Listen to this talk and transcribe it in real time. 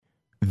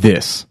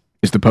This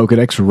is the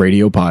Pokedex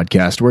Radio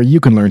Podcast, where you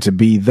can learn to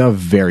be the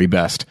very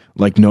best,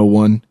 like no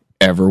one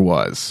ever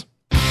was.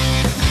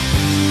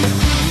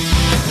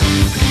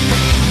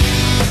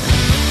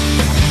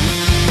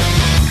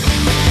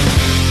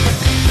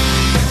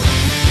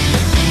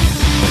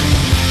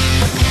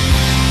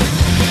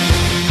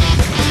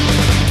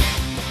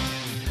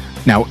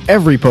 Now,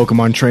 every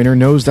Pokemon trainer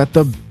knows that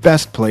the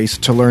best place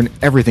to learn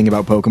everything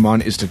about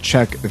Pokemon is to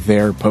check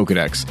their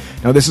Pokedex.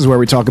 Now, this is where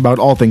we talk about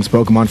all things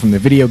Pokemon, from the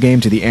video game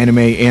to the anime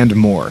and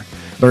more.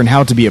 Learn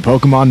how to be a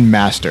Pokemon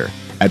master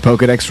at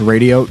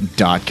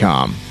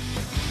PokedexRadio.com.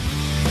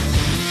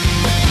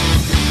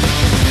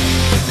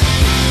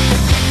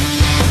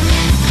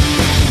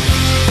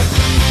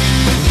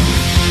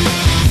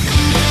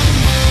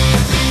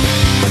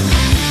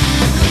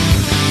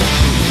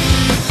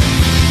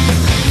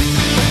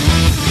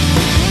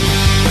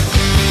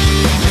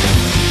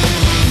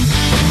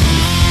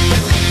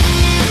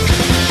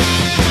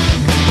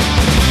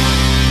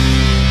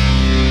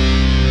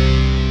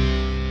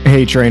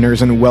 Hey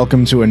trainers, and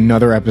welcome to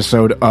another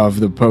episode of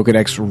the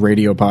Pokedex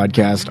Radio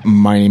Podcast.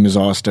 My name is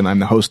Austin. I'm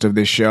the host of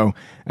this show.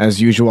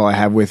 As usual, I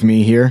have with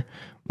me here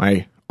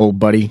my old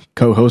buddy,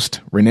 co-host,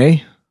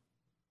 Renee.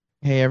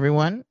 Hey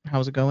everyone,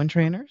 how's it going,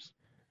 trainers?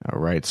 All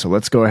right, so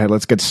let's go ahead.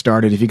 Let's get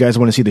started. If you guys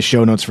want to see the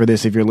show notes for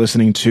this, if you're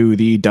listening to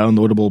the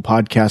downloadable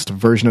podcast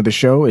version of the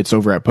show, it's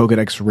over at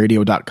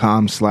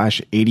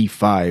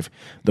PokedexRadio.com/85.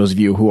 Those of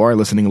you who are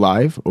listening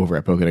live over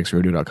at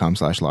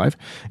PokedexRadio.com/live,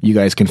 you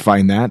guys can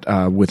find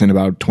that within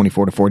about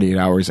 24 to 48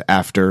 hours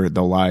after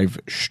the live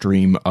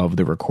stream of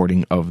the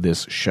recording of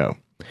this show.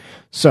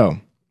 So,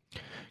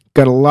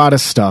 got a lot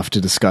of stuff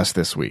to discuss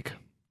this week.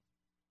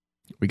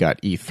 We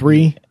got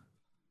E3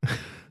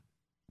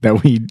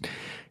 that we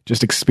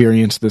just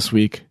experienced this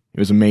week. It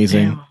was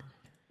amazing. Yeah,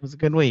 it was a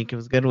good week.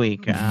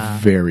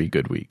 Very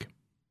good week.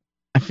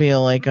 I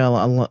feel like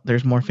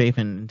there's more faith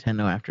in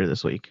Nintendo after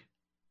this week.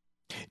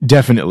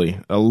 Definitely.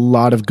 A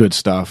lot of good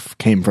stuff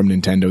came from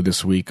Nintendo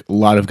this week. A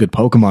lot of good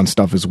Pokemon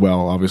stuff as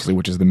well, obviously,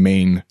 which is the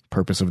main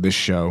purpose of this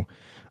show.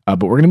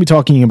 But we're going to be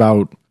talking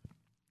about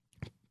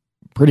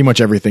pretty much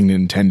everything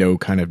Nintendo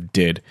kind of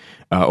did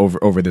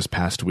over this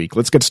past week.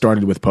 Let's get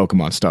started with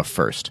Pokemon stuff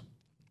first.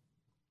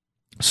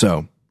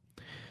 So,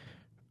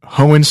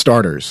 Hoenn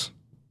starters,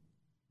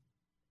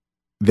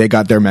 they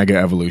got their Mega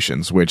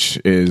Evolutions, which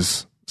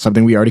is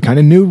something we already kind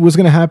of knew was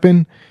going to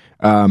happen.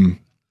 I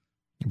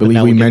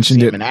believe we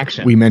mentioned it.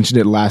 We mentioned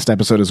it last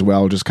episode as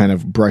well, just kind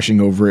of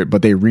brushing over it.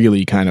 But they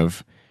really kind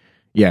of,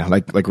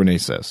 like Renee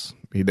says,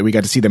 we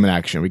got to see them in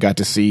action. We got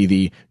to see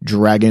the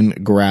Dragon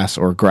Grass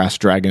or Grass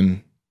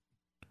Dragon,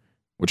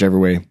 whichever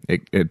way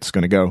it's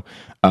going to go.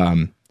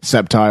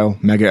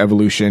 Sceptile Mega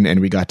Evolution, and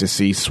we got to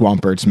see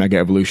Swampert's Mega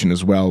Evolution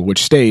as well,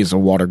 which stays a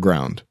water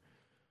ground.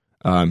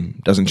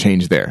 Doesn't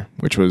change there,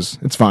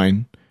 it's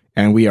fine.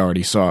 And we've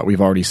already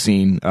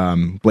seen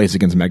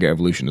Blaziken's Mega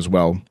Evolution as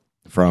well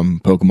from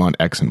Pokemon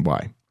X and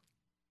Y.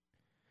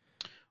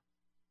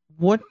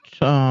 What,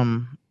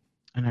 and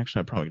actually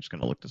I'm probably just going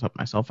to look this up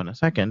myself in a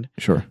second.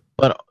 Sure.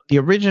 But the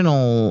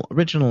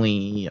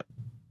originally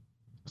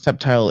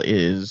Sceptile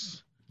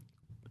is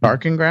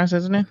Dark and Grass,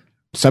 isn't it?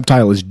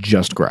 Sceptile is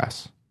just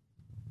grass.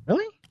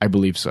 Really? I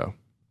believe so.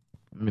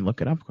 Let me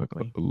look it up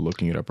quickly.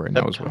 Looking it up right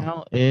now as well.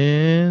 Sceptile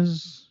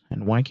is,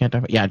 and why can't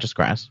I? Yeah, just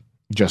grass.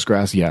 Just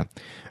grass, yeah.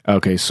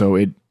 Okay, so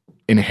it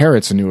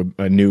inherits a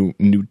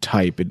new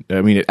type.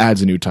 It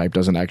adds a new type,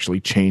 doesn't actually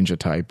change a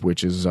type,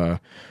 which is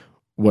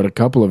what a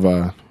couple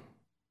of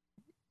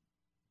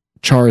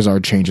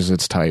Charizard changes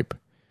its type.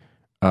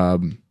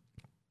 And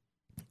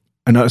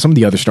some of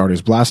the other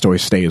starters,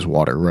 Blastoise stay as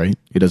water, right?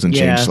 It doesn't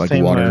change like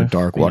water,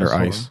 dark, water,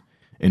 ice.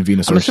 And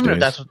Venusaur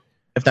stays.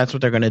 If that's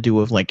what they're going to do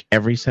with like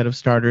every set of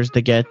starters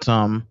to get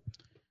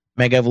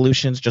Mega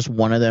Evolutions, just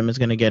one of them is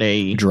going to get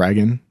a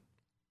Dragon.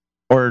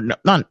 Or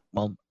not.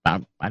 Well, I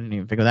didn't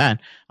even think of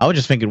that. I was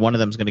just thinking one of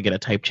them is going to get a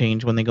type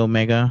change when they go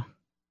Mega.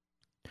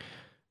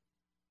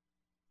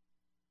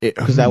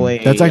 Because that way,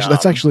 that's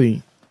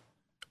actually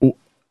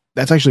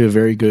a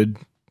very good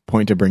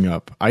point to bring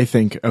up. I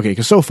think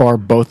because so far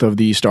both of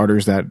the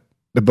starters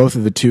both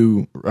of the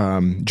two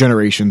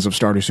generations of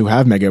starters who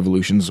have Mega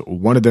Evolutions,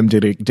 one of them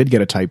did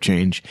get a type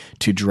change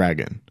to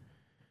Dragon.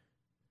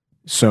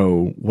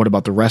 So what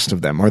about the rest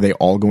of them? Are they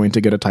all going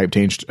to get a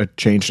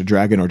change to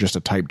Dragon, or just a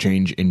type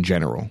change in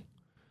general?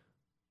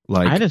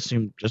 I'd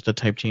assume just a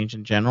type change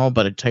in general,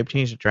 but a type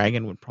change to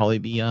Dragon would probably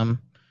be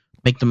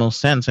make the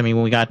most sense. I mean,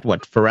 when we got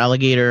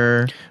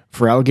Feraligatr,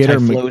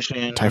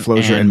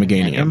 Typhlosion, and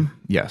Meganium.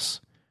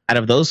 Yes. Out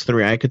of those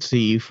three, I could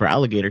see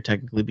Feraligatr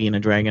technically being a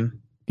dragon.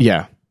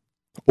 Yeah.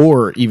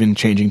 Or even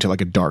changing to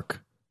like a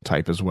dark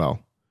type as well.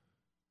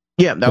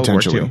 Yeah, that would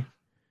work too.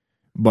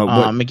 But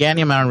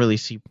Meganium, I don't really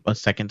see a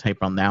second type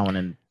on that one.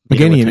 And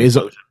Meganium is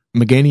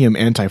Meganium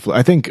and Typhlosion.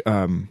 I think.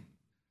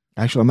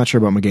 Actually, I'm not sure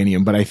about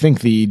Meganium, but I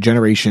think the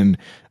Generation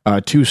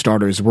 2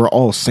 starters were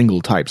all single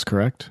types,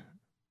 correct?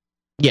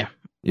 Yeah.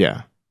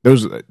 Yeah.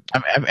 Those.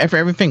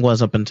 Everything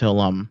was up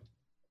until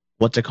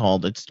what's it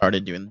called? It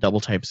started doing double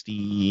types.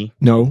 The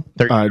no.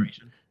 third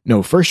generation.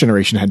 No, first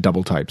generation had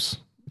double types: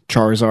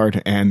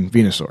 Charizard and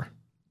Venusaur.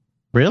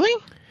 Really?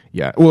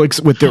 Yeah. Well,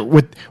 with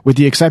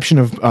the exception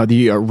of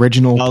the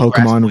original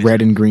Pokemon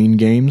Red and Green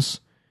games,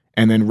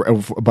 and then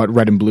but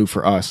Red and Blue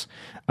for us,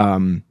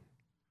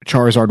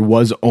 Charizard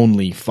was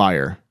only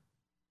fire,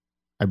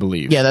 I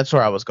believe. Yeah, that's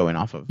where I was going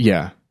off of.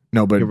 Yeah.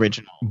 No, but the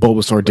original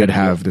Bulbasaur did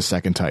have the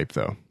second type,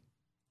 though.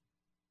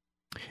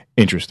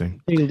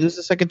 Interesting. Did he lose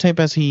the second type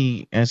as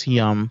he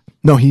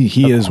No,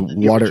 he is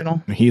water.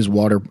 Original? He is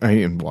water.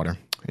 Water.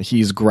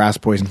 He's grass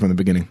poison from the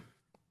beginning.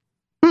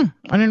 I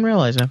didn't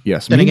realize that.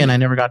 Yes. Then again, I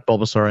never got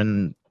Bulbasaur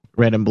in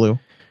Red and Blue.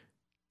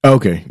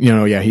 Okay.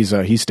 Yeah,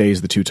 he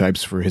stays the two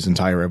types for his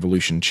entire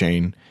evolution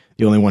chain.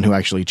 The only one who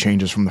actually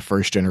changes from the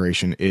first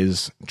generation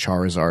is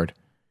Charizard.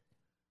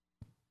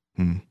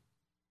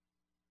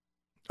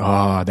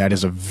 That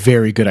is a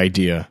very good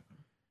idea,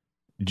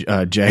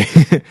 Jay.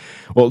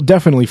 Well,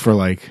 definitely for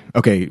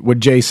what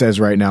Jay says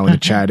right now in the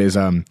chat is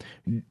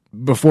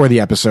before the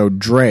episode,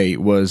 Dre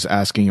was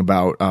asking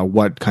about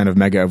what kind of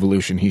Mega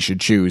Evolution he should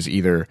choose.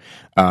 Either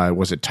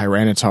was it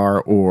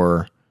Tyranitar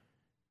or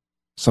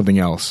something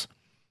else?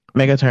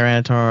 Mega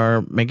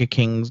Tyranitar, Mega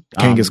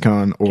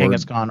Kangaskhan,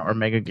 or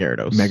Mega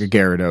Gyarados. Mega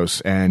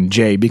Gyarados. And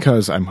Jay,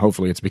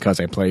 hopefully it's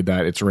because I played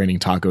that It's Raining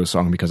Tacos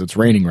song because it's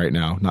raining right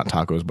now. Not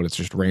tacos, but it's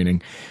just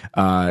raining.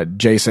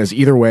 Jay says,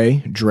 either way,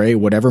 Dre,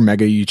 whatever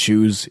Mega you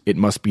choose, it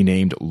must be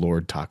named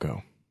Lord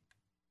Taco.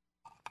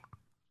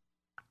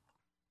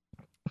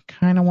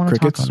 Kind of want a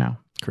taco now.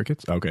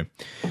 Crickets? Okay.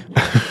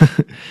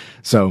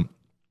 So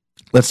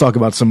let's talk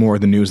about some more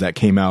of the news that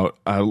came out.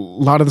 A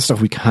lot of the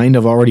stuff we kind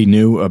of already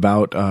knew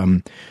about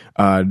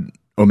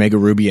Omega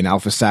Ruby and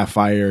Alpha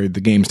Sapphire.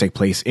 The games take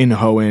place in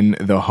Hoenn.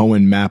 The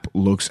Hoenn map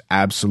looks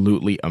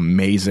absolutely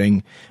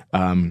amazing.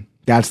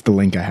 That's the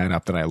link I had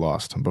up that I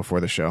lost before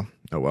the show.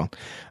 Oh, well.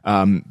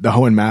 The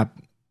Hoenn map,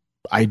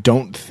 I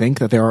don't think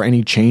that there are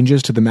any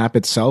changes to the map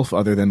itself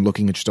other than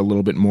looking at just a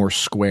little bit more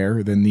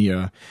square than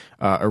the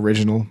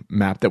original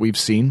map that we've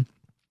seen.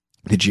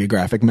 The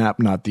geographic map,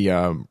 not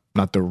the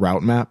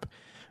route map.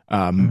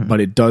 But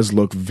it does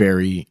look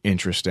very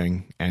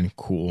interesting and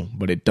cool,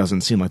 but it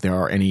doesn't seem like there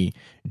are any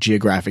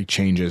geographic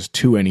changes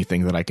to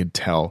anything that I could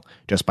tell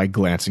just by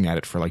glancing at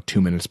it for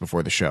 2 minutes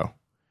before the show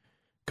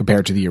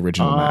compared to the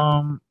original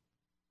map.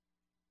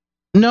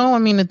 No, I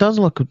mean, it does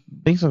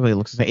basically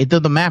looks the same.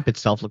 The map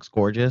itself looks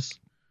gorgeous.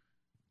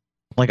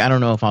 I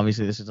don't know if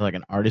obviously this is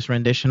an artist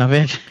rendition of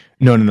it.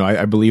 No.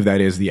 I believe that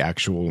is the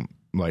actual,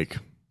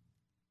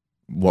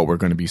 what we're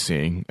going to be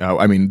seeing.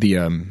 I mean, the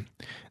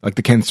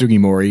Ken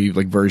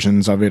Sugimori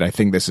versions of it. I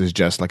think this is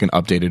just an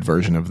updated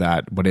version of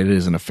that, but it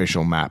is an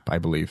official map, I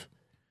believe.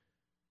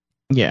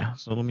 Yeah.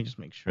 So let me just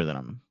make sure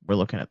that we're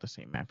looking at the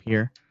same map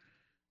here.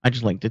 I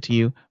just linked it to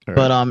you. All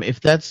but right. If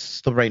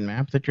that's the right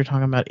map that you're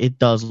talking about, it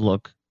does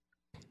look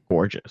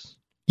gorgeous.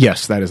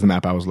 Yes, that is the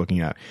map I was looking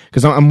at.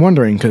 Because I'm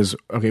wondering,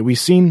 we've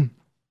seen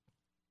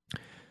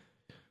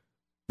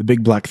the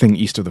big black thing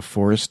east of the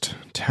forest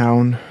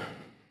town.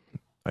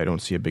 I don't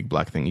see a big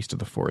black thing east of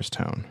the forest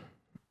town.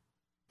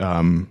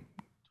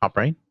 Top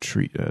right?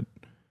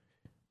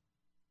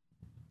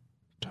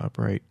 Top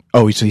right.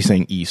 Oh, so he's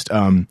saying east.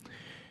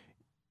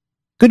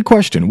 Good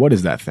question. What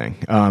is that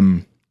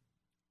thing?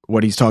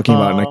 What he's talking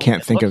about, and I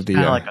can't think of the...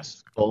 like a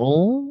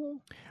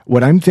skull?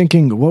 What I'm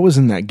thinking, what was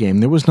in that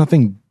game? There was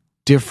nothing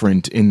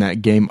different in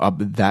that game up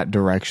that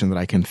direction that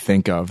I can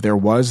think of. There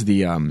was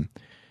the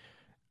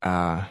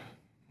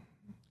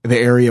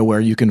area where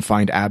you can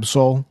find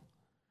Absol.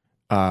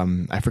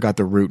 I forgot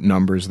the route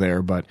numbers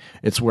there, but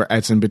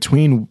it's in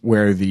between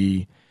where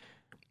I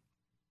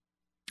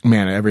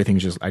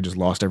just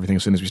lost everything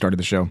as soon as we started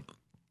the show.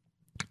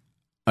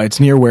 It's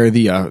near where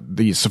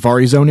the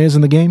Safari Zone is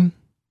in the game.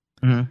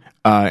 Mm-hmm.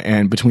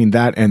 And between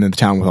that and then the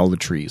town with all the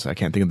trees. I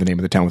can't think of the name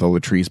of the town with all the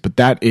trees, but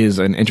that is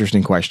an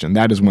interesting question.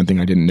 That is one thing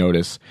I didn't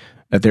notice,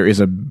 that there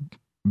is a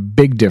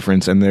big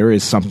difference and there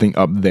is something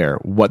up there.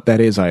 What that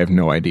is, I have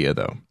no idea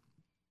though.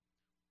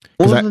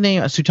 What was the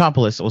name?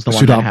 Pseudopolis was the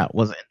one that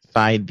was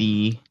inside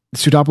the...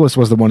 Pseudopolis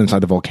was the one inside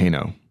the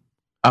volcano.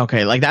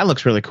 Okay, that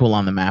looks really cool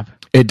on the map.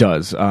 It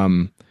does.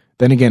 Then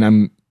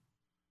again,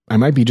 I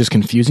might be just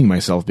confusing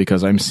myself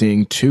because I'm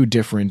seeing two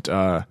different,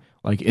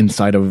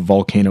 inside of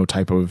volcano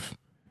type of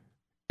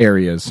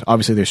areas.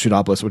 Obviously, there's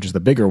Pseudopolis, which is the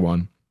bigger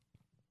one.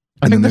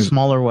 I think the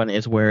smaller one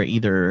is where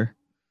either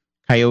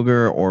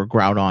Kyogre or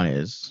Groudon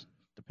is,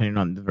 depending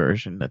on the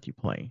version that you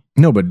play.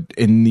 No, but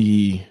in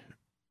the...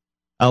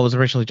 Oh, it was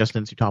originally just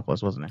in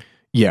Pseudopolis, wasn't it?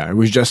 Yeah, it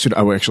was just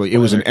it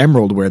was an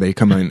Emerald where they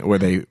come in, where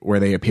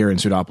they appear in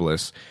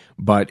Pseudopolis,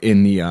 but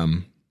in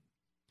the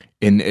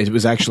it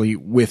was actually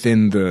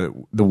within the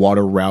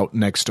water route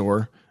next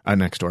door,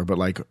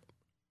 but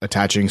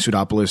attaching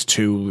Pseudopolis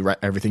to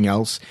everything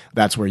else.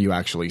 That's where you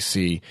actually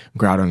see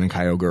Groudon and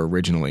Kyogre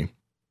originally.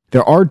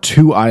 There are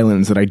two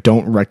islands that I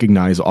don't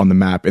recognize on the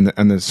map.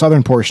 In the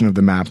southern portion of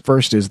the map,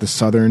 first is the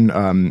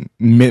southern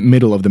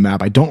middle of the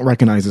map. I don't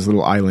recognize this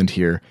little island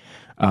here.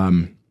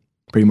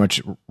 Pretty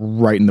much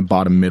right in the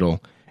bottom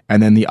middle,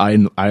 and then the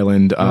island,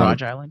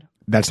 Mirage Island.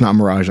 That's not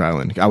Mirage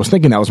Island. I was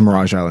thinking that was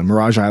Mirage Island.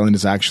 Mirage Island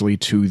is actually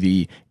to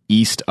the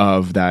east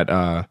of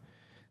that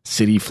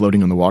city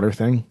floating on the water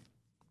thing.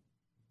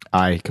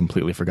 I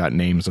completely forgot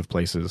names of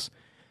places.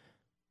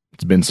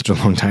 It's been such a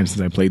long time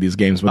since I played these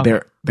games, but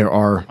there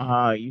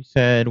are. You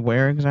said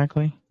where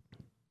exactly?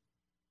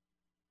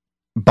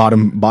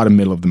 Bottom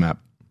middle of the map.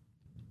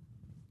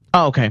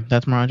 Oh, okay.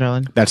 That's Mirage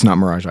Island. That's not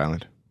Mirage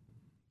Island.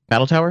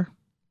 Battle Tower?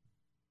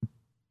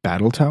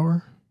 Battle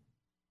Tower?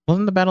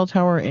 Wasn't the Battle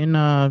Tower in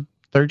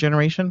third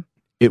generation?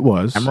 It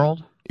was.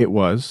 Emerald? It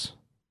was.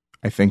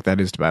 I think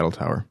that is the Battle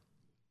Tower.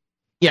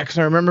 Yeah, because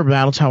I remember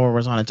Battle Tower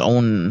was on its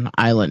own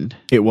island.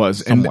 It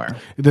was somewhere.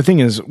 And the thing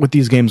is, with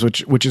these games,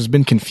 which has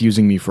been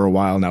confusing me for a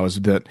while now,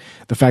 is that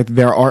the fact that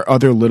there are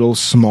other little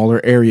smaller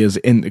areas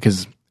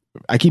because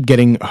I keep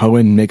getting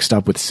Hoenn mixed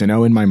up with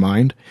Sinnoh in my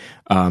mind.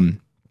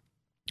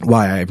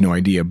 Why, I have no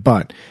idea,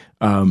 but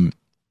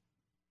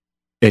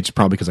it's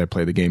probably because I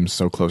play the games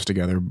so close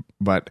together.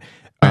 But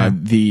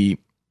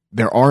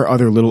there are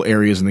other little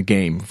areas in the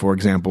game. For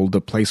example, the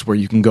place where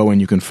you can go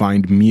and you can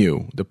find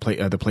Mew, the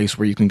place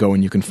where you can go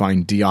and you can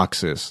find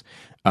Deoxys.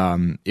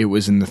 It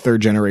was in the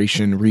third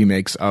generation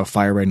remakes of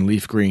Fire Red and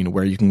Leaf Green,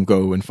 where you can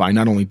go and find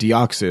not only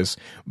Deoxys,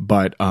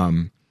 but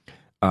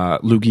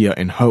Lugia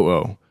and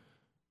Ho-Oh.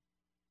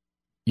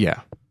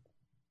 Yeah.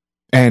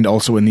 And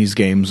also in these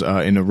games,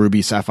 in a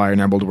Ruby, Sapphire, and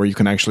Emerald, where you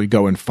can actually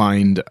go and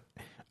find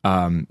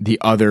the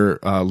other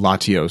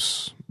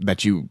Latios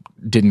that you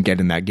didn't get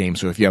in that game.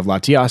 So if you have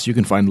Latias, you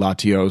can find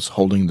Latios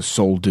holding the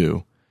Soul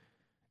Dew.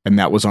 And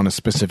that was on a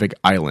specific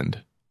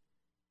island.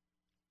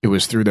 It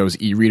was through those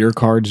e-reader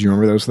cards. You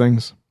remember those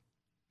things?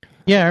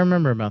 Yeah, I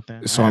remember about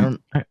that. So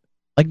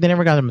they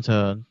never got them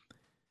to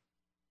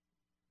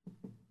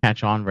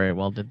catch on very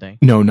well, did they?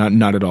 No,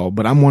 not at all.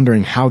 But I'm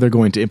wondering how they're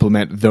going to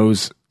implement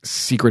those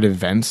secret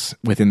events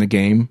within the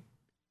game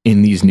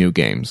in these new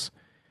games.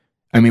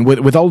 I mean,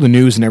 with all the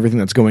news and everything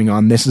that's going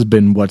on, this has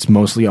been what's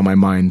mostly on my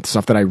mind.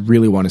 Stuff that I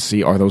really want to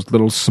see are those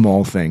little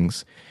small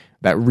things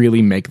that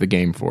really make the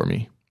game for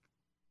me,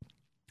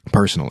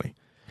 personally.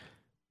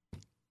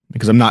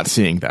 Because I'm not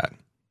seeing that.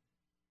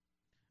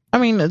 I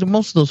mean,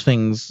 most of those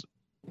things,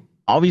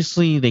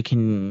 obviously they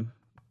can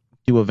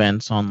do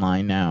events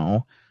online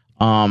now.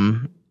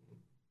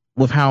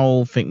 With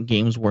how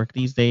games work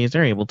these days,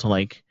 they're able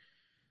to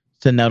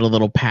send out a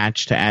little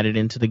patch to add it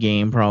into the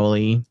game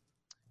probably.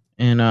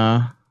 And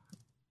I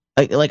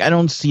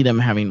don't see them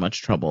having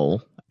much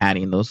trouble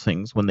adding those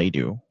things when they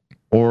do,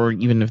 or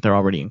even if they're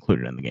already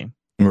included in the game.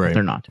 Right.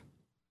 They're not.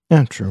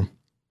 Yeah, true.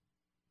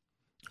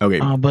 Okay.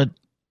 But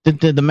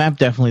the map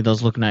definitely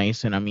does look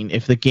nice, and I mean,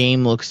 if the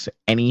game looks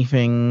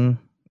anything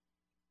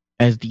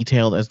as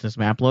detailed as this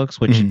map looks,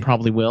 which it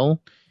probably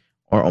will,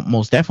 or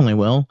most definitely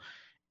will,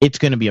 it's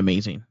going to be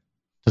amazing,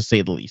 to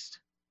say the least.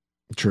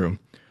 True.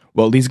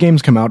 Well, these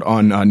games come out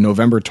on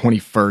November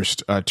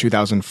 21st,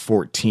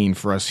 2014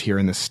 for us here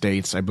in the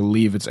States. I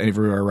believe it's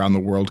everywhere around the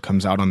world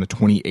comes out on the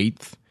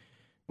 28th,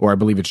 or I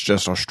believe it's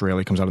just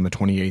Australia comes out on the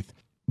 28th.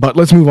 But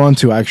let's move on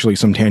to actually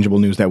some tangible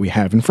news that we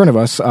have in front of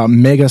us.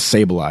 Mega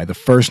Sableye, the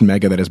first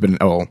Mega that has been,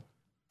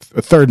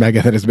 the third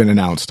Mega that has been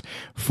announced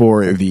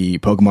for the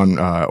Pokemon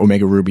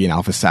Omega Ruby and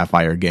Alpha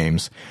Sapphire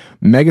games.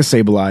 Mega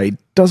Sableye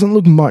doesn't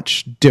look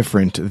much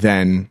different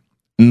than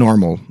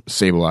normal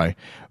Sableye,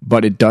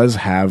 but it does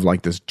have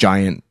this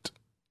giant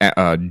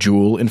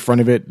jewel in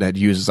front of it that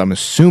uses, I'm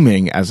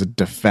assuming, as a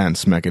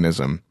defense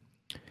mechanism.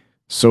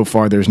 So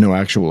far, there's no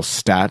actual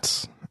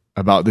stats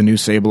about the new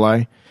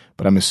Sableye,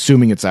 but I'm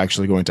assuming it's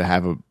actually going to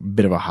have a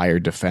bit of a higher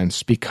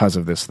defense because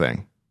of this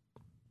thing.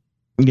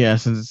 Yeah,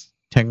 since it's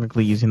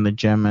technically using the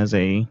gem as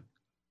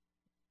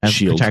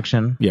shield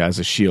protection. Yeah, as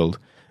a shield.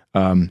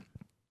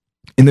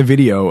 In the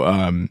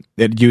video,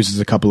 it uses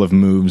a couple of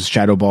moves,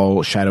 Shadow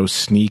Ball, Shadow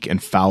Sneak,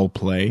 and Foul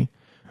Play,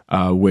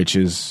 which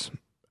is,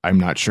 I'm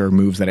not sure,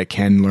 moves that it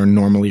can learn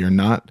normally or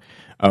not,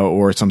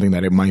 or something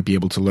that it might be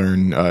able to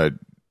learn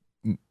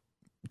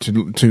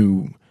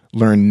to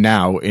learn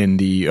now in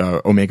the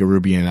Omega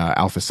Ruby and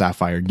Alpha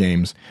Sapphire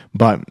games.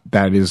 But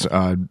that is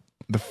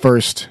the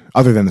first,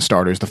 other than the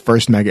starters, the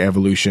first Mega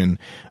Evolution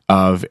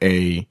of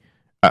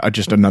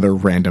just another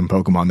random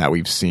Pokemon that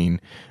we've seen.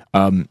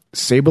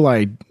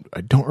 Sableye,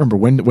 I don't remember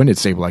when did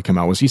Sableye come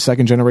out? Was he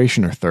second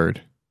generation or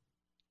third?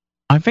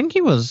 I think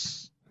he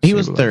was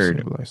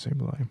third.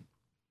 Sableye. Let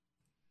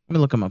me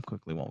look him up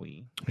quickly while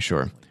we...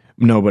 Sure.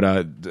 No, but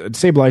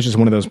Sableye is just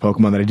one of those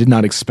Pokemon that I did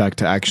not expect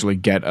to actually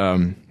get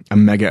a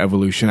Mega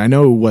Evolution. I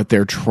know what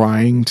they're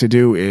trying to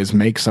do is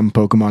make some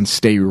Pokemon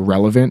stay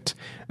relevant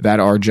that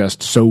are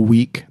just so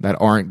weak that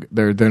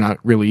they're not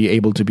really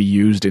able to be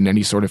used in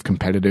any sort of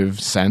competitive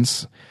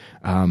sense.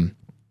 I'm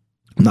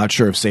not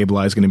sure if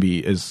Sableye is going to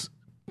be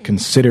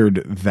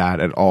considered that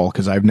at all,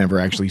 because I've never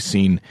actually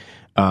seen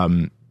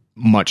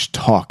much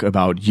talk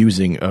about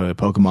using a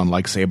Pokemon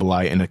like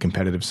Sableye in a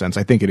competitive sense.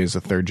 I think it is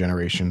a third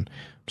generation.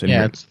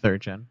 Yeah, it's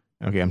third gen.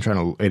 Okay,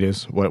 it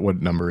is.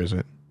 What number is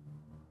it?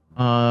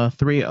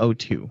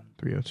 302.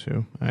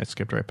 302. I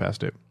skipped right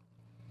past it.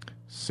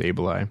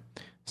 Sableye,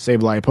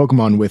 a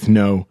Pokemon with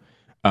no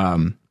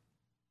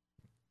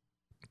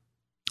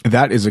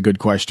That is a good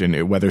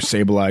question. Whether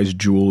Sableye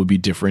Jewel would be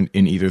different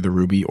in either the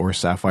Ruby or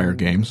Sapphire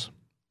games.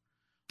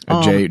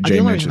 Jay the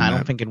only reason I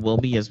don't think it will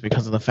be is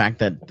because of the fact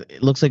that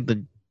it looks like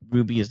the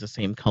Ruby is the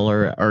same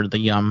color, or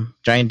the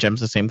Giant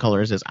Gem's the same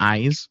color as his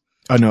eyes.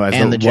 Oh no,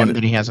 and the gem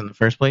that he has in the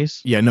first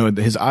place. Yeah, no,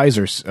 his eyes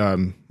are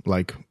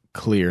like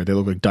clear. They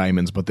look like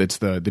diamonds, but it's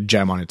the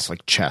gem on its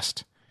like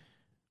chest.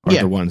 Are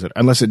the ones that,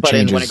 unless it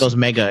changes. But when it goes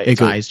Mega,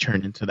 its eyes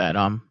turn into that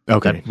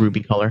that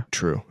ruby color.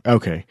 True.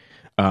 Okay.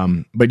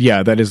 But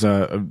yeah, that is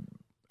I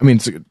mean,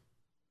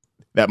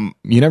 that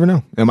you never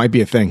know. It might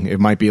be a thing. It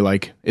might be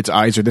like its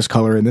eyes are this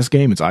color in this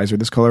game. Its eyes are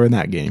this color in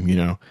that game. You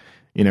know,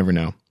 you never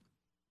know.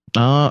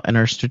 And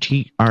our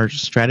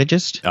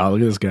strategist. Oh,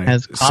 look at this guy.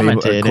 Has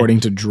commented.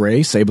 According to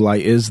Dre, Sableye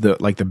is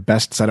the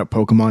best setup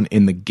Pokemon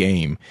in the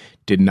game.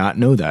 Did not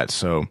know that.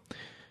 So,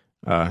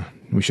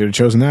 we should have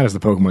chosen that as the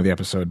Pokemon of the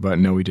episode, but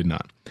no, we did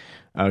not.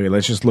 Okay,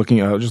 let's just looking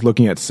at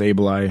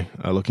Sableye,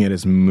 looking at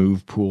his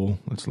move pool.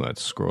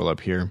 Let's scroll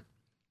up here.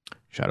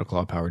 Shadow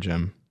Claw, Power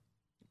Gem,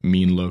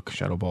 Mean Look,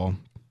 Shadow Ball.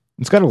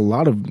 It's got a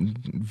lot of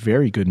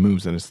very good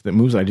moves, and it's the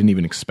moves I didn't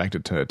even expect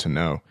it to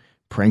know.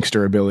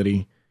 Prankster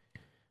ability.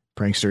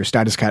 Prankster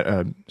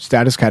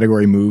status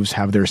category moves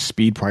have their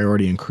speed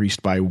priority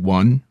increased by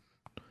 1.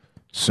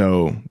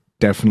 So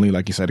definitely,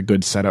 like you said, a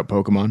good setup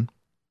Pokemon.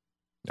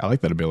 I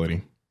like that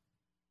ability.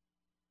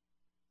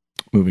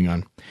 Moving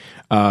on.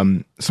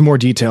 Some more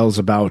details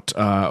about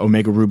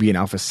Omega Ruby and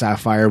Alpha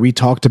Sapphire. We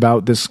talked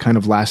about this kind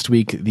of last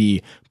week,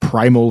 the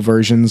primal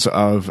versions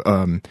of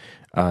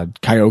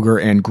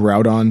Kyogre and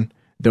Groudon.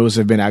 Those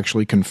have been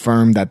actually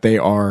confirmed that they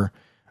are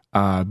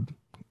kind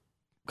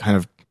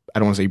of, I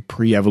don't want to say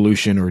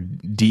pre-evolution or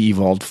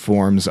de-evolved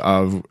forms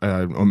of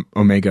Groudon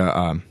and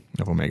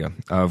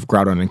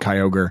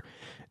Kyogre.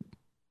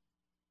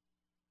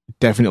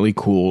 Definitely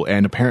cool.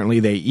 And apparently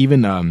they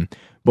even,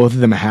 both of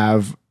them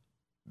have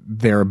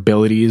their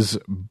abilities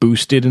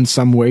boosted in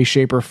some way,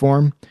 shape, or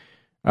form.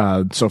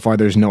 So far,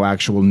 there's no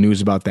actual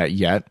news about that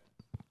yet.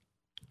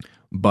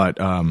 But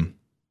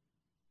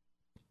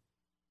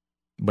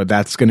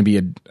that's going to be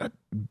a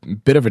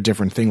bit of a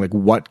different thing. Like,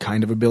 what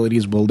kind of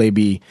abilities will they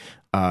be?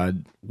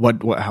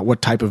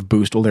 What type of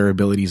boost will their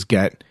abilities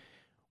get?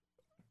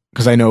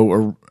 Because I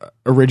know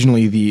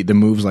originally the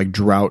moves like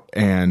Drought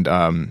and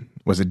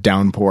was it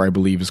Downpour, I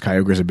believe, is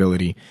Kyogre's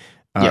ability.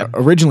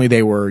 Originally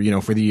they were,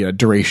 for the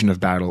duration of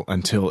battle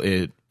until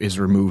it is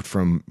removed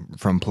from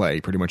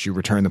play. Pretty much, you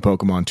return the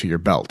Pokemon to your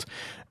belt.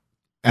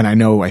 And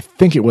I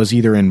think it was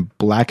either in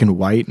Black and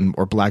White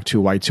or Black 2,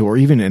 White 2, or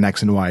even in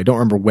X and Y. I don't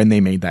remember when they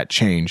made that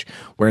change,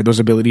 where those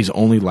abilities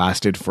only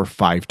lasted for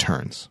 5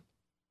 turns.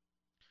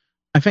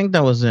 I think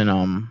that was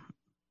in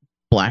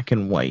Black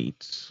and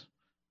White.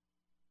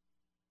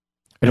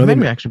 It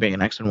might actually be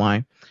in X and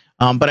Y.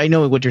 But I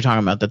know what you're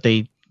talking about, that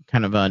they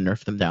kind of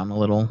nerfed them down a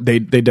little. They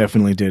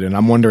definitely did. And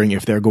I'm wondering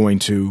if they're going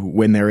to,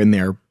 when they're in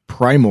their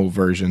primal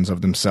versions of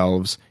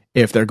themselves,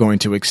 if they're going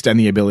to extend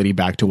the ability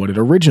back to what it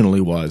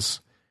originally was,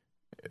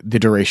 the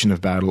duration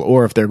of battle,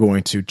 or if they're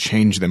going to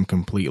change them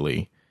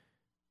completely.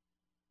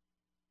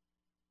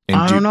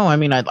 I don't know. I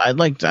mean, I'd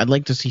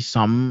like to see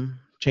some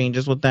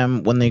changes with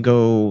them when they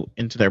go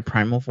into their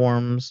primal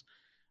forms.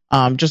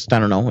 Just, I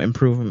don't know,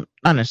 improve them,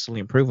 not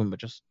necessarily improve them, but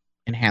just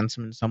enhance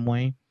them in some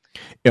way.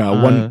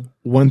 Yeah,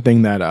 one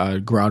thing that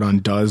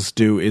Groudon does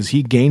do is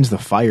he gains the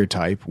fire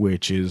type,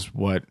 which is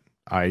what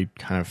I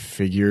kind of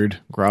figured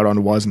Groudon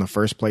was in the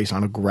first place,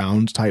 on a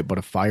ground type, but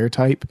a fire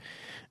type,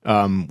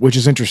 which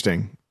is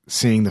interesting,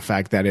 seeing the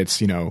fact that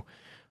it's,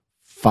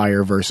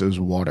 fire versus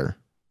water.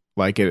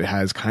 Like it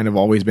has kind of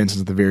always been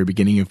since the very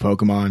beginning of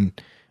Pokemon,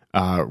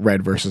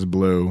 red versus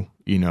blue,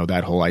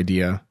 that whole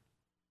idea.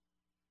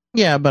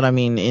 Yeah, but I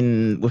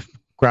mean, with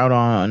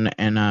Groudon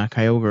and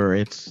Kyogre,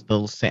 it's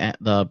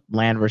the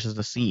land versus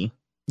the sea.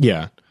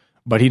 Yeah,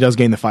 but he does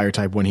gain the fire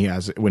type when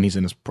he's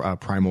in his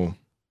primal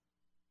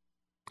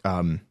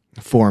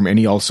form, and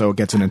he also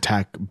gets an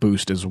attack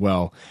boost as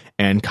well.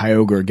 And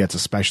Kyogre gets a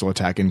special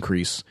attack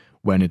increase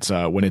when it's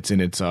in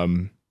its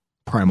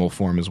primal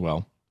form as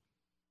well.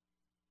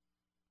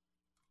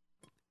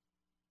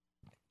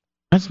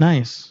 That's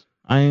nice.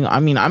 I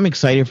mean, I'm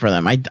excited for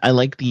them. I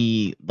like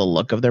the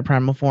look of their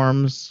primal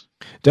forms.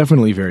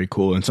 Definitely very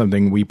cool, and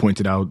something we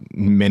pointed out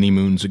many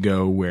moons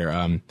ago,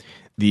 where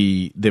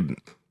the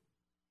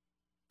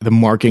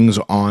markings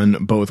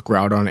on both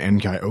Groudon and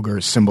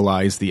Kyogre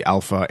symbolize the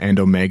Alpha and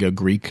Omega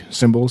Greek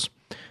symbols,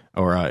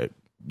 or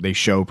they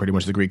show pretty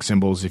much the Greek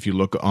symbols. If you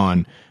look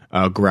on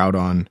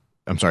Groudon,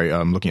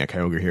 I'm looking at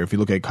Kyogre here. If you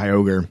look at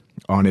Kyogre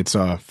on its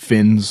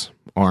fins,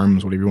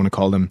 arms, whatever you want to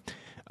call them,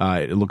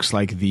 it looks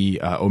like the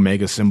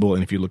Omega symbol,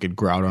 and if you look at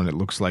Groudon, it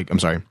looks like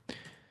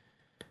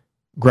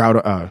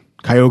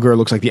Kyogre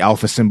looks like the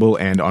Alpha symbol,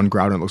 and on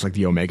Groudon it looks like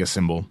the Omega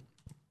symbol.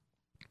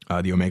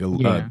 The Omega,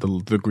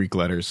 the Greek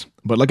letters.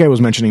 But like I was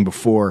mentioning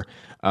before,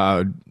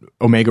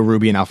 Omega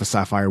Ruby and Alpha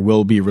Sapphire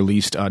will be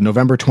released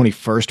November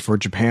 21st for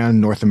Japan,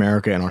 North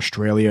America, and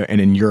Australia, and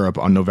in Europe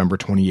on November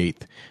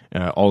 28th.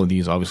 All of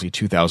these, obviously,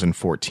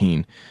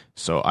 2014.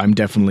 So I'm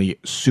definitely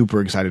super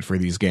excited for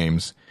these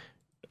games.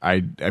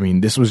 I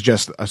mean, this was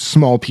just a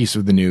small piece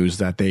of the news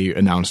that they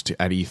announced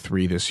at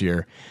E3 this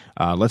year.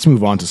 Let's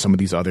move on to some of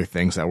these other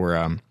things that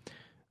were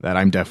that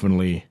I'm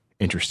definitely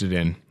interested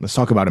in. Let's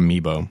talk about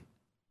Amiibo.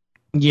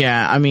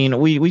 Yeah, I mean,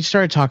 we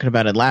started talking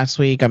about it last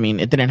week. I mean,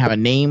 it didn't have a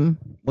name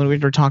when we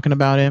were talking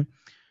about it,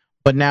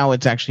 but now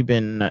it's actually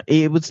been.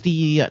 It was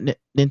the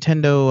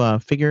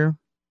Nintendo figure.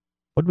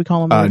 What do we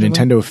call them?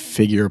 Nintendo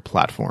figure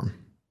platform.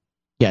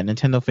 Yeah,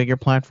 Nintendo figure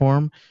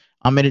platform.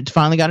 It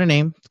finally got a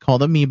name. It's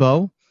called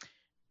Amiibo,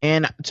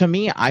 and to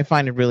me, I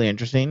find it really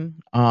interesting.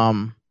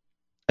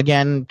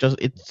 Again, just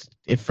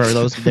if for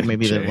those that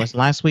maybe didn't listen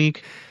last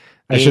week.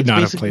 I should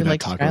not have played that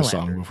taco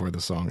song before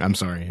the song. I'm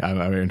sorry,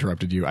 I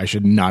interrupted you. I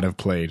should not have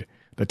played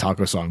the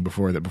taco song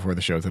before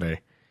the show today,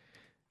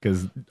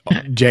 because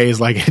Jay is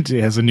like it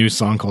has a new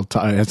song called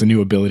has a new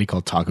ability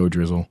called Taco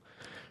Drizzle.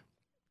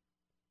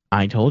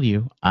 I told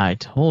you.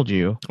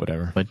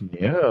 Whatever. But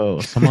no,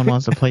 someone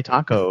wants to play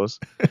tacos.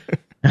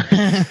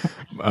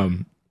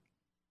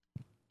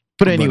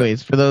 But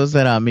anyways, for those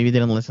that maybe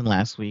didn't listen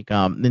last week,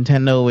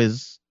 Nintendo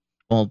is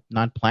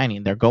not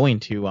planning. They're going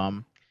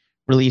to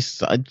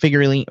release a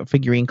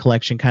figurine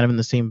collection, kind of in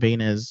the same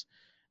vein as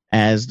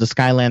the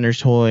Skylanders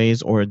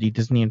toys or the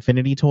Disney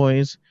Infinity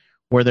toys,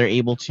 where they're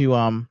able to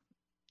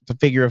the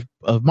figure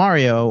of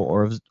Mario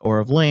or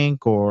of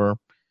Link or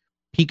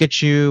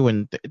Pikachu,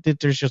 and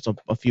there's just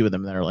a few of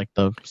them that are like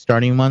the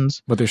starting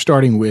ones. But they're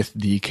starting with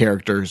the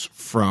characters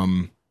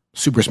from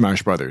Super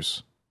Smash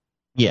Brothers.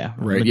 Yeah,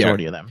 right.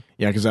 Majority of them.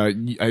 Yeah, because I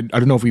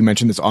don't know if we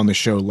mentioned this on the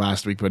show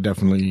last week, but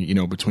definitely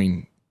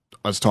between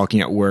us talking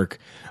at work,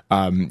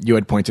 you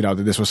had pointed out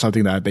that this was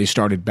something that they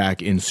started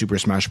back in Super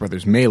Smash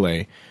Brothers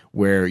Melee,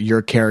 where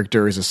your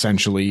character is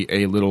essentially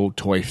a little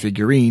toy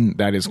figurine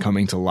that is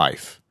coming to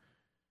life.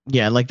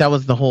 Yeah, like that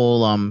was the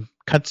whole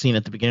cutscene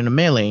at the beginning of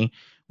Melee,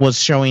 was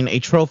showing a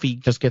trophy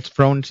just gets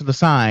thrown to the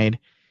side,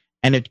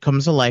 and it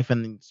comes to life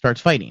and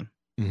starts fighting.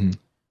 Mm-hmm.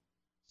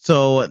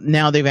 So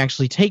now they've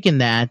actually taken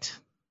that,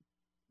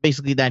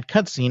 basically that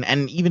cutscene,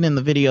 and even in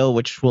the video,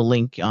 which we'll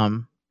link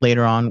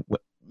later on,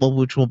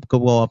 which will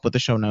go up with the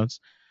show notes,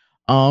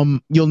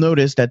 you'll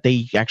notice that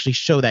they actually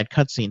show that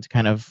cutscene to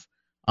kind of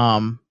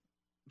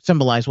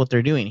symbolize what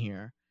they're doing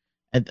here.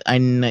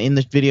 And in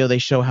this video, they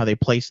show how they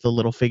place the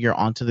little figure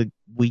onto the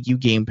Wii U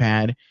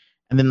gamepad,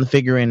 and then the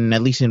figure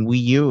at least in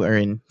Wii U or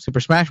in Super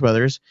Smash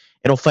Brothers,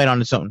 it'll fight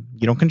on its own.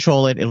 You don't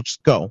control it; it'll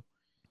just go.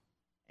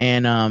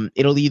 And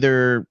it'll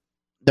either,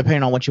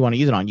 depending on what you want to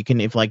use it on, you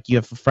can, if like you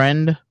have a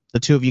friend, the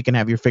two of you can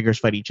have your figures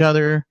fight each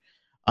other.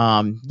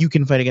 You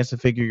can fight against the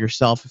figure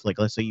yourself if, like,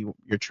 let's say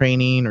you're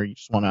training or you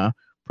just want to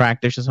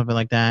practice or something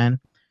like that.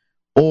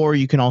 Or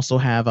you can also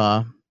have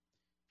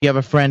you have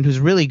a friend who's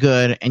really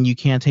good and you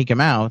can't take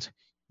him out,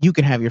 you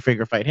can have your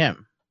figure fight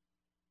him.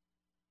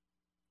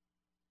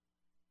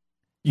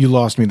 You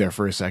lost me there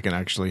for a second,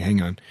 actually. Hang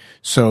on.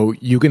 So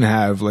you can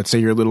have, let's say,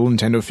 your little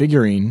Nintendo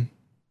figurine,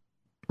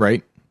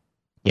 right?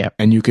 Yeah.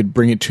 And you could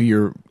bring it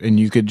to and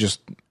you could just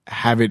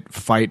have it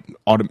fight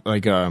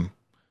like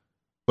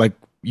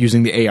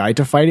using the AI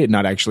to fight it,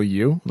 not actually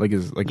you. What?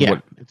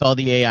 It's all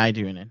the AI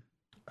doing it.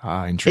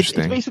 Interesting.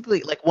 It's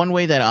basically like one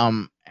way that I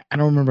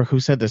don't remember who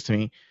said this to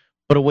me,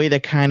 but a way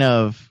that kind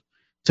of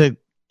to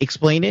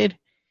explain it,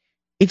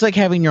 it's like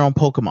having your own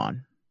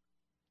Pokemon.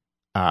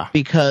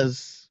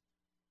 Because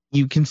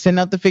you can send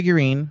out the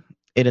figurine,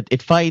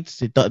 it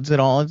fights, it does it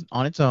all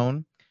on its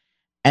own,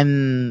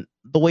 and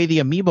the way the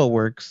Amiibo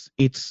works,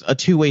 it's a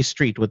two-way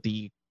street with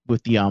the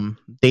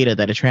data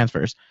that it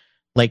transfers.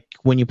 Like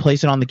when you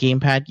place it on the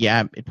gamepad,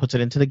 yeah, it puts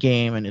it into the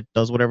game and it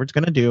does whatever it's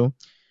gonna do.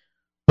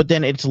 But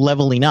then it's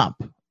leveling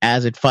up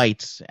as it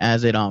fights,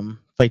 as it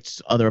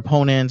fights other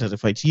opponents, as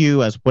it fights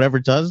you, as whatever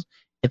it does,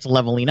 it's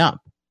leveling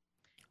up.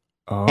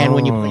 Oh. And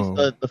when you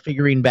place the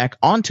figurine back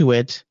onto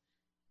it,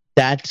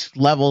 that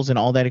levels and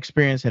all that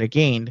experience that it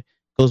gained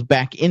goes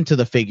back into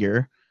the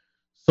figure.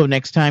 So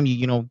next time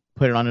you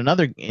put it on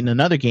another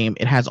game,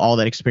 it has all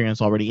that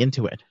experience already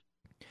into it.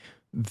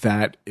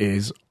 That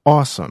is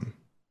awesome.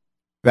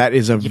 That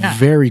is a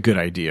very good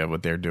idea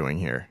what they're doing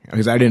here,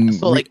 because I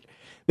didn't.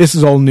 This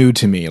is all new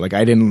to me. Like,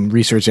 I didn't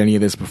research any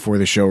of this before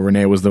the show.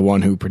 Renee was the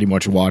one who pretty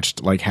much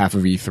watched like half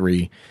of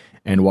E3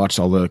 and watched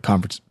all the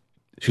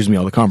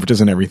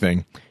conferences and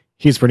everything.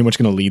 He's pretty much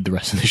going to lead the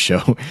rest of the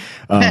show.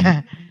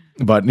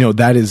 But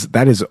that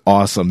is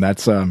awesome.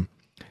 That's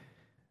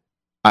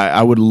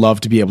I would love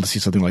to be able to see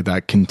something like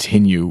that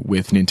continue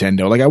with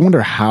Nintendo. Like, I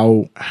wonder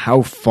how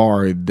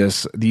far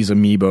these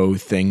Amiibo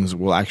things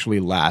will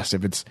actually last.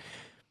 If it's,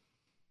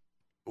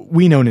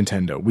 we know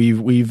Nintendo.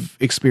 We've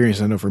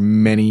experienced Nintendo for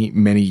many,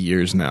 many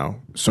years now.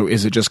 So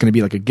is it just going to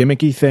be like a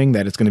gimmicky thing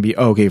that it's going to be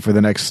okay for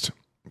the next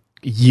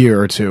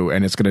year or two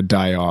and it's going to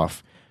die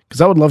off?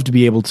 Because I would love to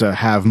be able to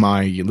have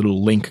my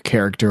little Link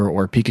character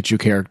or Pikachu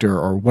character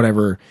or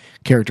whatever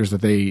characters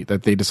that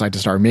they decide to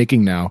start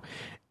making now,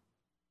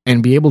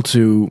 and be able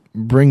to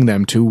bring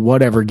them to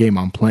whatever game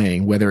I'm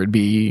playing, whether it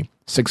be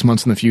 6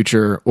 months in the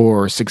future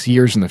or 6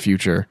 years in the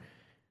future.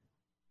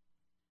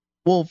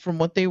 Well, from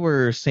what they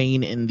were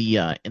saying in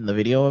the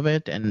video of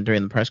it and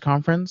during the press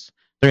conference,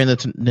 during the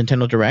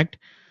Nintendo Direct.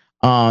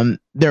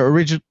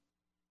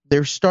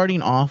 They're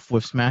starting off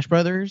with Smash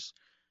Brothers.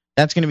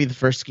 That's going to be the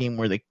first game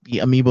where the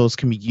amiibos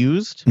can be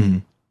used.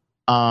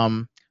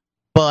 Mm-hmm.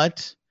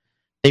 But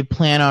they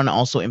plan on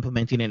also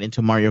implementing it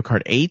into Mario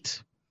Kart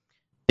 8.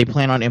 They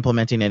plan on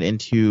implementing it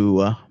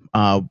into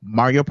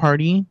Mario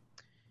Party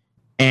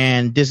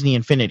and Disney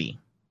Infinity.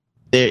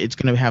 It's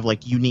going to have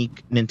like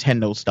unique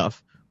Nintendo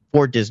stuff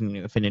for Disney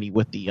Infinity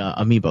with the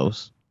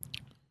amiibos.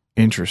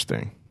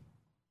 Interesting.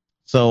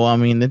 So, I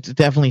mean, it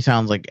definitely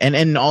sounds like...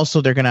 And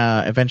also, there's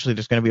going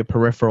to be a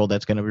peripheral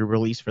that's going to be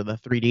released for the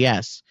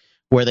 3DS,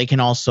 where they can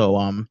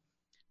also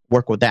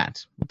work with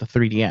that, with the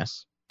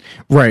 3DS.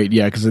 Right,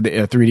 yeah, because the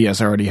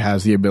 3DS already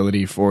has the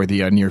ability for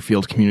the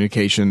near-field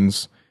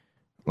communications,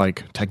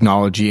 like,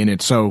 technology in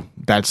it. So,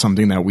 that's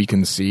something that we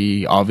can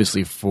see,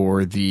 obviously,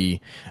 for the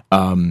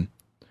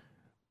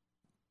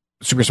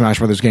Super Smash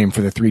Brothers game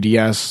for the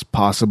 3DS,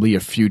 possibly a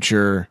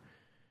future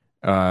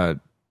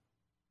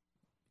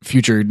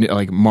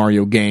like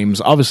Mario games.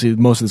 Obviously,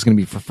 most of it's going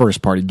to be for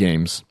first-party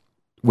games,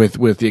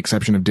 with the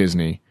exception of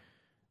Disney.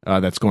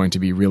 That's going to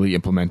be really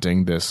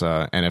implementing this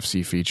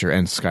NFC feature,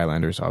 and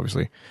Skylanders,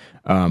 obviously.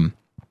 But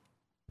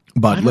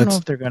I don't know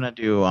if they're going to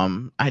do.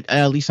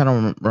 At least I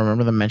don't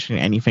remember them mentioning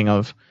anything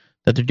of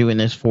that they're doing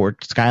this for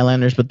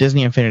Skylanders. But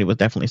Disney Infinity was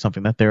definitely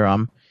something that they're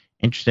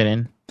interested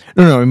in.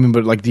 No, I mean,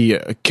 but like the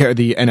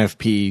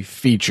NFP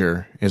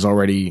feature is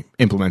already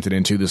implemented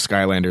into the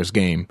Skylanders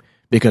game.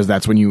 Because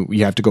that's when you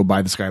have to go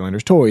buy the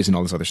Skylanders toys and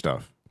all this other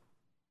stuff.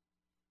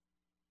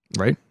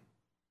 Right?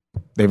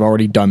 They've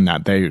already done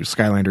that.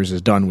 Skylanders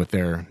is done with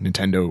their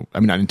Nintendo... I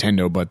mean, not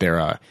Nintendo, but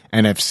their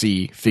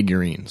NFC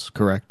figurines,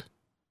 correct?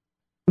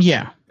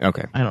 Yeah.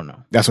 Okay. I don't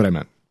know. That's what I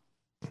meant.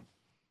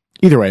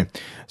 Either way,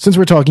 since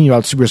we're talking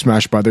about Super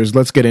Smash Brothers,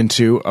 let's get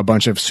into a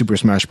bunch of Super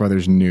Smash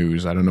Brothers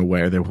news. I don't know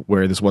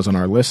where this was on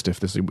our list,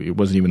 if it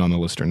wasn't even on the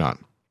list or not.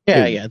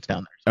 Yeah, it's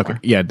down there. Okay,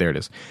 yeah, there it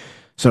is.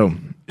 So,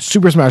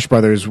 Super Smash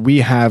Brothers,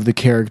 we have the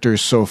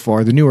characters so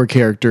far. The newer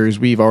characters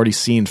we've already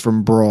seen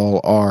from Brawl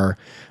are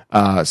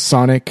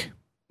Sonic,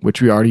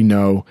 which we already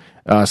know.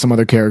 Some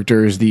other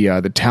characters, the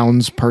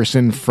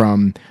townsperson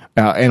from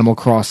Animal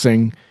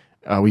Crossing.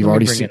 We've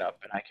already seen it up,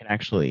 and I can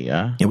actually.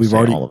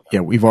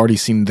 We've already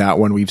seen that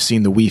one. We've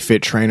seen the Wii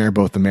Fit trainer,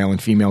 both the male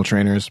and female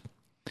trainers.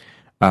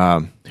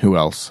 Who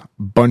else?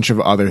 Bunch of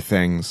other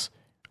things,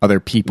 other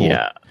people.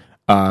 Yeah.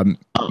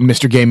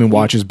 Mr. Game &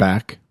 Watch is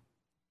back.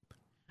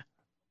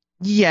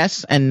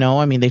 Yes and no.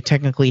 I mean, they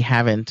technically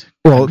haven't.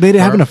 Well, they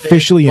haven't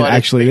officially.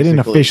 Actually, they didn't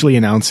officially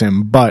announce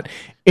him, but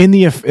in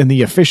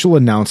the official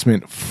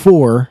announcement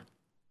for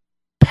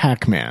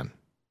Pac-Man,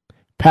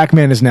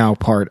 Pac-Man is now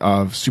part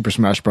of Super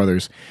Smash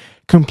Brothers.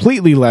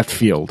 Completely left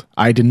field.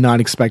 I did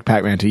not expect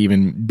Pac-Man to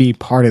even be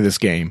part of this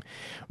game,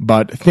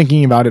 but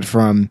thinking about it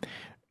from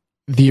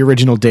the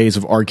original days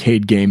of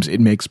arcade games, it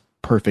makes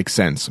perfect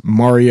sense.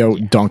 Mario,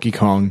 Donkey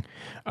Kong,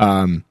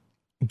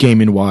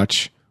 Game &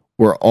 Watch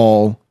were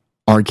all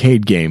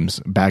arcade games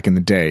back in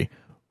the day.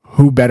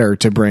 Who better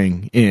to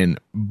bring in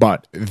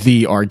but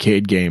the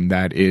arcade game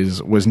that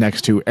was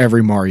next to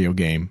every Mario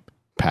game,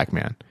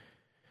 Pac-Man?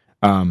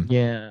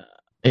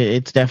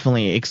 It's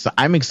definitely.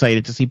 I'm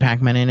excited to see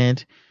Pac-Man in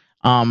it.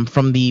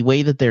 From the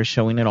way that they're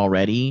showing it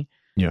already,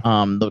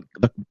 the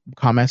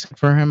comments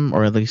for him,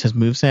 or at least his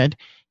moveset,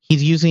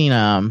 he's using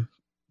kind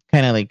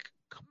of like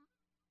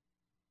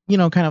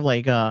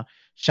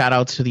shout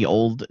outs to the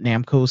old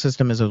Namco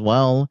system as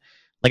well.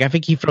 Like, I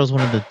think he throws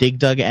one of the Dig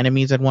Dug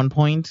enemies at one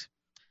point.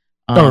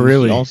 Oh,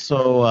 really? He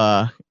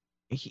also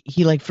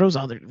he like throws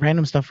other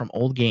random stuff from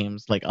old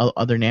games, like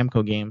other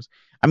Namco games.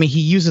 I mean, he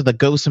uses the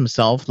ghost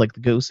himself, like the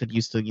ghost that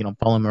used to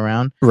follow him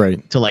around,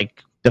 right, to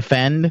like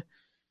defend.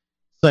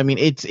 So I mean,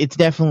 it's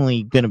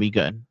definitely gonna be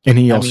good. And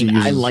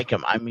I like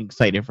him. I'm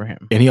excited for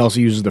him. And he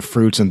also uses the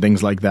fruits and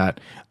things like that.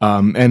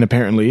 And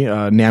apparently,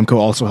 Namco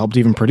also helped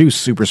even produce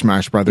Super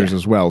Smash Brothers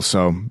as well.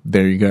 So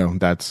there you go.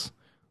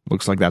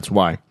 Looks like that's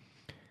why.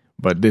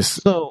 But this.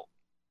 So,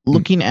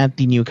 looking at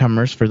the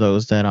newcomers, for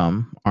those that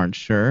aren't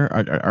sure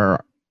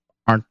or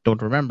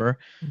don't remember,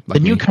 like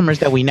the newcomers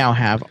that we now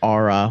have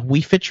are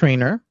Wii Fit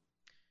Trainer,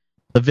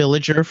 the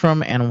Villager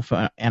from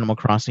Animal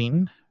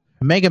Crossing,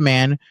 Mega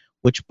Man,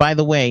 which, by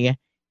the way,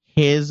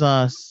 his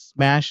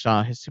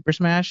Super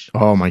Smash.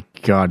 Oh my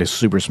God, his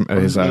Super Smash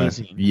is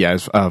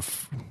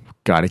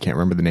God, I can't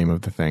remember the name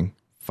of the thing.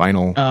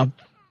 Final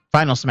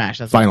Smash.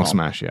 That's Final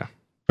Smash, yeah.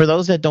 For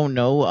those that don't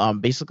know,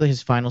 basically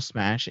his Final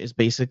Smash is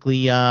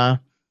basically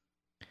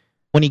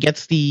when he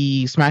gets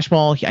the Smash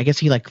Ball, I guess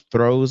he like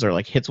throws or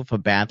like hits with a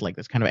bat like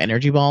this kind of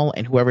energy ball,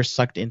 and whoever's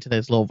sucked into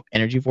this little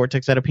energy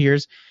vortex that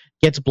appears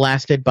gets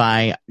blasted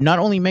by not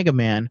only Mega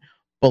Man,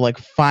 but like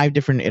 5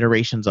 different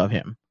iterations of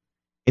him.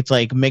 It's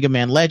like Mega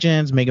Man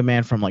Legends, Mega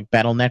Man from like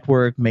Battle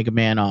Network, Mega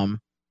Man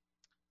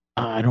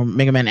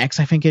Mega Man X,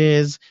 I think it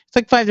is. It's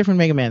like 5 different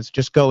Mega Mans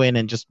just go in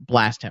and just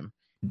blast him.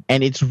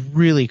 And it's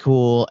really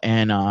cool,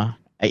 and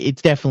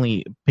it's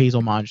definitely pays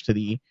homage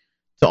to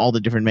all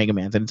the different Mega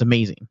Mans, and it's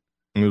amazing.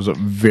 It was a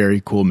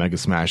very cool Mega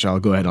Smash. I'll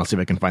go ahead and I'll see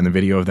if I can find the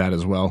video of that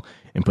as well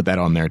and put that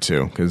on there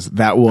too. Because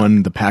that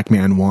one, the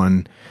Pac-Man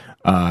one,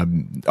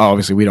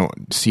 obviously we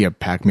don't see a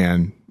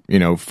Pac-Man,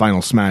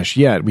 Final Smash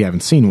yet. We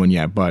haven't seen one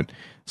yet, but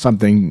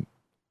something.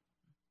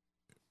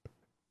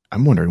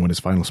 I'm wondering what his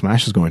Final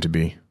Smash is going to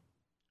be.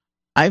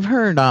 I've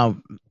heard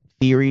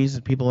theories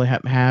that people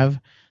have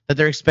that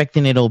they're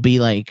expecting it'll be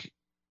like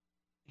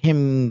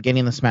him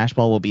getting the Smash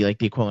Ball will be like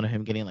the equivalent of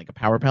him getting like a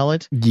Power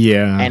Pellet.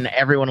 Yeah. And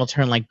everyone will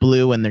turn like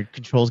blue and their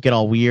controls get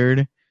all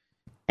weird.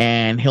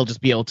 And he'll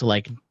just be able to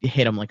like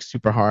hit him like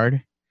super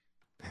hard.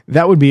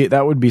 That would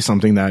be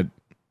something that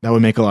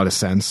would make a lot of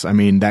sense. I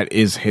mean, that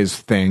is his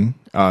thing,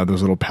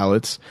 those little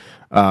pellets,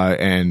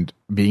 and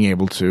being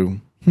able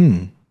to,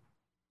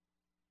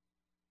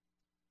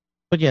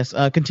 But yes,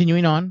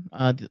 continuing on,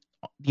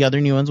 the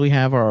other new ones we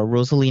have are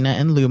Rosalina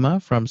and Luma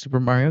from Super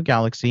Mario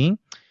Galaxy,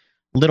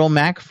 Little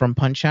Mac from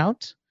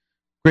Punch-Out,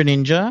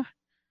 Greninja,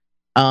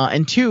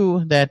 and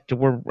two that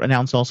were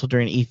announced also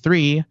during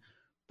E3,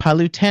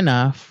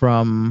 Palutena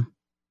from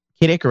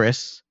Kid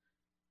Icarus.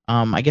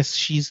 I guess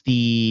she's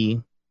the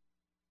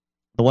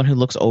one who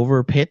looks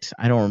over Pit.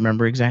 I don't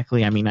remember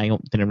exactly. I mean, I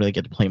didn't really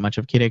get to play much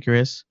of Kid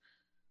Icarus,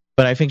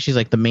 but I think she's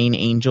like the main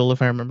angel,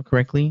 if I remember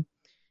correctly.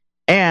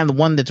 And the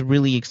one that's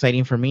really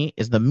exciting for me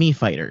is the Mii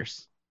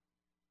Fighters.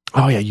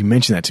 Oh yeah, you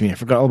mentioned that to me. I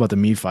forgot all about the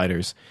Mii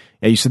Fighters.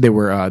 Yeah, you said they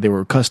were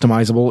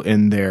customizable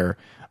in their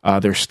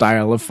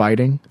style of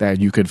fighting. That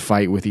you could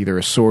fight with either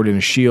a sword and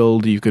a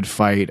shield. You could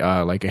fight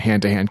like a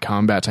hand-to-hand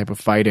combat type of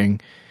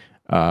fighting.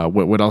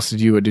 What else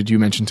did you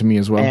mention to me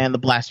as well? And the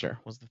blaster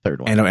was the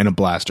third one. And a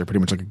blaster, pretty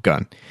much like a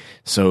gun.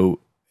 So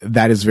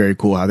that is very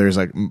cool. How there's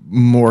like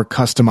more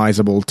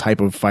customizable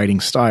type of fighting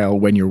style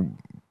when you're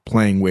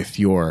playing with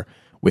your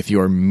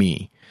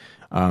Mii.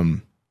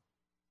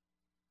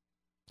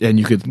 And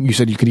you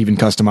said you could even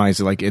customize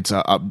it, like it's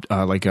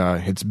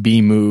its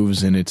B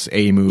moves and its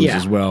A moves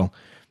as well.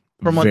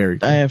 From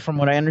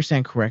what I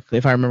understand correctly,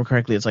 if I remember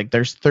correctly, it's like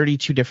there's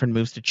 32 different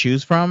moves to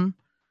choose from.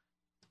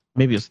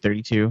 Maybe it's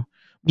 32.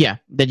 Yeah,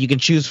 that you can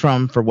choose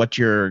from for what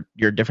your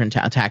different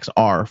attacks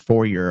are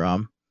for your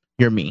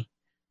Mii.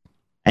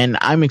 And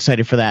I'm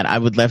excited for that. I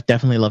would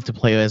definitely love to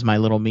play as my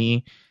little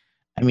Mii.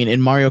 I mean,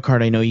 in Mario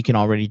Kart, I know you can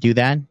already do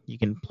that. You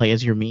can play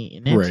as your Mii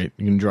in it. Right,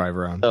 you can drive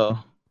around. So,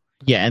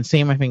 yeah, and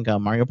same, I think,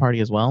 Mario Party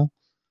as well.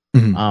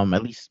 Mm-hmm.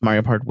 At least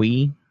Mario Party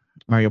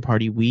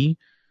Wii.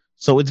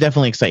 So it's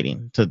definitely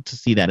exciting to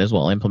see that as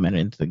well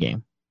implemented into the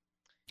game.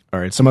 All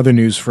right, some other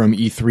news from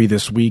E3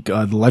 this week.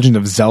 The Legend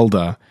of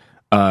Zelda,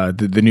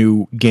 the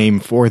new game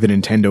for the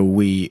Nintendo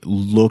Wii,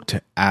 looked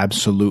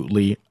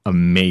absolutely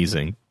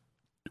amazing.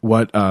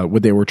 What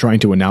they were trying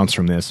to announce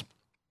from this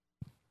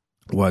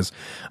was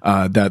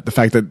that the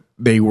fact that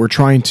they were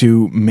trying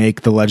to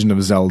make The Legend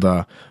of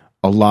Zelda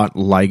a lot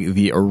like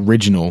the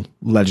original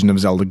Legend of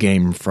Zelda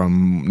game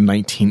from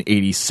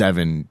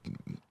 1987,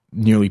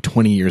 nearly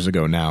 20 years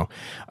ago now.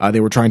 They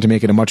were trying to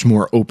make it a much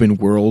more open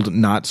world,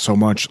 not so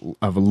much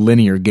of a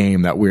linear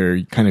game that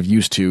we're kind of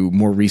used to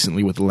more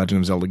recently with the Legend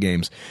of Zelda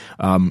games,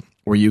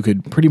 where you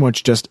could pretty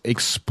much just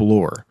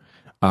explore.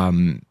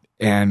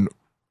 And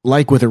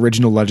like with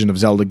original Legend of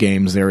Zelda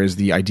games, there is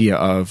the idea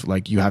of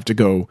like you have to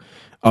go.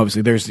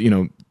 Obviously, there's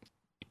you're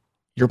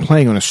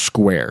playing on a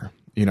square.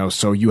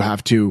 So you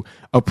have to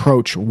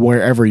approach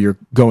wherever you're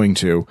going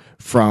to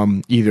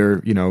from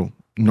either,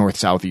 north,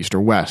 south, east,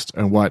 or west.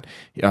 And what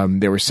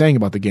they were saying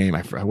about the game,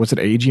 was it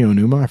Eiji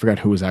Onuma? I forgot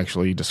who was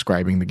actually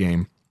describing the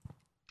game.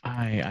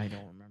 I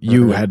don't remember.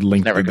 You had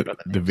linked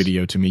the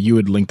video to me. You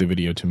had linked the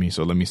video to me,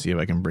 so let me see if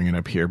I can bring it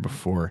up here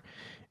before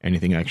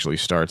anything actually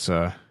starts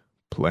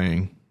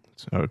playing.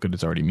 Oh, good,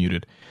 it's already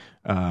muted.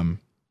 A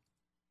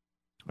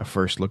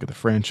first look at the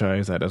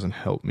franchise, that doesn't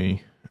help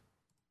me.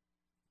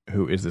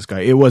 Who is this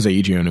guy? It was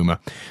Eiji Onuma.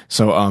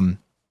 So,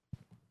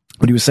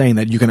 but he was saying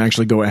that you can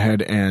actually go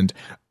ahead and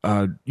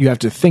you have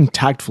to think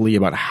tactfully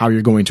about how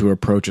you're going to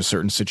approach a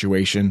certain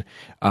situation,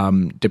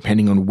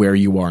 depending on where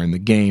you are in the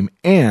game,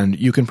 and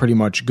you can pretty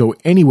much go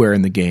anywhere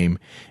in the game.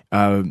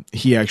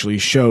 He actually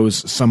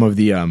shows some of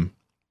the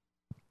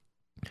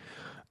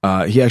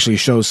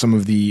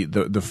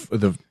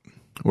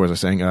what was I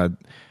saying?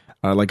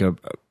 Like a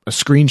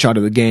screenshot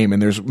of the game,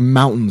 and there's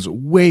mountains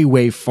way,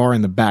 way far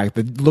in the back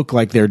that look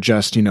like they're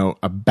just,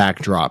 a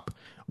backdrop,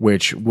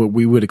 which what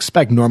we would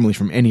expect normally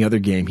from any other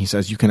game. He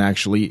says you can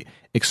actually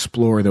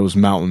explore those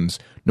mountains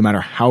no matter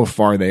how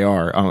far they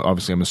are.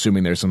 Obviously, I'm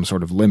assuming there's some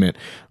sort of limit,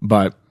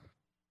 but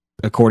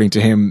according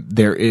to him,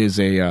 there is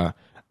a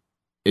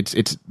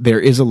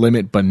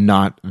limit, but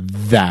not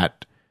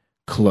that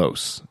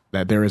close.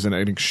 That there is an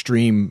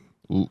extreme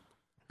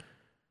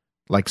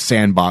like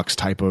sandbox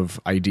type of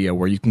idea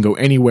where you can go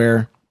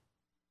anywhere,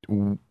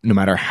 no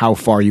matter how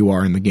far you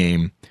are in the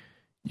game.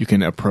 You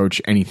can approach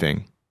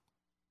anything.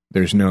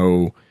 There's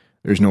no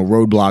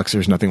roadblocks.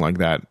 There's nothing like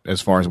that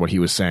as far as what he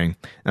was saying.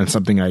 And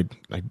something I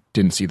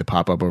didn't see the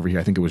pop up over here.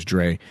 I think it was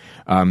Dre,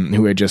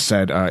 who had just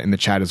said in the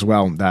chat as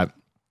well that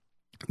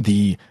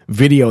the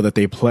video that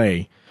they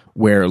play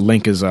where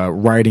Link is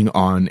riding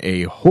on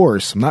a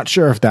horse. I'm not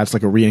sure if that's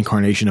like a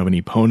reincarnation of an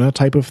Epona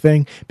type of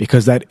thing,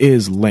 because that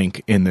is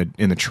Link in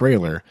the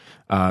trailer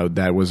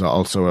that was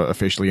also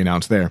officially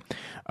announced there.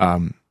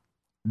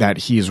 That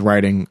he's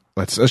riding.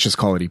 Let's just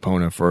call it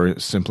Epona for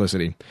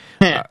simplicity.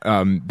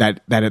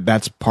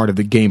 That's part of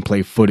the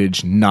gameplay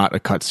footage, not a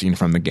cutscene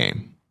from the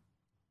game.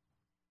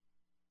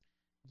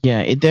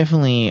 Yeah, it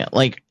definitely,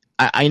 like,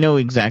 I know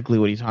exactly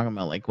what he's talking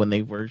about. Like, when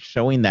they were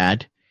showing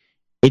that,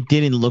 it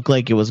didn't look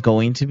like it was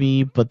going to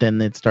be, but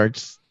then it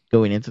starts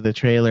going into the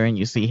trailer and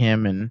you see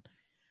him, and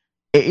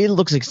it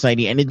looks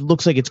exciting, and it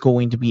looks like it's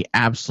going to be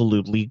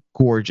absolutely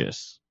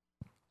gorgeous.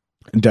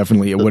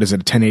 Definitely. What is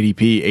it, a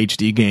 1080p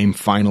HD game,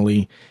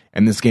 finally?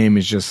 And this game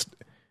is just...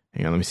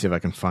 Hang on, let me see if I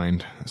can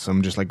find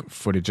some just like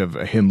footage of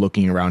him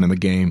looking around in the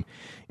game.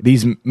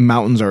 These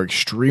mountains are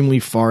extremely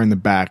far in the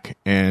back,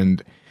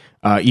 and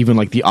even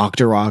like the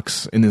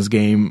Octoroks in this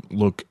game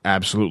look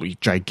absolutely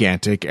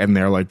gigantic, and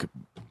they're like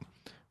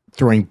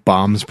throwing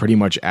bombs pretty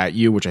much at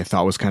you, which I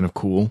thought was kind of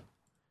cool.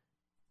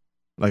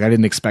 Like I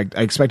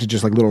expected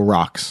just like little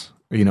rocks,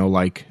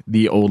 like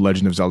the old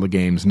Legend of Zelda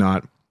games,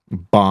 not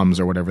bombs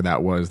or whatever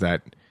that was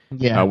that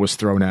was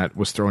thrown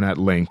at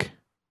Link.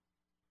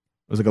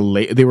 It was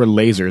like they were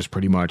lasers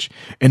pretty much.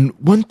 And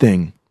one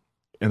thing,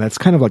 and that's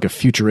kind of like a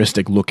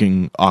futuristic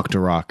looking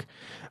Octorok,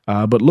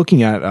 but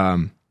looking at,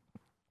 I'm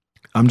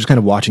just kind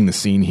of watching the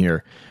scene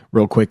here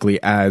real quickly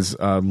as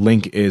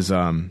Link is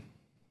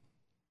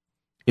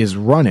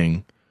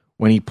running.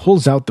 When he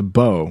pulls out the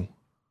bow,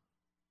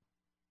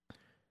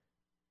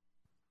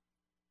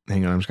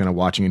 hang on, I'm just kind of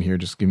watching it here.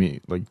 Just give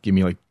me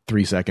like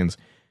 3 seconds.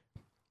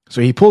 So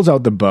he pulls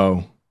out the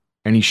bow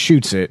and he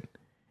shoots it.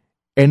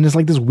 And it's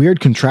like this weird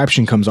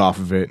contraption comes off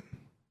of it.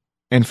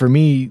 And for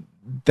me,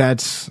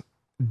 that's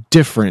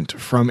different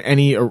from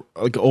any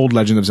like old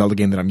Legend of Zelda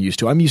game that I'm used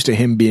to. I'm used to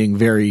him being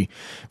very,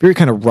 very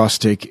kind of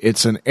rustic.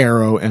 It's an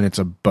arrow and it's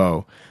a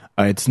bow.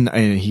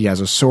 And he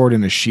has a sword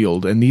and a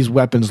shield. And these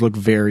weapons look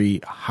very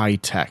high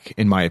tech,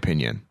 in my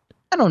opinion.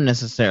 I don't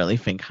necessarily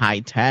think high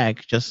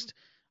tech. Just,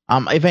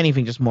 if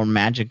anything, just more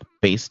magic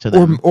based to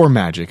them. Or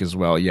magic as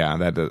well. Yeah,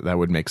 that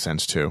would make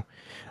sense too.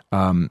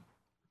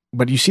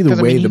 But you see the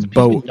way the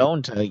bow... He's been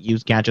known to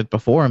use gadgets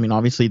before. I mean,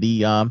 obviously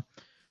the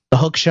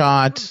hook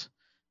shot,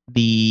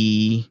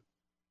 oh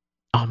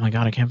my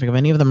god, I can't think of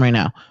any of them right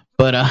now.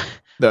 But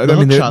the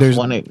hook shot's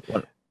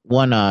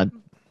one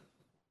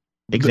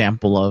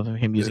example of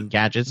him using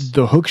gadgets.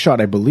 The hook shot,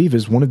 I believe,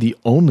 is one of the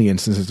only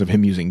instances of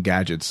him using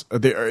gadgets.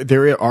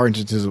 There are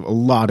instances, a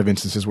lot of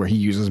instances where he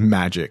uses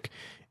magic.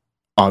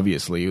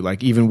 Obviously,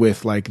 like even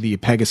with like the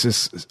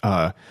Pegasus.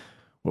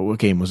 What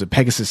game was it?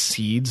 Pegasus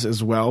Seeds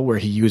as well, where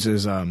he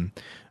uses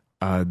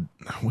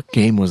what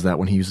game was that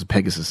when he uses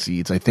Pegasus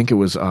Seeds? I think it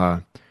was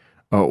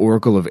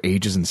Oracle of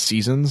Ages and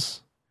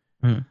Seasons,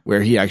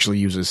 where he actually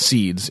uses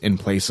seeds in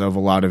place of a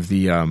lot of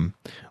the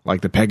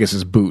like the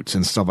Pegasus boots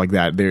and stuff like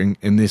that. There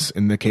in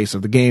the case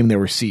of the game, there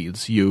were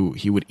seeds.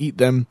 He would eat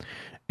them,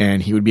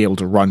 and he would be able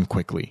to run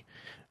quickly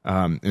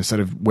instead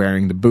of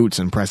wearing the boots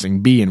and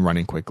pressing B and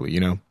running quickly.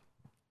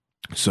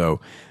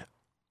 So.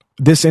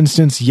 This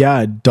instance,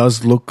 yeah, it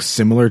does look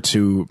similar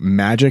to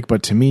magic,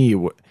 but to me,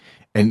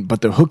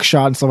 but the hook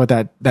shot and stuff like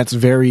that, that's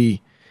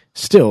very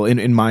still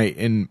in my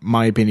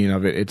opinion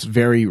of it, it's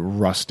very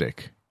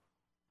rustic,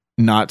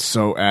 not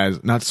so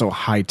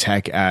high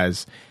tech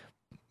as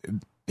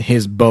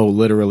his bow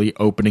literally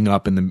opening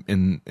up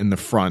in the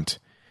front,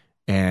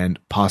 and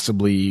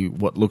possibly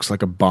what looks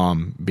like a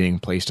bomb being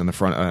placed on the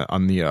front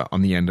on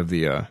the end of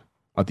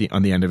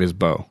his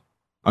bow,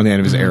 on the end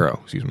of his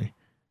arrow. Excuse me.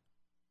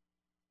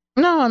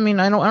 No, I mean,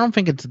 I don't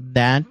think it's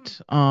that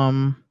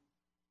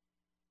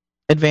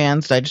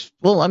advanced.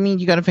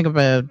 You got to think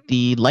about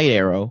the light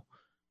arrow.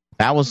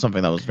 That was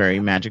something that was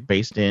very magic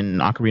based in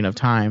Ocarina of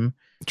Time.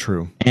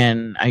 True.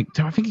 And I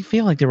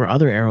feel like there were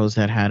other arrows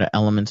that had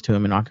elements to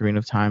them in Ocarina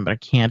of Time, but I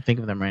can't think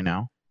of them right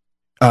now.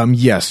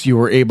 Yes, you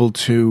were able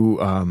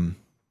to.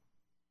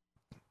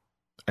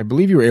 I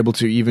believe you were able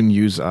to even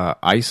use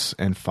ice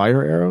and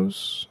fire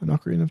arrows in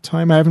Ocarina of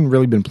Time. I haven't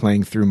really been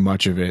playing through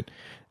much of it.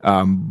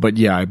 But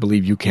yeah, I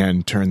believe you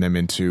can turn them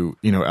into,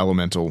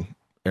 elemental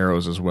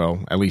arrows as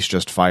well. At least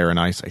just fire and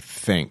ice, I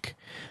think.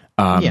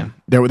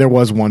 There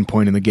was one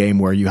point in the game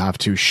where you have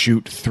to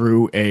shoot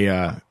through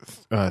a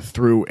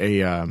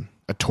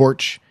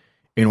torch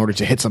in order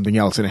to hit something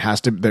else, and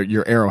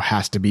your arrow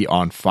has to be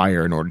on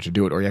fire in order to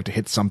do it, or you have to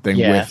hit something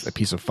with a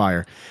piece of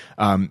fire.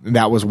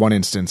 That was one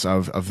instance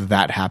of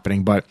that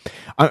happening. But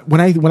when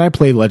I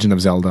play Legend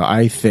of Zelda,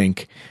 I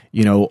think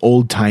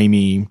old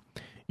timey,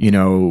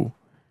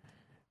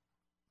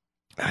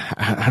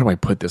 how do I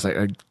put this?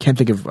 I can't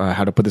think of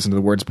how to put this into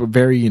the words, but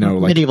very,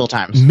 like medieval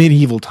times.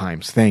 Medieval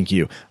times. Thank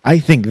you. I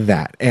think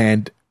that,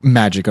 and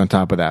magic on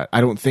top of that.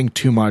 I don't think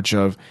too much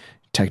of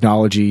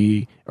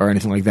technology or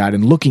anything like that.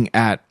 And looking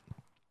at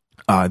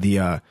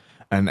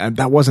and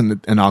that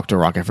wasn't an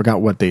Octorok. I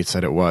forgot what they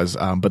said it was.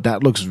 But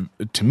that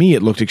to me,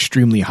 it looked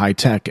extremely high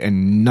tech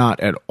and not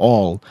at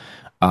all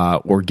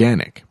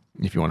organic,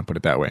 if you want to put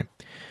it that way.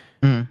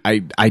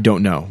 I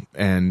don't know.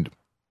 And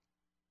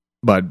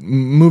But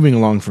moving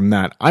along from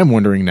that, I'm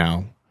wondering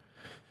now,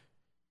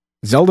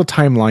 Zelda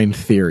timeline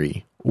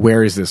theory,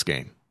 where is this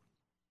game?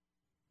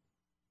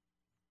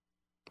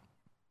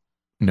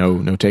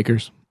 No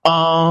takers?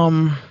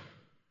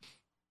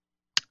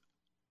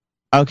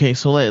 Okay,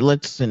 so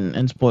let's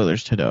and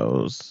spoilers to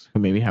those who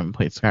maybe haven't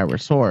played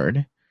Skyward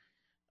Sword.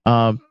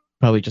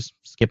 Probably just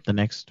skip the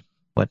next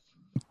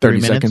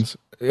 30 seconds.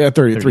 Yeah,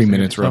 33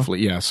 minutes roughly.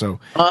 Yeah, so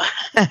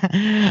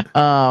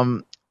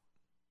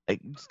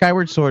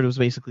Skyward Sword was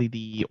basically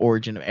the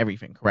origin of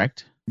everything,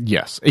 correct?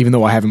 Yes, even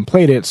though I haven't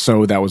played it,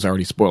 so that was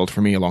already spoiled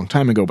for me a long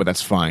time ago, but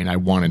that's fine. I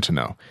wanted to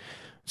know.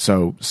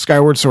 So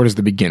Skyward Sword is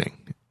the beginning.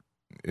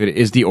 It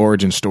is the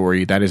origin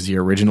story. That is the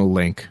original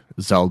Link,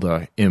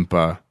 Zelda,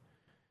 Impa.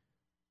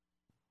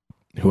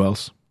 Who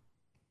else?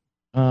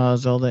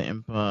 Zelda,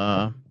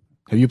 Impa.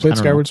 Have you played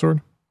Skyward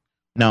Sword?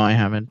 No, I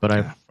haven't, but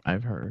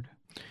I've heard.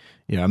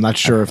 Yeah, I'm not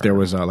sure if there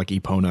was like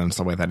Epona and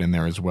stuff like that in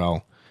there as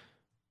well.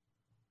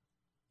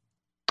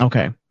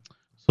 Okay,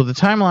 so the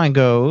timeline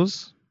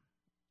goes,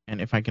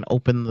 and if I can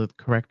open the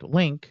correct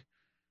link,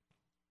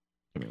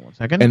 give me 1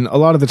 second. And a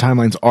lot of the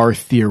timelines are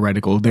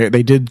theoretical.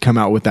 They did come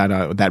out with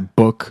that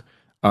book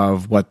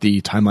of what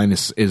the timeline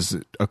is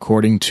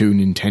according to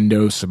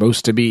Nintendo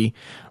supposed to be,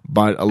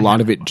 but a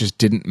lot of it just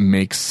didn't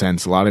make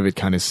sense. A lot of it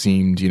kind of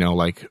seemed,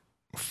 like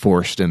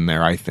forced in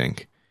there, I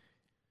think.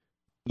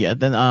 Yeah,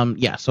 then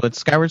so it's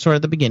Skyward Sword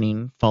at the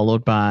beginning,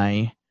 followed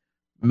by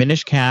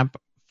Minish Cap,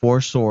 Four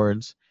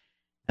Swords,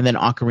 and then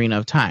Ocarina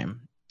of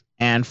Time.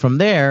 And from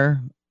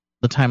there,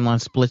 the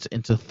timeline splits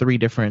into three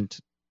different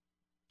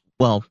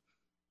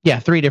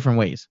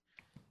ways.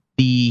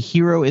 The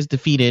hero is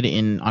defeated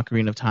in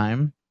Ocarina of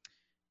Time.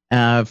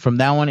 From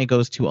that one, it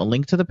goes to A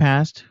Link to the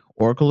Past,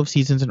 Oracle of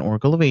Seasons and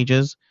Oracle of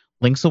Ages,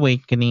 Link's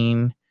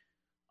Awakening,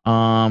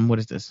 what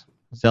is this?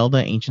 Zelda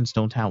Ancient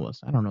Stone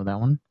Tablets. I don't know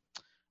that one.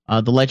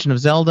 The Legend of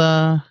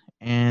Zelda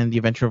and The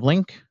Adventure of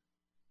Link.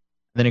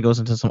 Then it goes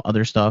into some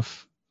other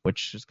stuff,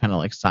 which is kind of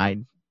like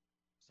side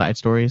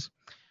stories.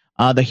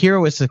 The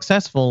hero is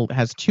successful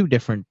has two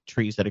different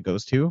trees that it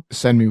goes to.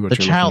 Send me what the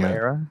you're child looking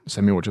at. era.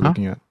 Send me what you're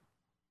looking at.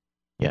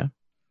 Yeah.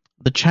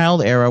 The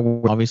child era,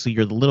 where obviously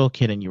you're the little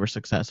kid and you were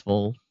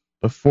successful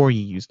before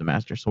you used the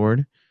Master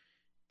Sword.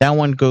 That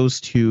one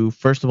goes to,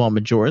 first of all,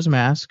 Majora's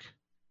Mask.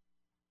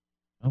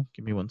 Oh,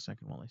 give me 1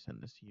 second while I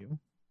send this to you.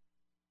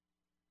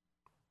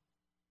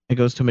 It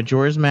goes to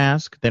Majora's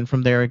Mask. Then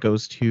from there, it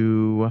goes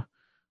to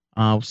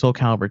Soul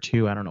Calibur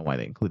 2. I don't know why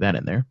they include that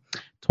in there.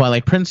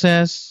 Twilight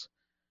Princess.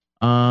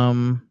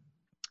 Four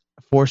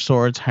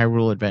Swords,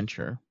 Hyrule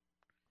Adventure.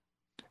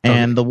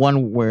 And the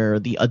one where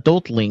the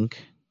adult Link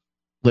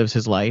lives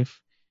his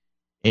life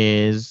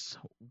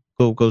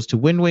goes to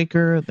Wind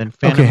Waker, then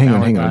Phantom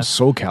hang on.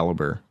 Soul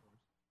Calibur.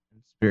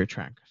 Spirit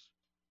Tracks.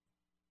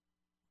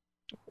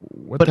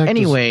 But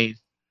anyway...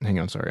 Hang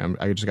on, sorry.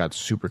 I just got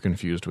super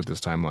confused with this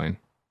timeline.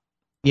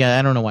 Yeah,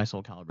 I don't know why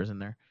Soul Calibur's in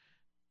there.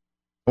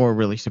 Or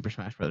really Super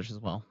Smash Brothers as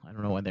well. I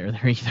don't know why they're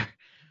there either.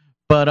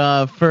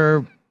 But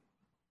for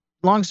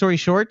long story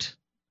short,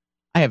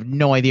 I have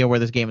no idea where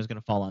this game is going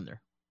to fall under.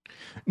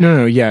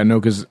 No,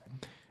 because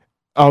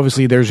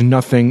obviously there's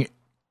nothing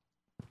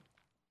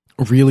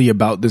really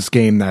about this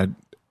game that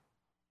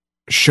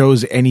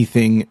shows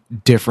anything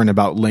different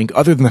about Link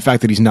other than the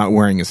fact that he's not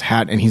wearing his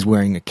hat and he's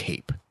wearing a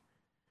cape.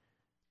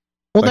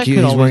 Well, that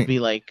could always be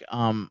like,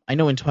 I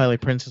know in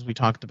Twilight Princess we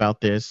talked about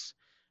this.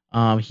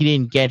 He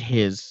didn't get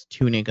his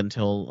tunic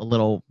until a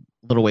little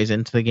ways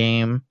into the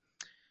game.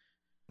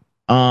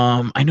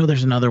 I know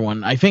there's another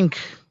one. I think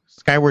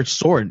Skyward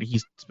Sword, he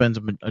spends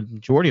a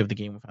majority of the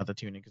game without the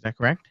tunic. Is that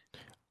correct?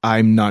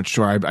 I'm not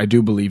sure. I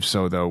do believe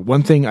so, though.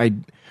 One thing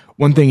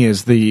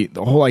is the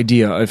whole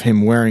idea of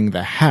him wearing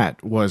the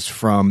hat was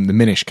from the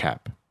Minish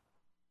Cap.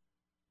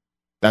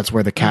 That's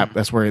where the cap.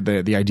 That's where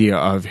the idea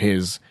of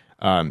his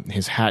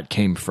hat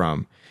came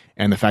from,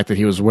 and the fact that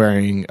he was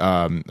wearing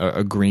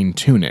a green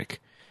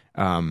tunic.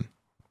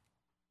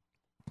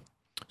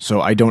 So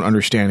I don't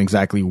understand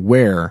exactly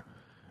where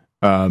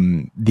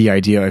the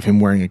idea of him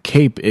wearing a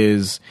cape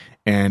is,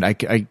 and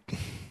I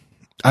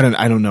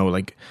don't know.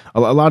 Like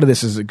a lot of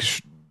this is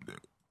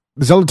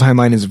the Zelda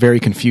timeline is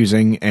very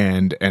confusing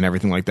and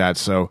everything like that.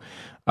 So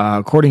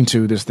according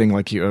to this thing,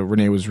 like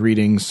Renee was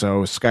reading,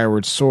 so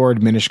Skyward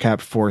Sword, Minish Cap,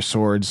 Four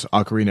Swords,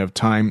 Ocarina of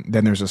Time.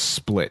 Then there's a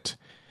split.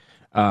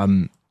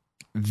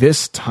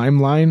 This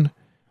timeline,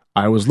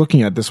 I was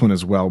looking at this one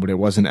as well, but it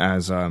wasn't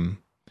as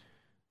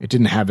it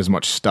didn't have as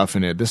much stuff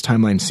in it. This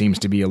timeline seems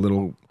to be a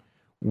little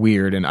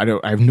weird, and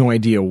I have no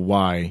idea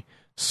why.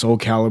 Soul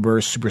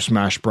Calibur, Super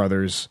Smash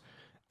Brothers,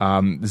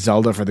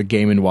 Zelda for the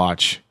Game &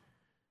 Watch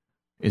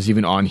is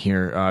even on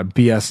here.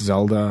 BS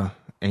Zelda,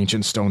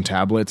 Ancient Stone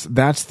Tablets.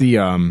 That's the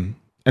I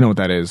know what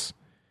that is.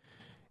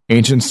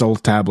 Ancient Stone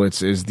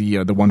Tablets is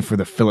the one for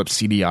the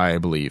Philips CDI, I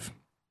believe.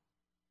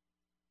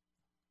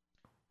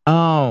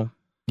 Oh.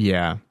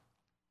 Yeah.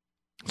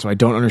 So I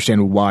don't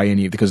understand why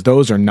because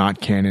those are not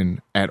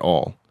canon at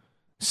all.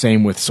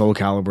 Same with Soul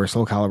Calibur.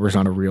 Soul Calibur is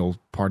not a real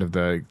part of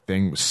the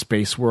thing.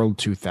 Space World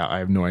 2000. I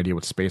have no idea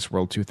what Space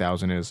World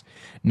 2000 is.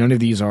 None of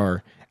these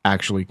are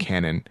actually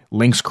canon.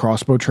 Link's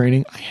crossbow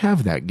training, I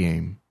have that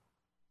game.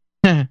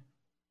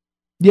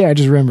 Yeah, I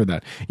just remember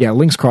that. Yeah,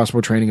 Link's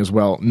crossbow training as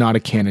well, not a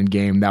canon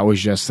game. That was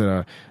just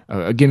a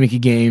gimmicky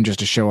game just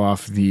to show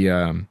off the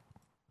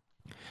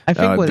I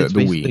think it's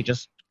basically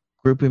just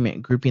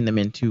grouping them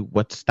into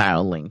what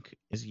style Link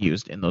is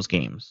used in those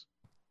games.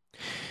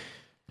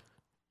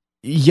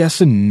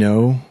 Yes and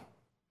no.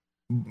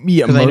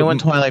 Yeah, because I know in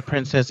Twilight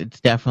Princess, it's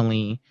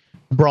definitely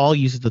Brawl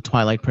uses the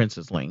Twilight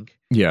Princess Link.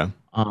 Yeah.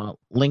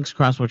 Link's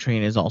crossbow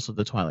training is also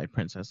the Twilight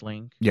Princess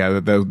Link. Yeah,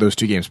 those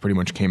two games pretty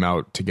much came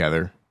out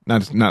together.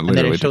 Not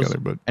literally together,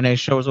 but and it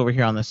shows over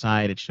here on the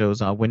side. It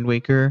shows Wind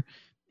Waker,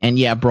 and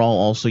yeah, Brawl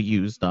also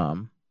used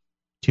Toon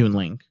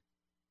Link.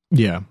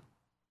 Yeah,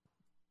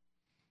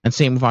 and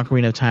same with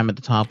Ocarina of Time at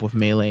the top with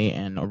Melee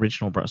and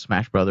original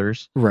Smash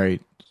Brothers.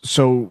 Right.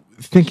 So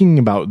thinking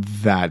about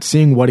that,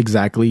 seeing what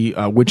exactly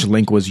which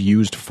Link was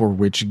used for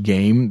which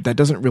game, that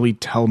doesn't really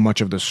tell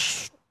much of the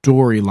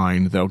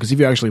storyline, though, because if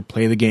you actually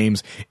play the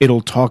games,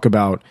 it'll talk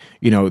about,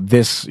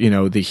 this,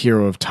 the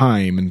hero of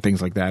time and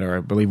things like that. Or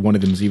I believe one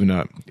of them is even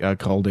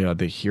called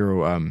the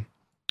hero.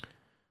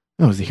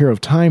 It's the hero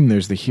of time.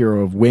 There's the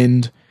hero of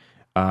wind,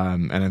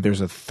 and there's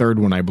a third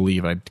one, I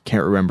believe. I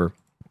can't remember.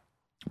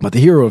 But the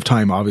hero of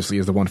time obviously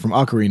is the one from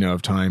Ocarina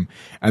of Time,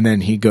 and then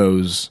he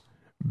goes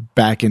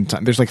back in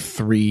time. There's like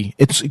 3.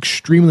 It's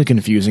extremely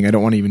confusing. I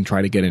don't want to even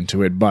try to get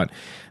into it, but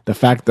the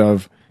fact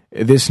of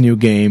this new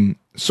game,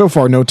 so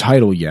far no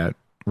title yet,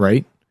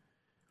 right?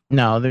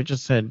 No, they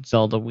just said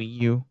Zelda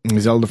Wii U.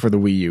 Zelda for the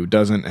Wii U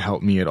doesn't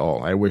help me at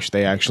all. I wish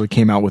they actually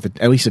came out with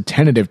at least a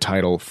tentative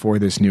title for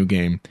this new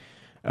game,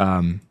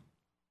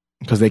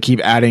 because they keep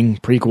adding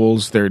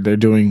prequels. They're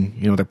doing,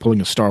 they're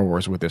pulling a Star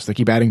Wars with this. They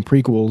keep adding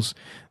prequels.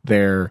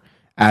 They're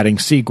adding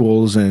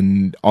sequels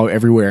and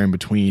everywhere in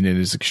between, and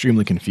it's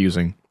extremely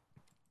confusing.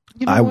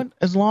 You know what?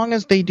 As long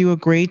as they do a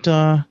great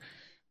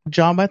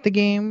job at the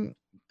game,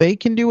 they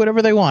can do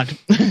whatever they want.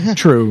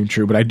 True,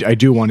 but I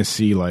do want to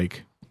see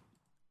like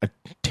a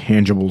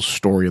tangible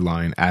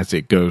storyline as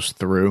it goes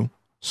through,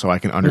 so I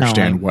can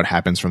understand what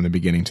happens from the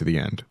beginning to the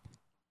end.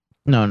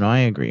 No, I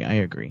agree.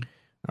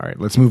 All right,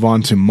 let's move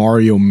on to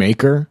Mario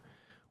Maker,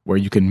 where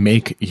you can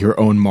make your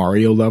own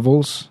Mario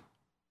levels.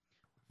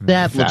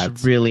 That's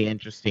looks really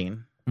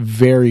interesting.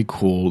 Very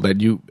cool. That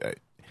you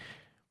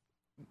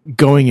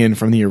going in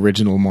from the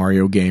original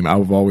Mario game,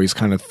 I've always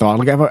kind of thought,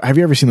 like, have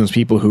you ever seen those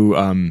people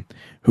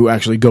who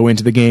actually go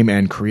into the game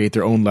and create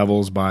their own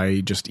levels by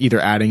just either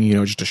adding,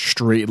 just a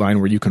straight line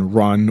where you can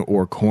run,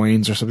 or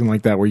coins or something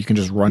like that where you can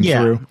just run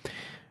through?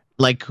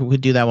 Like we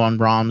do that on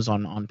ROMs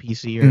on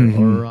PC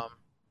or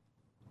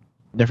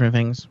different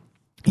things.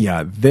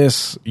 Yeah,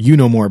 this, you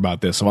know more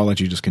about this, so I'll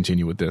let you just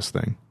continue with this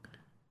thing.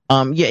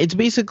 Yeah, it's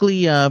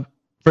basically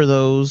for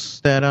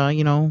those that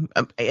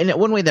and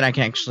one way that I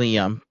can actually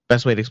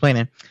best way to explain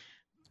it.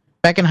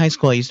 Back in high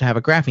school, I used to have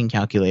a graphing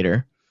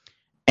calculator,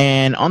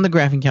 and on the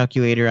graphing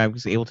calculator, I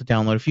was able to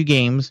download a few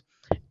games.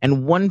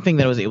 And one thing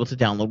that I was able to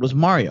download was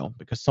Mario,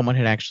 because someone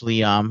had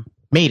actually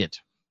made it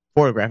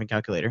for a graphing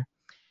calculator.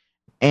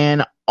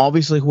 And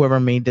obviously, whoever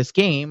made this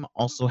game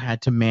also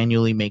had to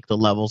manually make the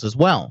levels as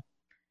well.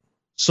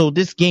 So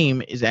this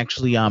game is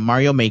actually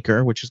Mario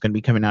Maker, which is going to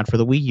be coming out for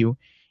the Wii U,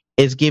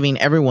 is giving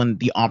everyone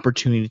the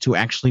opportunity to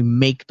actually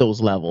make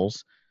those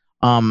levels.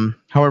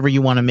 However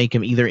you want to make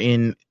them, either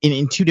in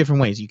 2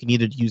 different ways. You can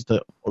either use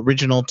the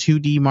original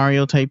 2D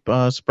Mario type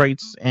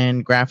sprites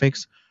and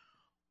graphics,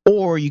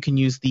 or you can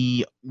use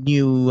the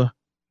new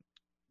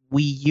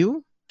Wii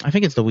U. I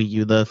think it's the Wii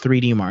U, the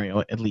 3D Mario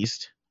at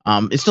least.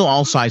 It's still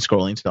all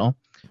side-scrolling still,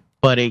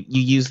 but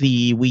you use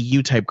the Wii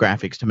U type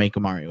graphics to make a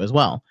Mario as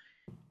well.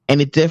 And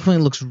it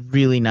definitely looks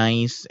really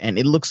nice, and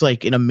it looks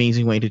like an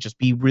amazing way to just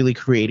be really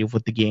creative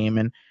with the game.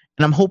 And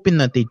I'm hoping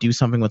that they do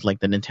something with like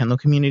the Nintendo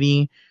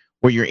community,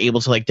 where you're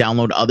able to like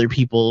download other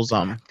people's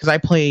because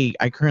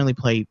I currently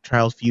play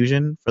Trials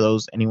Fusion, for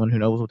anyone who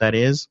knows what that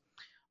is.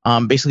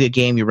 Basically a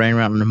game you're running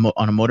around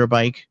on a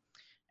motorbike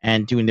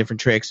and doing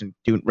different tricks and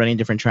running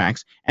different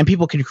tracks, and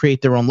people can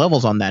create their own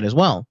levels on that as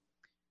well.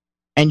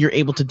 And you're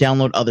able to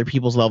download other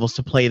people's levels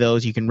to play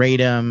those. You can rate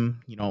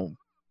them,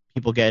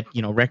 people get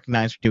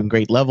recognized for doing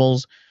great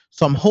levels.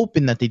 So I'm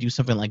hoping that they do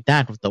something like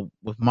that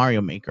with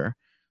Mario Maker,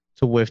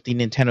 to with the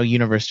Nintendo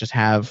universe just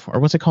have, or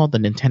what's it called, the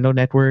Nintendo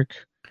Network?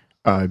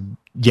 The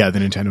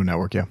Nintendo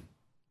Network, yeah.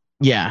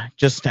 Yeah,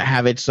 just to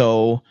have it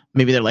so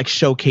maybe they're like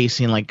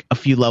showcasing like a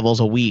few levels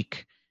a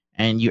week,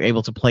 and you're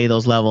able to play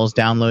those levels,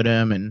 download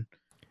them, and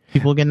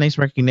people get nice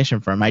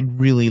recognition from them. I'd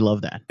really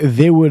love that.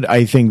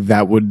 I think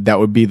that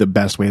would be the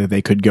best way that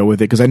they could go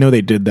with it, because I know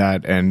they did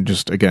that, and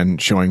just, again,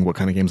 showing what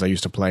kind of games I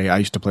used to play. I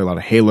used to play a lot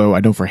of Halo. I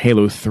know for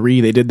Halo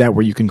 3, they did that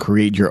where you can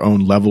create your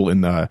own level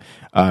in the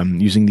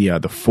using the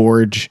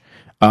Forge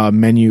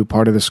menu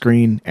part of the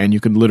screen, and you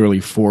can literally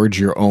forge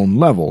your own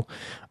level.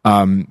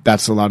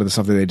 That's a lot of the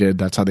stuff that they did.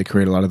 That's how they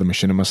create a lot of the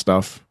machinima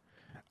stuff.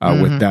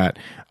 With that,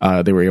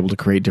 they were able to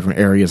create different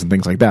areas and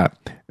things like that.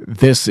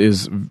 This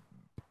is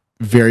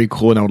very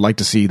cool, and I would like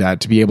to see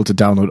that, to be able to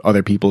download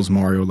other people's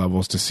Mario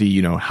levels to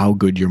see, how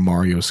good your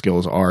Mario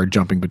skills are,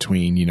 jumping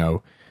between,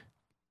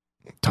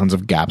 tons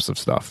of gaps of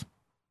stuff.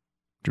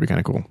 Which would be kind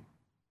of cool.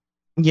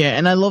 Yeah,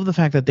 and I love the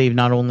fact that they've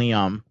not only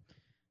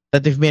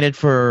that they've made it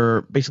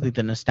for basically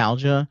the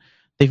nostalgia.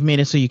 They've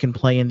made it so you can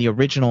play in the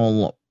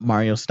original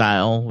Mario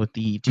style with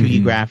the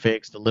 2D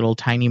graphics, the little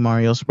tiny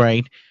Mario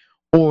sprite,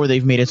 or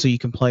they've made it so you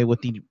can play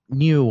with the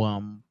new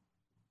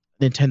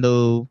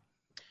Nintendo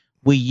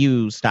Wii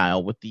U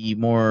style with the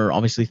more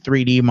obviously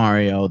 3D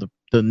Mario,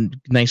 the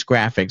nice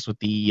graphics with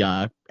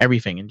the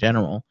everything in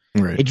general.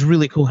 Right. It's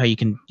really cool how you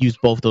can use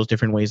both those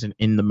different ways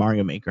in the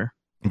Mario Maker.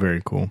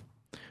 Very cool.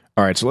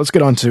 All right, so let's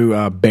get on to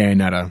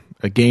Bayonetta,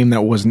 a game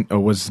that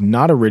was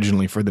not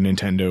originally for the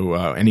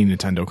Nintendo any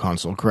Nintendo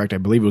console, correct? I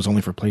believe it was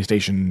only for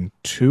PlayStation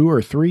 2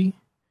 or 3?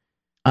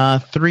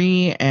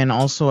 3, and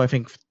also I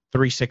think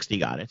 360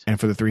 got it.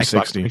 And for the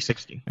 360.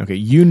 360. Okay,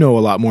 you know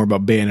a lot more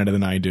about Bayonetta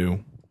than I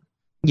do.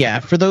 Yeah,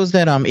 for those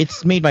that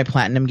it's made by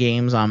Platinum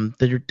Games.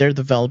 They're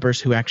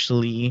developers who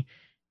actually,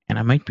 and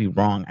I might be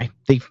wrong,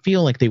 they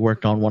feel like they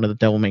worked on one of the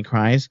Devil May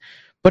Cries.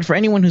 But for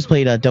anyone who's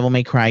played a Devil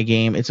May Cry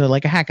game, it's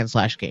like a hack and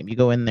slash game. You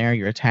go in there,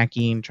 you're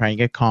attacking, trying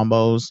to get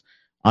combos,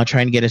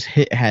 trying to get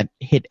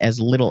hit as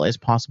little as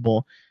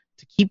possible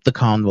to keep the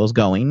combos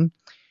going.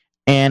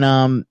 And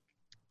a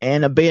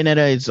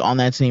Bayonetta is on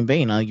that same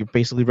vein. You're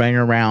basically running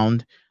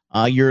around.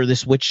 You're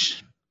this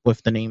witch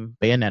with the name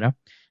Bayonetta,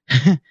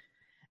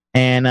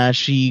 and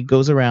she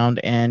goes around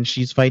and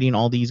she's fighting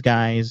all these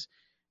guys.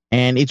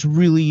 And it's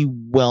really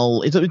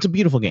it's a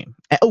beautiful game.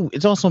 Oh,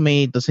 it's also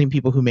made the same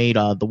people who made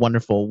the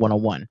wonderful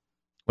 101,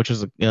 which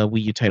was a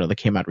Wii U title that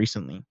came out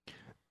recently.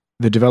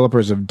 The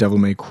developers of Devil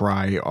May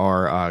Cry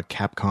are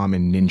Capcom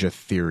and Ninja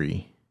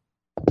Theory.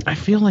 I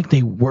feel like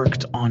they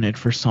worked on it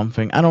for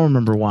something. I don't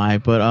remember why,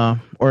 but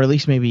or at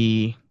least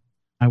maybe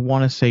I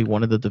want to say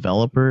one of the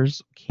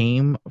developers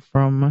came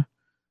from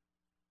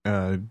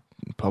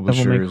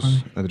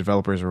publishers. The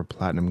developers were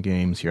Platinum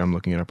Games. Here, I'm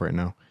looking it up right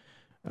now.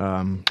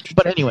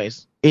 But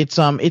anyways, it's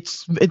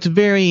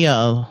very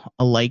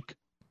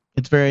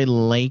very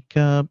like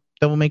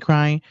Devil May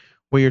Cry,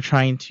 where you're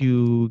trying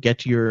to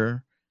get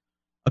a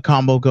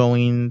combo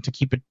going to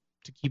keep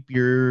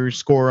your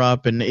score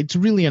up, and it's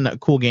really a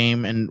cool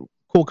game and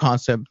cool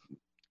concept.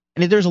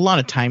 And there's a lot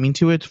of timing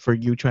to it for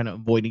you trying to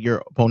avoid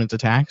your opponent's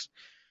attacks,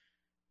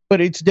 but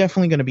it's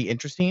definitely going to be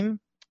interesting.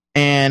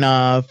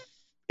 And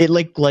it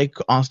like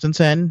Austin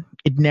said,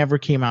 it never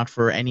came out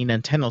for any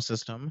Nintendo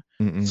system.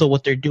 Mm-mm. So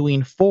what they're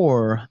doing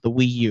for the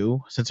Wii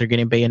U, since they're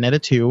getting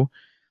Bayonetta 2,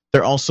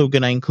 they're also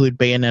going to include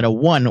Bayonetta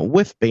 1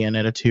 with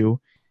Bayonetta 2.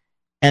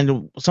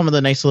 And some of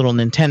the nice little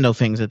Nintendo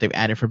things that they've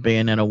added for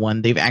Bayonetta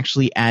 1, they've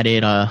actually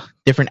added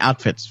different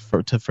outfits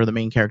for the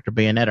main character,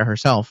 Bayonetta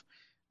herself.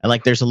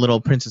 Like there's a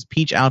little Princess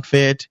Peach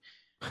outfit.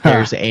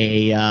 There's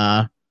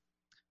a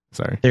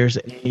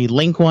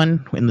Link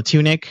one in the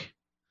tunic.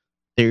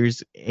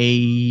 There's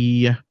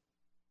a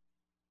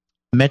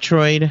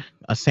Metroid,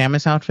 a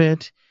Samus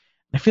outfit.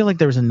 I feel like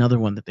there was another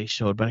one that they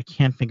showed, but I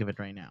can't think of it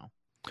right now.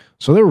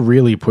 So they're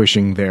really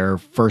pushing their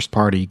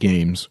first-party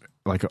games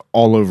like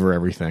all over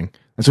everything.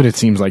 That's what it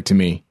seems like to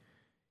me.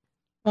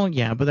 Well,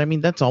 yeah, but I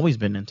mean, that's always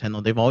been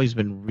Nintendo. They've always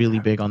been really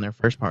big on their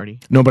first party.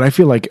 No, but I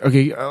feel like,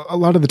 okay, a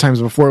lot of the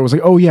times before it was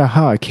like, oh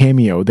yeah, a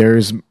cameo.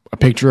 There's a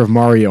picture of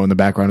Mario in the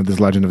background of this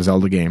Legend of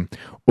Zelda game.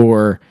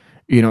 Or,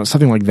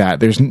 something like that.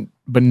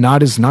 But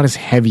not as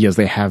heavy as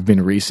they have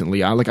been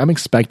recently. I'm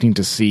expecting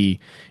to see,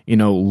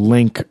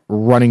 Link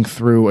running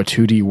through a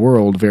 2D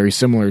world very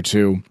similar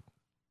to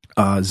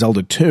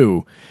Zelda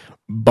 2,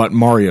 but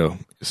Mario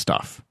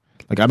stuff.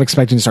 Like I'm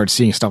expecting to start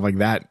seeing stuff like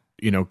that,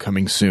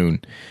 coming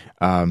soon,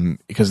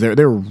 because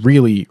they're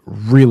really,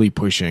 really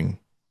pushing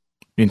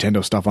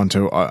Nintendo stuff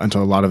onto a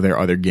lot of their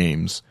other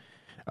games,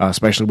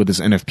 especially with this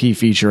NFP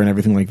feature and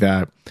everything like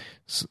that.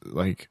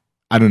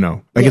 I don't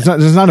know.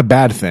 It's not a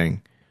bad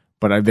thing,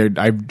 but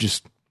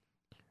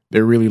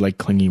they're really like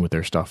clingy with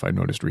their stuff. I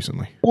noticed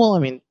recently. Well, I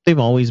mean, they've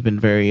always been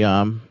very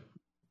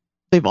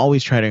they've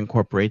always tried to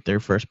incorporate their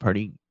first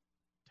party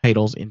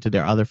titles into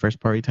their other first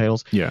party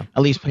titles. Yeah.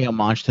 At least pay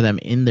homage to them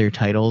in their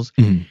titles.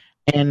 Mm-hmm.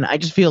 And I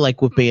just feel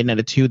like with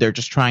Bayonetta 2, they're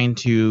just trying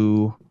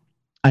to,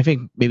 I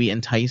think, maybe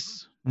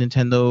entice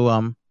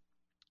Nintendo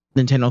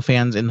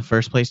fans in the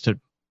first place to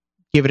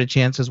give it a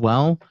chance as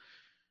well,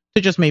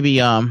 to just maybe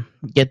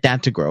get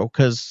that to grow,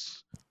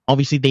 because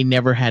obviously they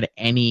never had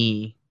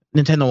any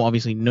Nintendo.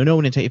 Obviously, no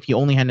Nintendo. If you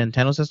only had a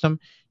Nintendo system,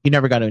 you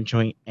never got to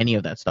enjoy any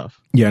of that stuff.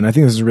 Yeah, and I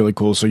think this is really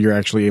cool. So you're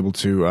actually able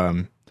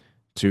to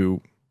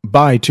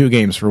buy two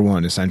games for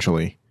one,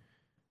 essentially,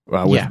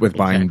 with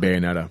buying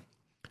Bayonetta.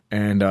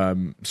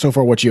 And so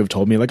far, what you have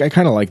told me, like I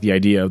kind of like the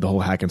idea of the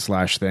whole hack and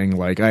slash thing.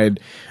 Like I had,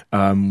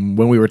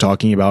 when we were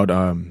talking about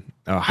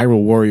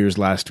Hyrule Warriors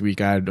last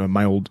week, I had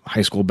my old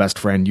high school best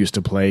friend used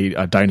to play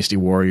Dynasty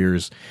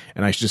Warriors,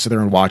 and I used to sit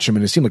there and watch him,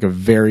 and it seemed like a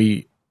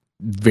very,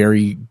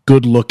 very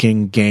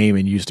good-looking game,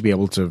 and you used to be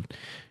able to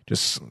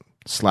just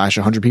slash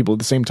 100 people at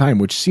the same time,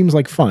 which seems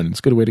like fun. It's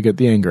a good way to get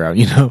the anger out,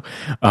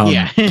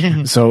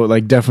 Yeah. So,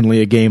 like,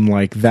 definitely a game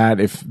like that.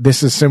 If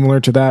this is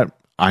similar to that,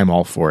 I'm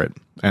all for it,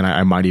 and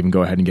I might even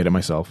go ahead and get it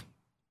myself.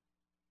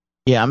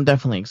 Yeah, I'm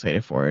definitely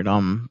excited for it.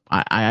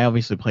 I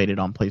obviously played it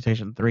on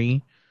PlayStation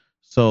 3,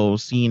 so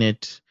seeing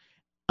it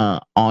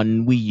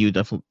on Wii U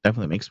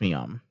definitely makes me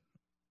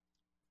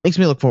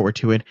look forward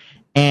to it.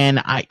 And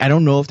I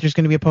don't know if there's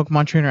going to be a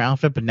Pokemon trainer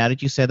outfit, but now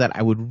that you said that,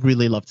 I would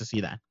really love to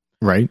see that.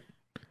 Right.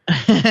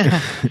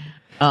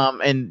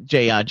 And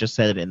Jay just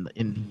said it in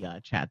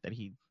the chat that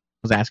he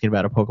was asking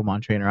about a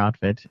Pokemon trainer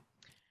outfit.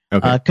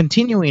 Okay.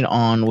 Continuing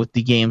on with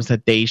the games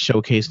that they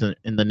showcased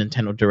in the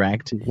Nintendo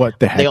Direct. What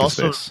the heck is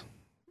this?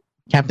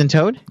 Captain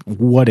Toad?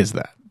 What is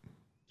that?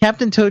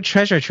 Captain Toad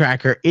Treasure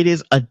Tracker. It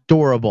is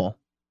adorable.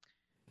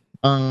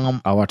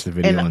 I'll watch the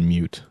video on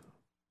mute.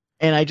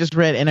 And I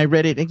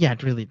read it. And yeah, I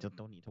really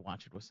don't need to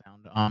watch it with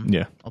sound.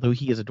 Yeah. Although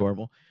he is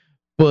adorable.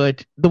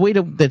 But the way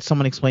that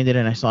someone explained it,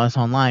 and I saw this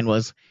online,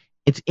 was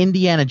it's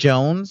Indiana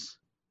Jones,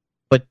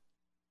 but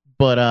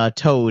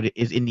Toad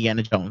is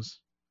Indiana Jones.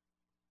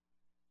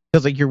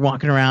 Because like you're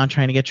walking around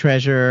trying to get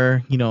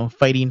treasure,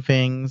 fighting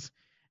things,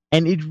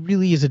 and it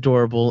really is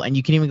adorable. And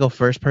you can even go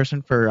first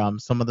person for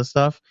some of the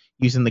stuff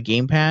using the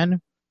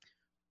gamepad.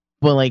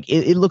 But like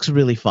it looks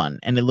really fun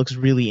and it looks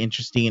really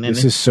interesting. And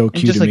this is so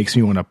cute. It makes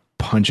me want to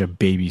punch a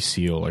baby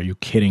seal. Are you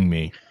kidding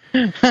me?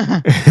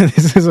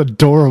 This is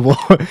adorable.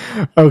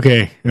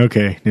 Okay.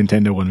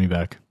 Nintendo won me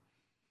back.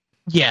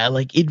 Yeah,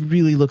 like it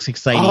really looks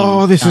exciting.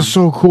 Oh, this is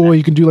so cool.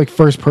 You can do like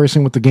first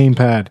person with the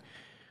gamepad.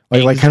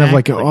 Like kind of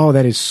like, oh,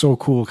 that is so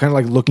cool. Kind of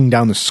like looking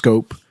down the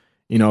scope,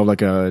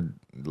 like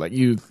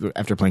you,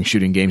 after playing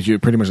shooting games, you're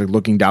pretty much like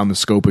looking down the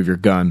scope of your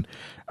gun,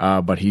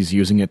 but he's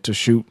using it to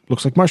shoot,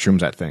 looks like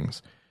mushrooms at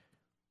things.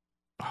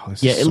 Oh,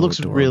 it looks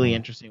adorable. Really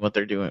interesting what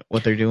they're doing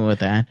with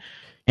that.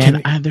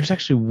 And there's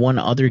actually one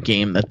other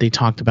game that they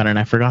talked about, and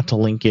I forgot to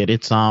link it.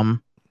 It's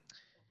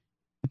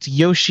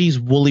Yoshi's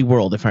Woolly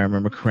World, if I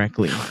remember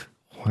correctly.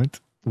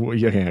 What? Well,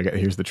 okay,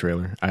 here's the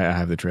trailer. I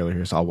have the trailer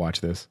here, so I'll watch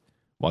this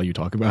while you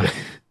talk about it.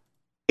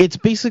 It's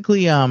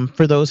basically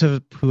for those who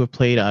have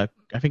played I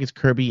think it's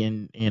Kirby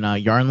in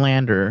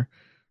Yarnland or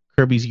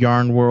Kirby's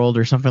Yarn World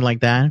or something like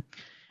that.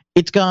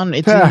 It's in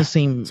the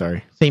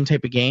same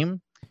type of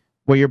game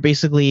where you're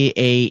basically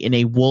in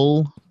a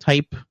wool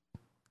type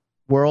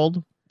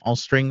world, all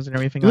strings and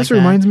everything. This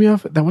reminds me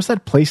of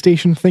that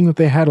PlayStation thing that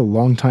they had a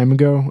long time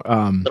ago.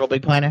 Little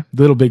Big Planet.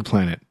 Little Big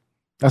Planet.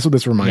 That's what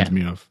this reminds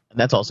me of.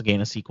 That's also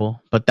getting a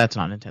sequel, but that's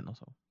not Nintendo.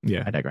 So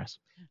yeah, I digress.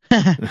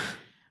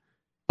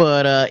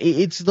 But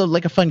it's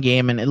like a fun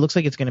game, and it looks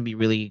like it's going to be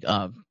really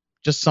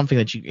just something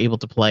that you're able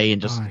to play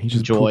and just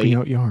enjoy.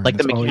 Like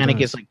that's the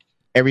mechanic is like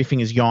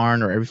everything is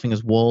yarn or everything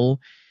is wool,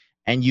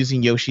 and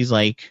using Yoshi's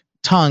like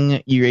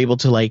tongue, you're able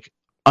to like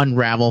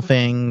unravel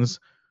things,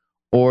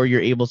 or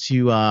you're able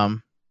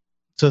to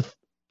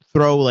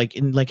throw like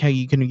in like how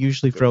you can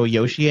usually throw a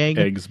Yoshi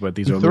eggs, but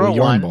these are little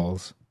yarn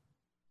balls.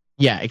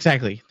 Yeah,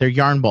 exactly. They're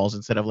yarn balls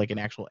instead of like an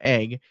actual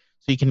egg,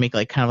 so you can make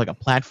like kind of like a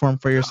platform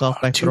for yourself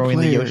by throwing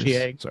the Yoshi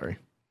egg. Sorry.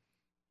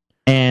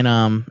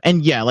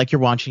 And yeah, like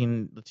you're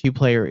watching, the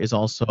 2-player is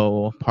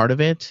also part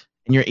of it,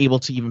 and you're able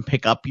to even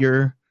pick up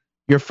your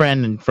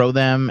friend and throw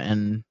them,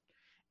 and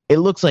it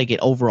looks like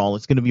overall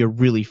it's going to be a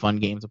really fun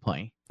game to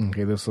play.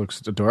 Okay, this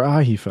looks adorable.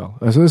 He fell.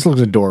 So this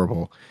looks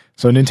adorable.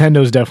 So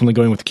Nintendo's definitely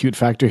going with the cute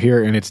factor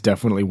here, and it's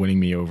definitely winning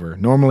me over.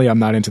 Normally I'm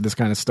not into this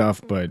kind of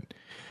stuff, but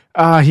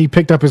he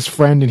picked up his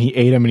friend and he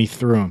ate him and he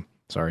threw him.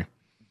 Sorry.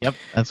 Yep,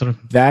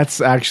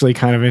 that's actually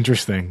kind of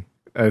interesting.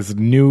 As a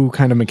new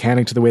kind of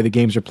mechanic to the way the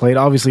games are played.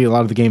 Obviously, a lot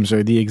of the games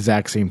are the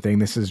exact same thing.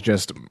 This is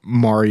just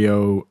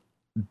Mario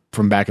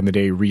from back in the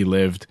day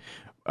relived.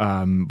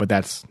 But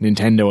that's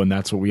Nintendo, and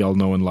that's what we all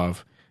know and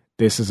love.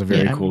 This is a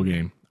very cool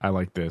game. I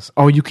like this.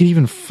 Oh, you can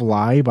even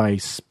fly by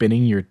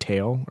spinning your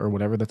tail or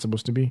whatever that's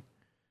supposed to be.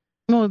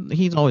 No,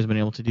 he's always been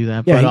able to do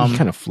that. Yeah, he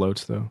kind of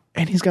floats, though.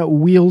 And he's got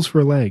wheels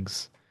for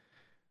legs.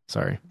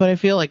 Sorry. But I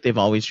feel like they've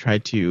always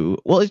tried to...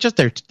 Well, it's just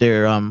their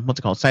what's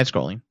it called?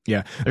 Side-scrolling.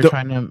 Yeah. They're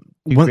trying to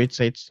do great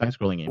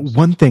side-scrolling games.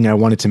 One thing I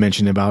wanted to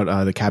mention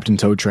about the Captain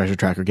Toad Treasure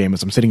Tracker game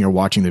is I'm sitting here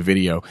watching the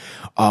video.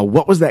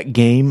 What was that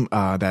game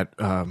that...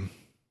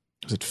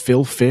 was it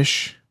Phil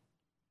Fish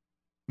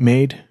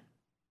made?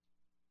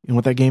 You know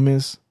what that game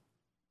is?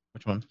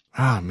 Which one?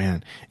 Ah,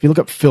 man. If you look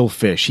up Phil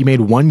Fish, he made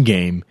one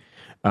game.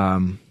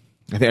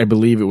 I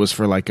believe it was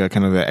for like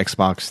kind of the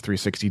Xbox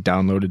 360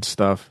 downloaded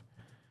stuff.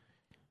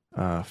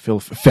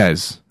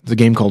 Fez. It's a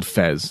game called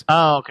Fez.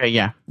 Oh, okay,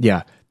 yeah.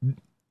 Yeah.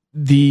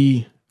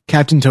 The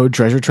Captain Toad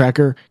Treasure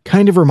Tracker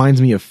kind of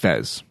reminds me of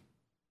Fez.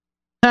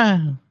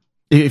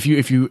 If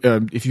you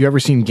ever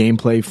seen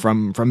gameplay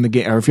from the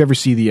game, or if you ever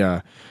see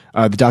the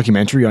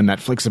documentary on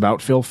Netflix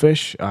about Phil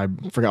Fish, I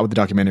forgot what the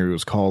documentary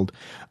was called.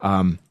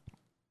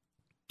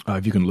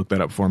 If you can look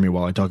that up for me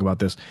while I talk about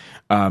this,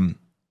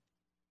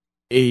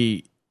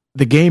 the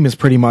game is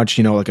pretty much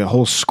like a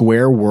whole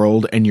square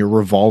world, and you're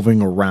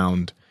revolving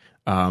around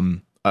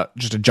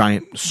just a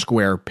giant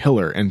square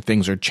pillar, and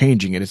things are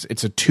changing. It's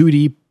a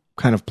 2D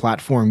kind of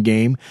platform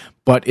game,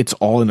 but it's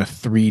all in a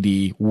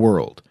 3D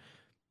world.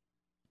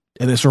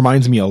 And this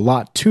reminds me a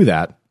lot to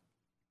that.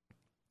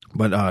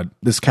 But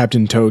this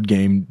Captain Toad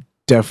game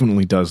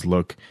definitely does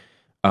look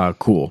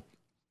cool.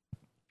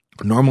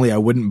 Normally, I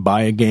wouldn't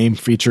buy a game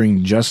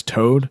featuring just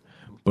Toad,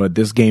 but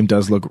this game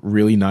does look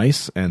really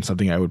nice and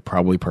something I would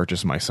probably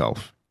purchase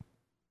myself.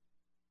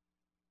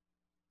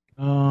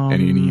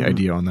 Any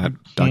idea on that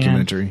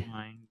documentary?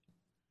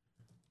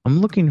 I'm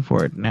looking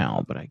for it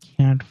now, but I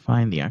can't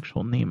find the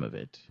actual name of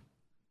it.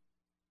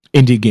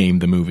 Indie Game,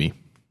 the movie.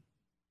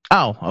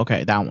 Oh,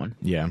 okay, that one.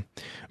 Yeah,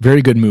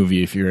 very good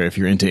movie if you're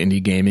into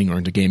indie gaming or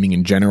into gaming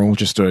in general.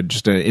 Just an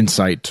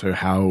insight to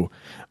how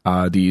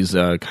these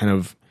kind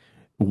of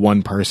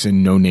one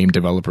person, no name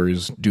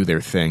developers do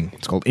their thing.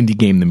 It's called Indie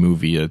Game, the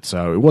movie. It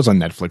was on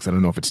Netflix. I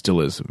don't know if it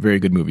still is. Very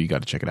good movie. You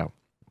got to check it out.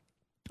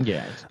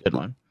 Yeah, it's a good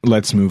one.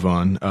 Let's move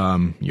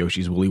on.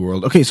 Yoshi's Woolly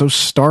World. Okay, so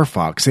Star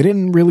Fox. They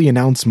didn't really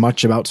announce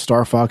much about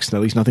Star Fox,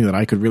 at least nothing that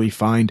I could really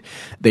find.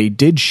 They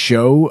did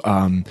show, it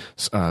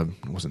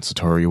wasn't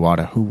Satoru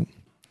Iwata,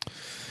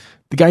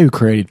 the guy who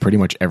created pretty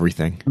much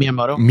everything.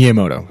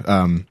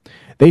 Miyamoto.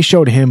 They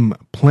showed him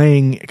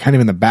playing kind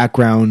of in the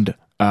background,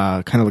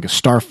 kind of like a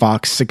Star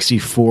Fox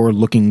 64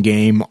 looking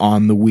game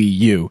on the Wii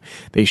U.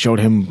 They showed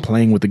him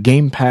playing with the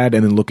gamepad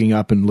and then looking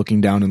up and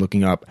looking down and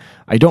looking up.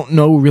 I don't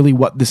know really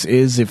what this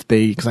is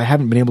because I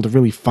haven't been able to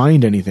really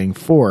find anything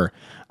for.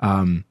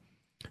 I'm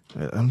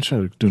trying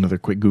to do another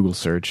quick Google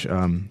search.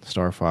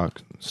 Star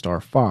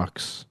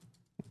Fox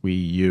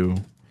Wii U.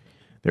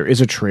 There is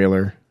a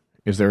trailer.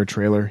 Is there a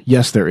trailer?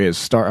 Yes, there is.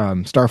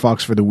 Star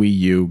Fox for the Wii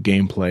U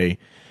gameplay.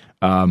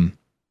 Why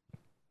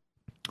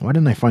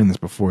didn't I find this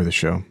before the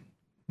show?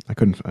 I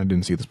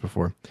didn't see this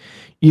before.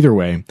 Either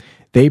way,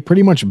 they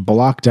pretty much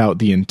blocked out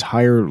the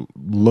entire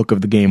look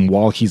of the game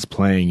while he's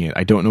playing it.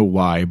 I don't know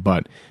why,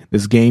 but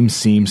this game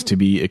seems to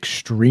be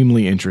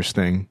extremely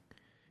interesting.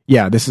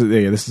 Yeah, this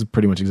is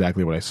pretty much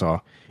exactly what I saw.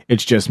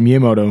 It's just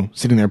Miyamoto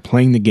sitting there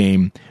playing the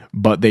game,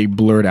 but they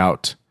blurred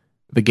out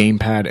the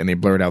gamepad and they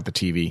blurred out the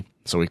TV,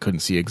 so we couldn't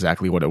see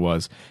exactly what it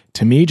was.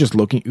 To me,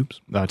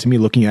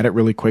 looking at it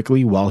really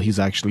quickly while he's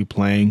actually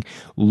playing,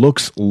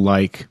 looks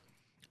like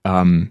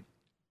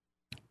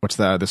what's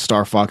the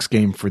Star Fox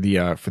game for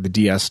the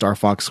DS? Star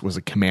Fox was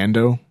a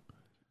Commando.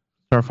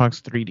 Star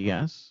Fox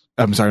 3DS.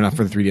 I'm sorry, not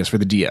for the 3DS, for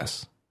the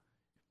DS.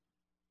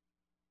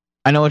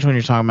 I know which one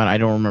you're talking about. I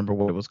don't remember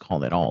what it was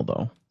called at all,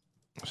 though.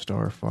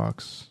 Star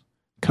Fox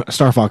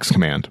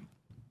Command.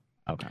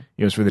 Okay.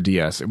 It was for the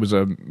DS. It was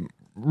a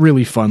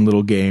really fun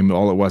little game.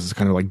 All it was is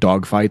kind of like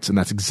dogfights, and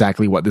that's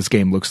exactly what this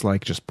game looks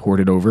like, just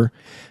ported over,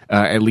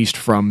 at least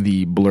from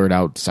the blurred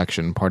out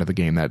section part of the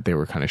game that they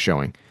were kind of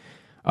showing.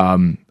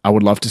 I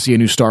would love to see a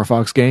new Star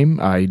Fox game.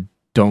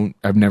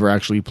 I've never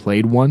actually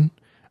played one,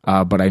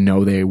 but I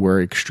know they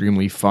were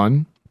extremely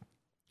fun.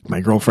 My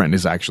girlfriend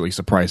is actually,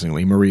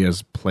 surprisingly,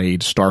 Maria's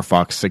played Star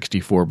Fox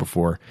 64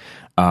 before.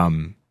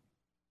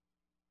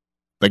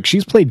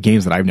 She's played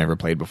games that I've never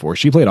played before.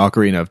 She played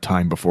Ocarina of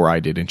Time before I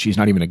did, and she's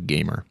not even a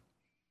gamer.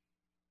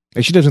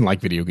 And she doesn't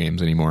like video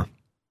games anymore.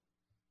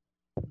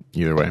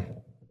 Either way.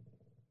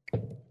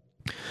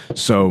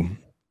 So,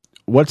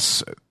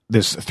 what's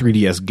this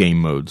 3DS game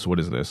modes? What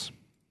is this?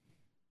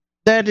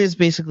 That is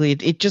basically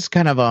it. Just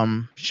kind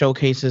of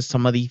showcases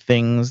some of the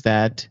things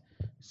that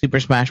Super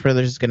Smash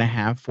Brothers is going to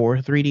have for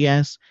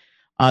 3DS.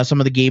 Some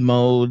of the game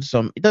modes.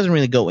 It doesn't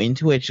really go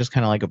into it. It's just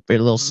kind of like a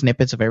little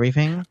snippets of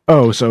everything.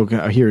 Oh, so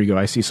here you go.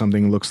 I see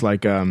something. Looks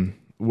like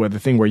the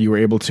thing where you were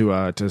able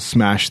to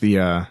smash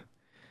the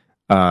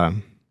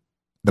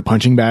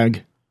punching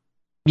bag.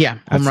 Yeah,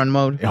 home run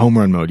mode. Home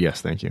run mode. Yes,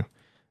 thank you.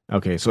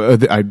 Okay, so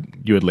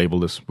you had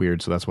labeled this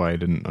weird, so that's why I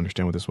didn't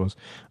understand what this was.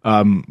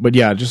 But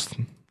yeah, just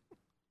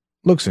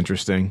looks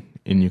interesting,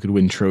 and you could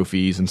win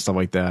trophies and stuff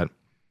like that.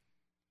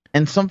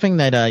 And something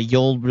that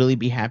you'll really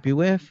be happy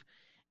with,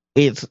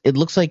 it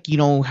looks like, you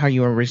know how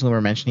you originally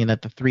were mentioning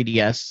that the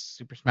 3DS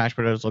Super Smash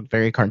Bros. Looked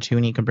very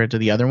cartoony compared to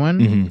the other one?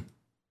 Mm-hmm.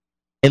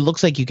 It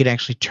looks like you could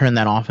actually turn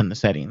that off in the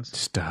settings.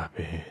 Stop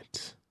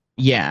it.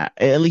 Yeah,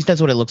 at least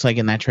that's what it looks like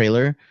in that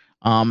trailer.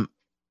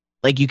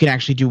 You can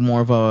actually do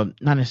more of a,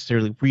 not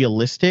necessarily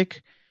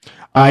realistic.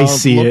 I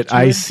see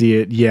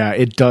it. Yeah,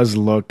 it does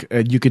look.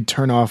 You could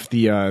turn off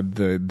the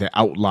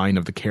outline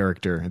of the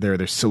character,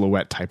 their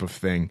silhouette type of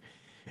thing,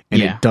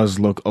 and It does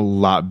look a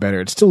lot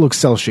better. It still looks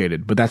cel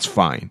shaded, but that's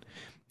fine.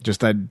 Just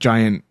that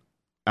giant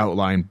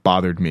outline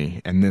bothered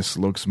me, and this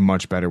looks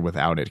much better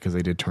without it because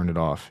they did turn it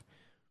off.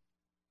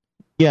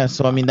 Yeah,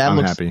 so I mean I'm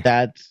happy.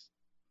 That's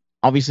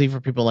obviously for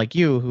people like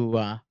you who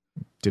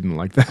didn't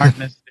like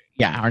that.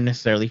 aren't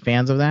necessarily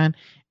fans of that.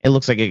 It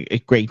looks like a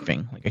great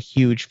thing, like a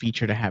huge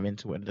feature to have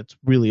into it. That's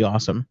really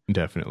awesome.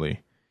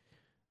 Definitely.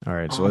 All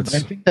right, so I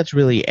think that's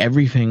really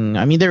everything.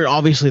 I mean, there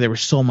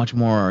was so much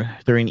more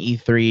during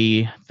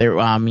E3.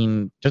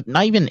 Just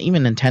not even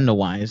Nintendo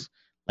wise,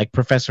 like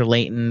Professor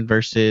Layton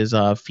versus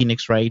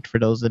Phoenix Wright, for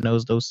those that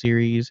knows those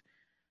series.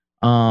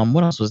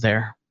 What else was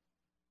there?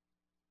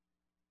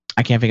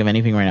 I can't think of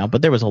anything right now,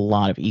 but there was a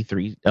lot of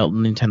E3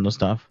 Nintendo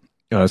stuff.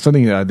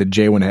 Something that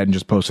Jay went ahead and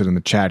just posted in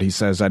the chat. He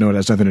says, I know it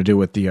has nothing to do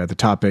with the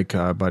topic,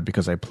 but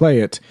because I play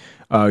it,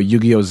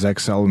 Yu-Gi-Oh!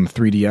 Zexal in the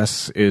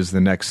 3DS is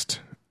the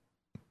next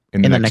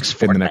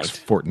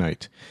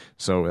fortnight.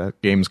 So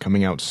that game's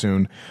coming out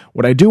soon.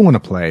 What I do want to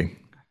play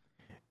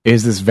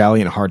is this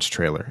Valiant Hearts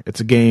trailer. It's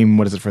a game.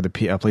 What is it for the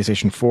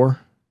PlayStation 4?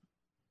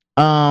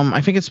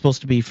 I think it's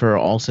supposed to be for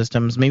all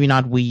systems. Maybe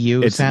not Wii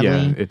U. Sadly,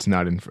 yeah, it's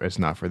not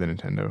for the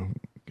Nintendo.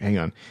 Hang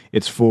on,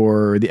 it's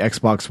for the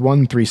Xbox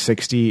One,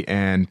 360,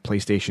 and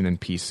PlayStation and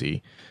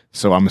PC.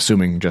 So I'm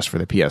assuming just for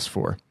the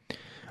PS4.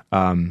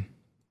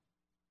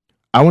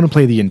 I want to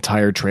play the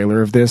entire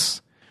trailer of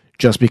this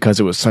just because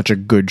it was such a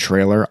good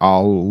trailer.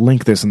 I'll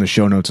link this in the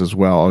show notes as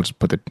well. I'll just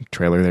put the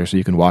trailer there so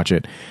you can watch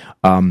it.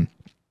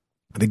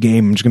 The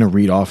game, I'm just going to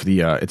read off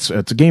the... it's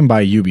a game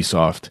by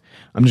Ubisoft.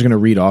 I'm just going to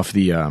read off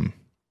the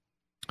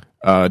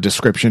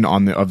description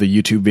of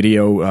the YouTube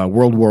video.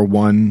 World War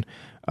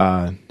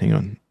I... hang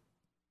on.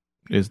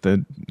 This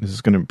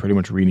is going to pretty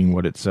much reading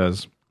what it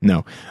says.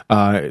 No.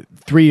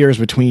 3 years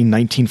between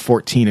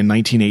 1914 and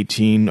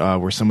 1918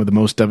 were some of the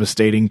most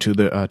devastating to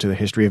the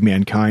history of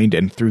mankind,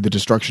 and through the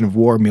destruction of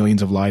war,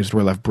 millions of lives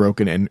were left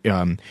broken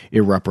and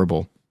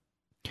irreparable.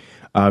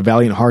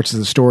 Valiant Hearts is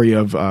the story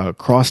of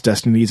crossed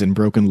destinies and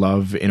broken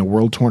love in a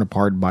world torn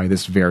apart by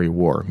this very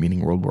war, meaning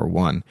World War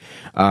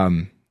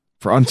I.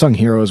 For unsung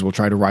heroes will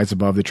try to rise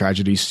above the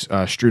tragedies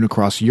strewn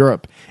across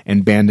Europe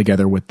and band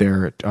together with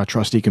their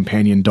trusty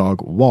companion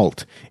dog,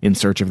 Walt, in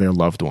search of their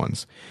loved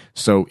ones.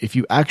 So if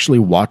you actually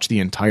watch the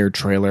entire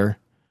trailer,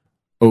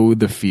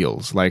 the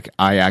feels. Like,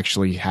 I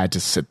actually had to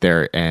sit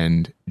there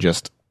and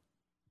just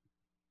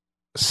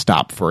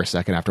stop for a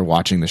second after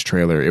watching this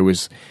trailer. It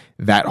was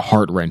that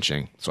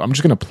heart-wrenching. So I'm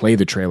just going to play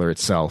the trailer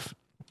itself.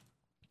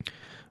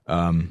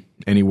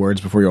 Any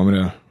words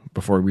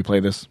before we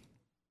play this?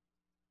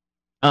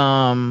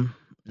 No,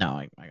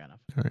 I got nothing.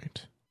 All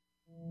right.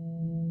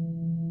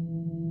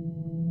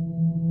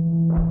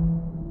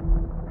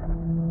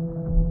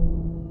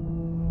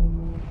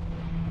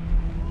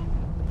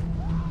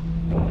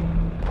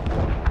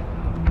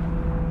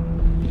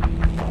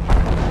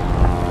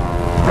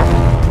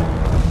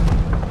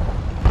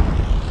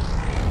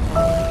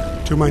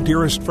 To my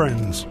dearest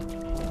friends,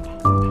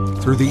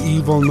 through the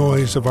evil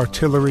noise of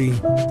artillery,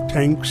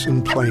 tanks,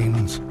 and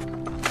planes,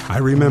 I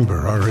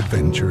remember our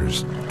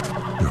adventures,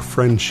 your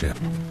friendship,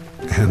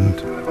 and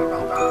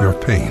your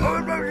pain.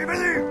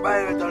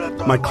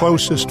 My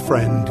closest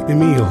friend,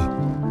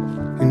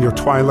 Emile, in your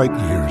twilight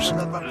years,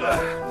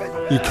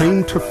 you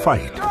came to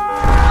fight,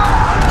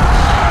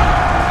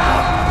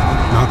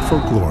 not for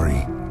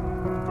glory,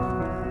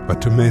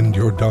 but to mend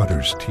your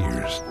daughter's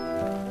tears.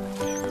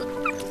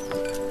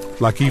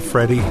 Lucky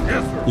Freddy,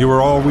 you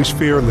were always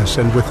fearless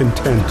and with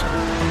intent.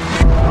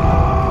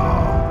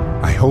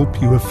 I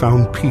hope you have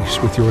found peace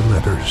with your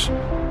letters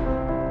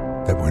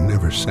that were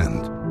never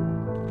sent.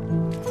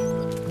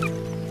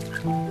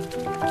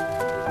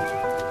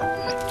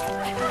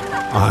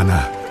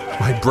 Anna,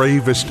 my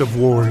bravest of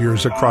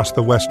warriors across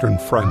the Western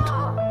Front,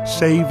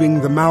 saving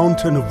the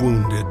mountain of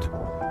wounded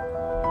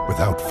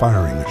without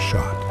firing a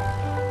shot.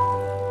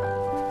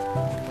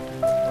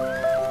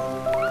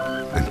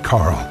 And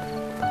Carl,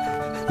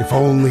 if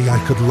only I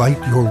could light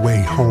your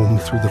way home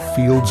through the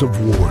fields of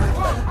war,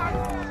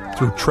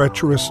 through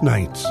treacherous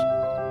nights,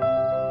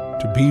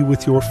 to be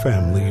with your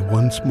family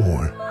once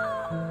more.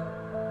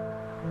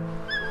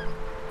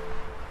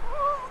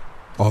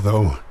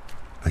 Although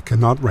I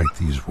cannot write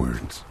these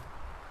words,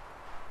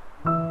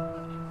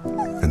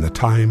 and the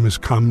time has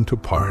come to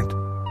part,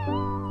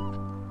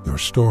 your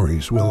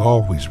stories will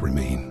always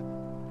remain,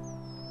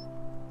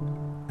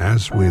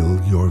 as will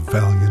your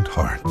valiant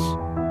hearts.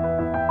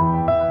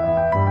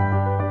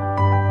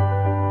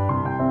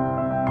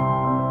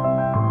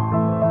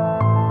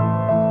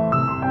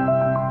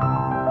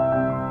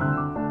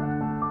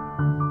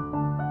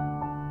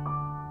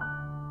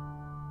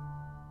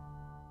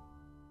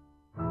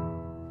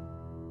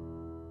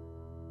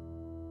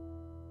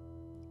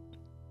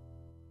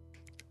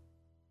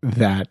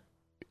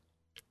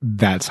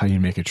 That's how you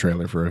make a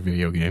trailer for a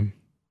video game.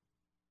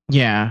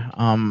 Yeah.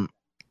 Oh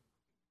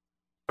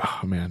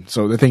man.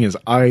 So the thing is,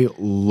 I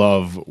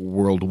love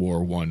World War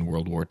I,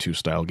 World War II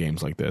style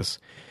games like this.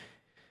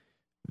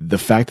 The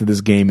fact that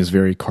this game is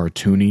very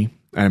cartoony,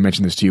 and I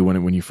mentioned this to you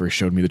when you first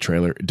showed me the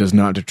trailer, it does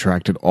not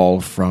detract at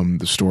all from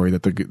the story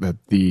that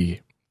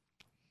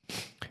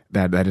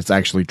it's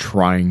actually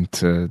trying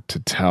to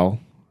tell.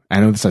 I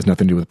know this has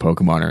nothing to do with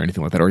Pokemon or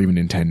anything like that, or even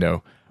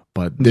Nintendo,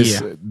 but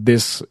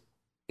this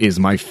is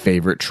my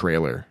favorite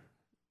trailer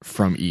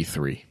from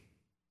E3.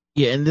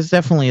 Yeah, and this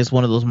definitely is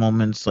one of those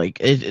moments. Like,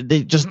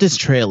 just this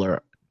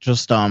trailer,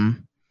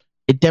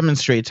 it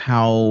demonstrates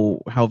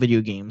how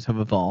video games have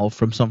evolved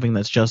from something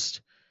that's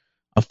just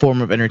a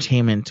form of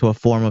entertainment to a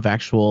form of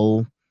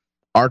actual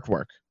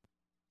artwork.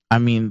 I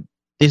mean,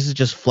 this is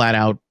just flat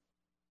out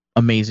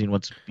amazing.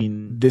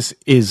 This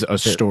is a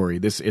story.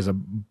 This is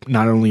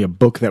not only a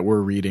book that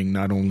we're reading,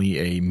 not only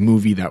a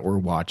movie that we're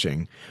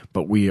watching,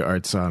 but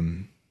it's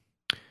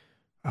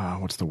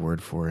what's the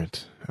word for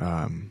it?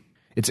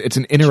 It's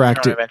an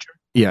interactive.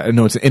 Yeah,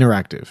 no, it's an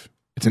interactive.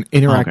 It's an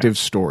interactive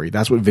story.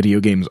 That's what video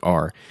games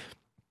are.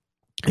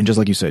 And just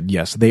like you said,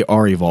 yes, they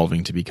are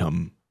evolving to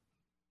become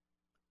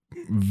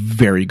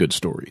very good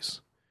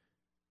stories.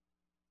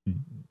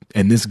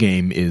 And this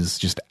game is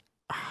just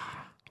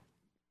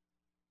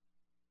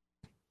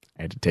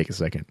I had to take a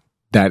second.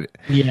 That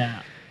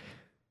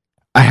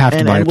I have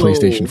to buy a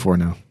PlayStation 4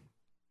 now.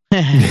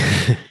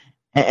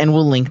 And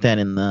we'll link that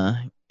in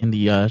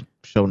the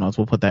show notes.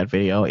 We'll put that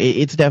video.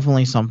 It's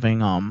definitely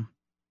something.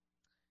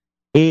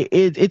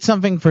 It's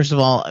something. First of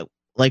all,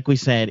 like we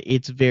said,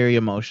 it's very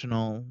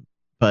emotional,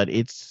 but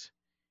it's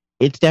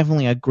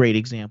definitely a great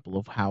example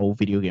of how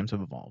video games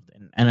have evolved,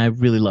 and I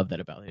really love that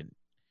about it.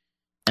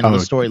 And the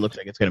story looks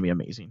like it's going to be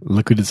amazing.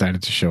 Look who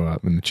decided to show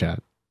up in the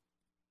chat.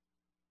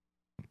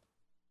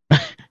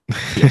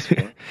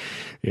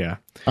 Yeah.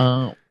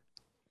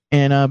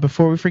 And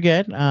before we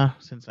forget,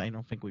 since I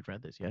don't think we've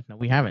read this yet, no,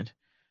 we haven't.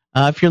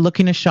 If you're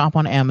looking to shop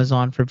on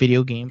Amazon for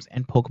video games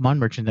and Pokemon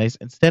merchandise,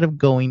 instead of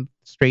going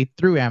straight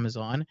through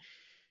Amazon,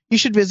 you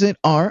should visit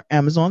our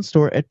Amazon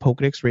store at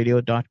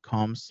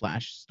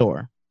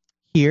pokedexradio.com/store.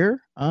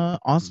 Here,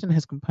 Austin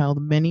has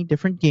compiled many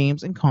different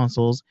games and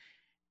consoles,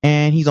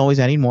 and he's always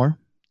adding more.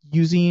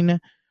 Using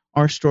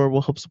our store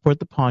will help support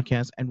the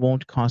podcast and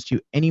won't cost you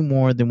any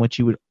more than what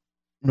you would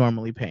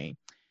normally pay.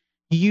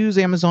 You use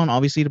Amazon,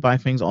 obviously, to buy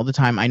things all the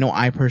time. I know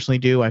I personally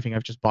do. I think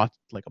I've just bought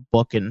like a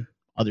book and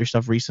other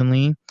stuff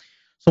recently.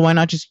 So why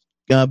not just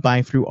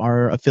buy through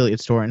our affiliate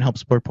store and help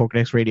support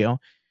Pokedex Radio?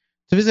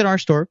 To visit our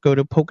store, go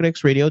to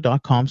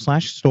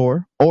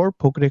pokedexradio.com/store or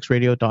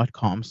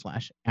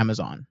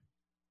pokedexradio.com/Amazon.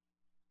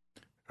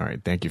 All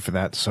right, thank you for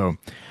that. So,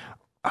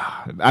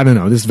 I don't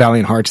know, this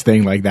Valiant Hearts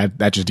thing, like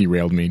that just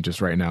derailed me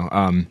just right now.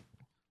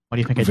 What do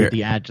you think I did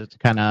the ad just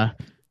kind of...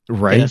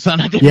 Right?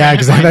 Yeah,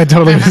 because that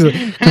totally was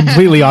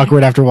completely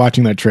awkward after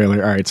watching that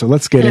trailer. All right, so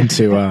let's get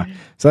into...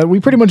 so we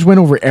pretty much went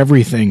over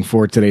everything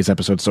for today's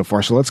episode so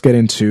far, so let's get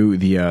into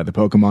the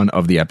Pokemon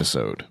of the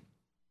episode.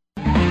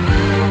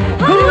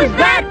 Who's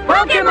that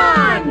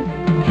Pokemon?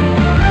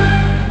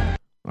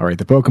 All right,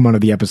 the Pokemon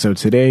of the episode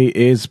today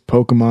is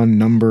Pokemon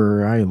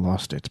number... I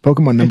lost it.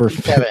 Pokemon number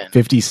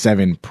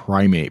 57,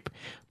 Primeape.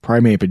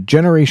 Primeape, a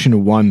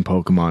Generation 1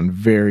 Pokemon.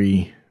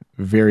 Very,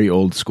 very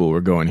old school we're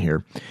going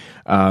here.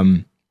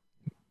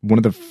 One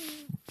of the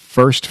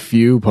first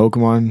few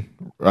Pokemon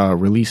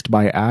released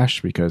by Ash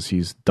because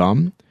he's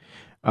dumb.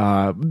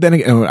 Then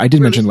again, I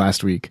did mention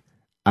last week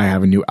I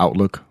have a new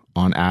outlook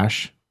on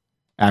Ash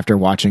after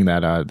watching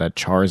that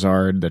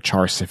Charizard, the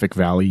Charcific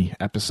Valley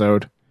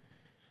episode.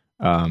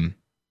 That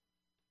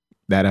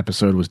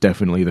episode was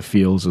definitely the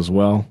feels as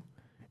well,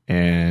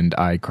 and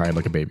I cried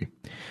like a baby.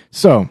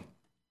 So,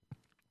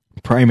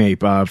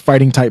 Primeape,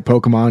 fighting type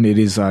Pokemon. It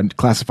is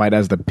classified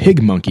as the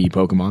pig monkey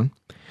Pokemon.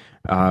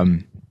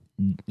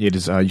 It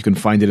is you can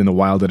find it in the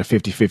wild at a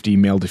 50-50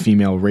 male to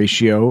female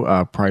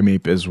ratio.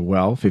 Primeape as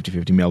well,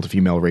 50-50 male to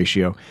female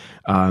ratio.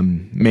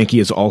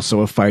 Mankey is also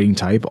a fighting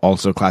type,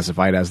 also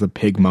classified as the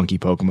pig monkey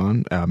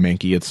Pokemon.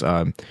 Mankey, its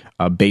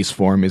base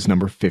form is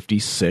number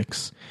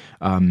 56.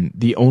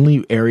 The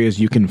only areas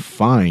you can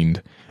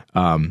find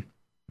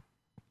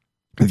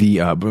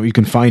you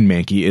can find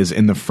Mankey is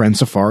in the Friend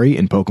Safari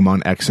in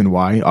Pokemon X and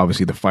Y,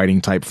 obviously the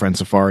fighting type Friend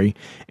Safari,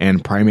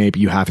 and Primeape,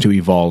 you have to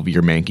evolve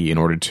your Mankey in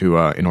order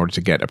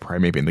to get a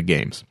Primeape in the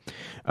games.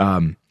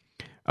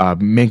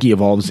 Mankey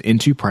evolves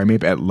into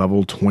Primeape at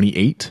level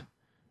 28,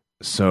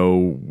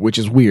 so which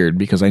is weird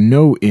because I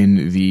know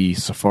in the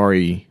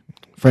Safari,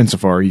 Friend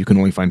Safari, you can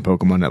only find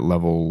Pokemon at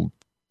level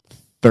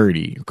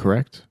 30,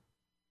 correct?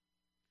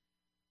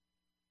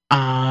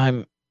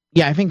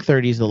 Yeah, I think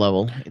 30 is the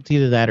level. It's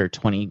either that or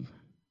 20.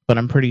 But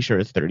I'm pretty sure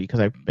it's 30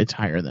 because it's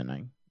higher than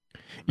I.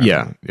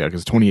 Yeah,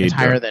 because 28. It's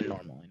higher than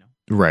normal.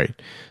 Right.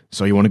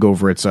 So you want to go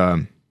over its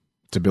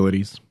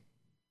abilities?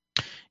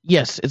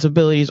 Yes, its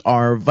abilities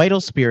are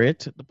Vital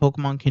Spirit. The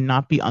Pokemon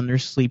cannot be under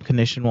sleep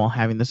condition while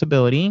having this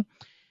ability.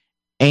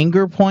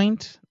 Anger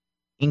Point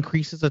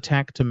increases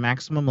attack to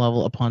maximum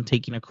level upon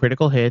taking a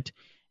critical hit,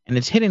 and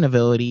its hidden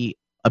ability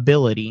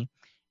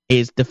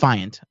is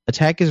Defiant.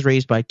 Attack is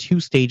raised by 2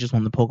 stages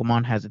when the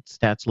Pokemon has its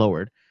stats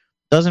lowered.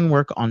 Doesn't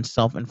work on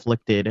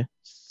self-inflicted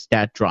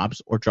stat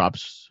drops or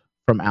drops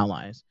from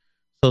allies.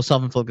 So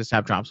self-inflicted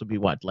stat drops would be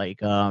what? Like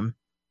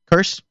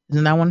Curse?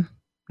 Isn't that one?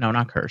 No,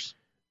 not Curse.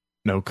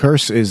 No,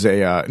 Curse is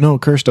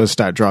Curse does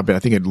stat drop. I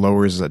think it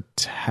lowers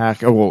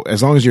attack. Oh, well,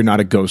 as long as you're not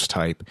a ghost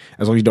type.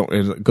 As long as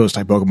ghost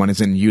type Pokemon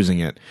isn't using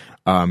it.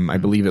 I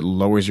believe it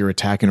lowers your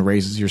attack and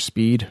raises your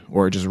speed,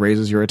 or it just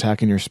raises your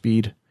attack and your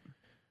speed.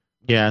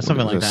 Yeah,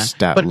 something like that.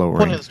 Stat lowering.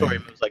 Point of the story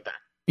moves like that.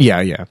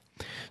 Yeah.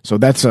 So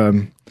that's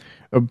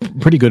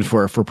pretty good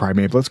for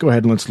Primeape. Let's go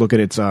ahead and let's look at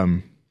its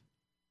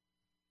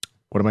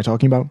what am I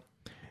talking about?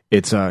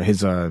 It's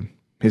his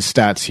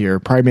stats here.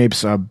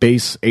 Primeape's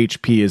base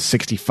HP is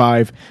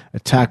 65,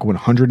 attack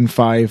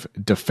 105,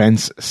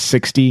 defense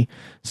 60,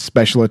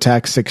 special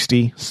attack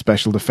 60,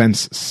 special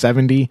defense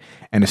 70,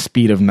 and a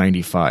speed of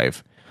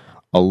 95.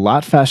 A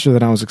lot faster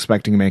than I was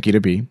expecting Mankey to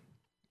be,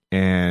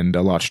 and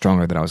a lot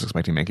stronger than I was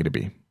expecting Mankey to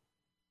be.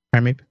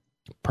 Primeape.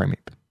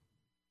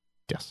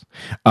 Yes.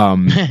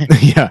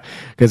 Yeah,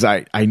 because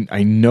I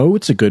know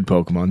it's a good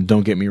Pokemon.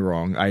 Don't get me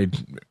wrong. I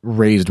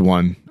raised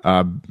one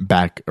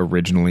back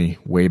originally,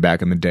 way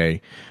back in the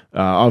day.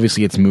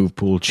 Obviously, its move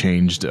pool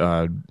changed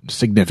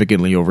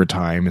significantly over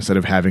time. Instead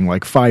of having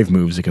like 5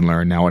 moves it can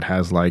learn, now it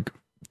has like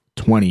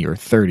 20 or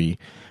 30.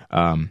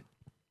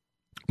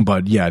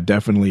 But yeah,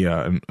 definitely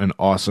an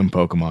awesome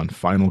Pokemon.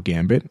 Final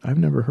Gambit. I've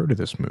never heard of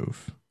this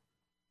move.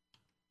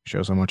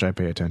 Shows how much I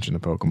pay attention to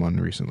Pokemon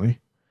recently.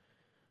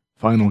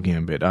 Final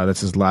Gambit.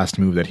 That's his last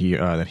move that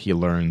he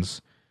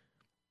learns.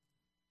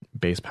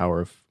 Base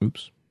power of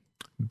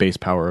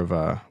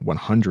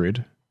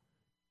 100.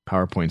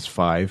 Power points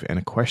 5 and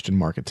a question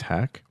mark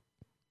attack.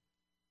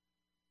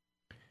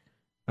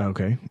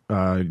 Okay.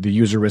 The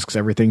user risks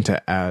everything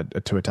to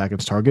attack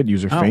its target.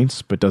 User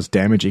faints, but does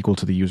damage equal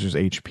to the user's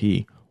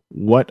HP.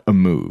 What a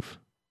move!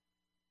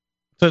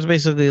 So it's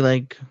basically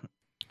like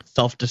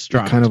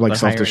self-destruct. Kind of like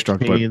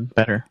self-destruct, but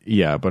better.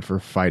 Yeah, but for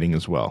fighting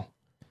as well.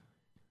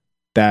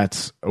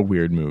 That's a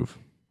weird move.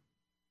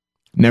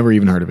 Never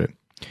even heard of it.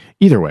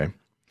 Either way,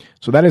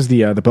 so that is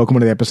the Pokemon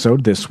of the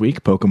episode this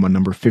week. Pokemon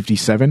number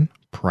 57,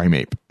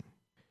 Primeape.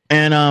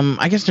 And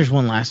I guess there's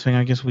one last thing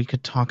I guess we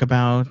could talk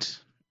about.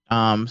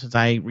 Since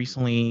I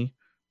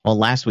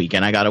last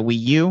weekend I got a Wii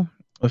U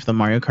with the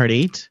Mario Kart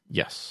 8.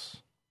 Yes.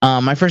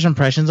 My first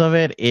impressions of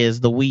it is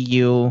the Wii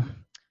U.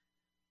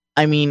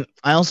 I mean,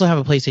 I also have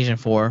a PlayStation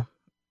 4,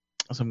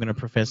 so I'm going to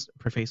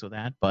preface with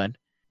that, but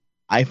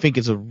I think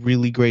it's a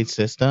really great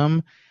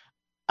system.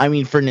 I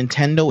mean, for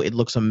Nintendo, it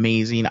looks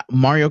amazing.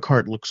 Mario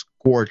Kart looks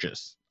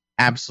gorgeous.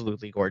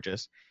 Absolutely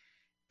gorgeous.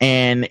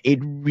 And it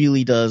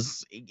really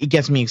does. It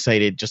gets me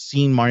excited. Just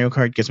seeing Mario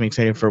Kart gets me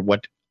excited for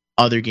what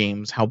other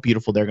games, how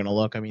beautiful they're going to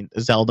look. I mean,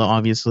 Zelda,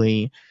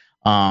 obviously.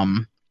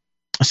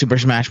 Super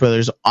Smash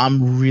Brothers.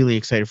 I'm really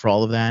excited for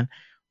all of that.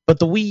 But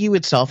the Wii U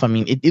itself, I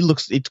mean,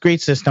 it's a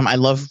great system. I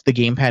love the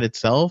gamepad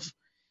itself.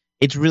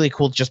 It's really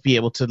cool to just be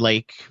able to,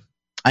 like,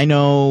 I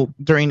know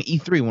during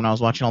E3 when I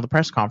was watching all the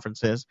press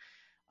conferences,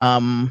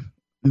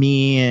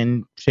 me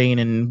and Shane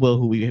and Will,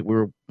 who we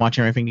were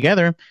watching everything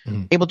together,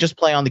 able to just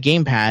play on the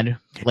gamepad.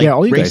 Like, yeah,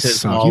 all you guys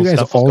suck. You guys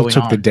all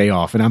took the day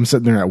off, and I'm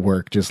sitting there at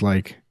work, just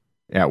like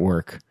at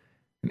work,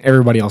 and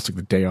everybody else took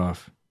the day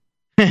off.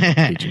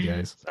 Hate you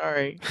guys.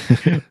 Sorry.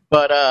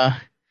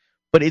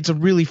 But it's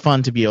really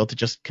fun to be able to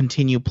just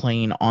continue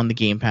playing on the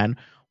gamepad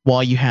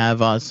while you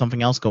have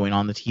something else going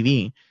on the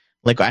TV.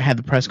 Like I had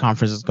the press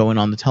conferences going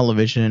on the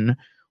television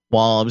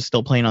while I was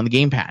still playing on the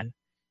gamepad.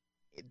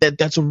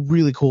 That's a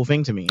really cool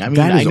thing to me. I mean,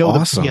 I know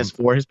awesome. The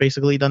PS4 has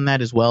basically done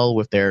that as well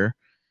with their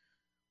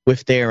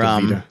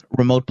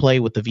remote play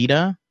with the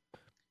Vita.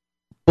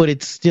 But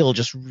it's still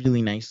just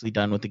really nicely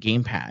done with the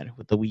gamepad,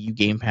 with the Wii U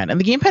gamepad. And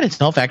the gamepad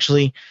itself,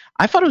 actually,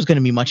 I thought it was going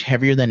to be much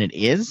heavier than it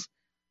is,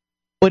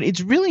 but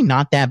it's really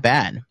not that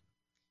bad.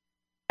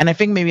 And I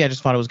think maybe I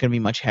just thought it was going to be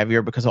much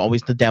heavier because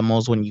always the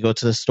demos, when you go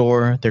to the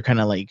store, they're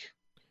kind of like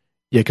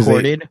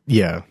corded.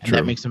 And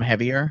that makes them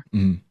heavier.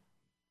 Mm-hmm.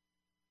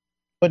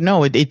 But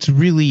no, it's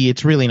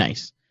really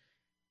nice.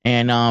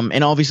 And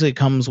obviously it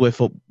comes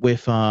with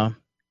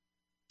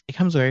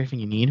everything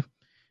you need.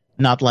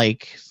 Not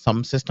like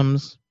some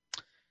systems.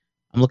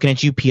 I'm looking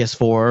at you,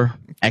 PS4,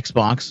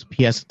 Xbox,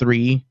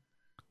 PS3.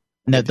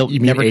 You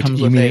mean an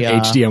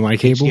HDMI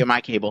cable?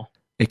 HDMI cable.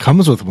 It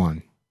comes with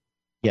one.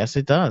 Yes,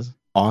 it does.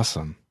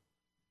 Awesome.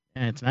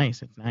 Yeah, it's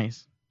nice.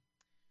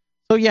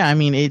 So yeah, I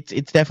mean,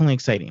 it's definitely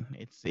exciting.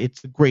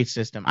 It's a great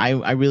system.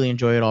 I really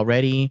enjoy it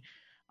already.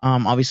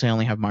 Obviously, I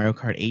only have Mario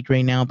Kart 8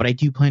 right now, but I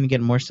do plan to get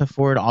more stuff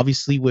for it.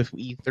 Obviously, with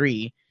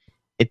E3,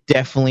 it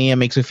definitely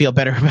makes me feel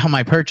better about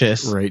my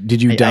purchase. Right.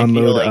 Did you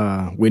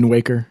download Wind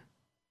Waker?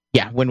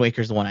 Yeah, Wind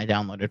Waker's the one I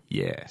downloaded.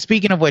 Yeah.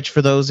 Speaking of which,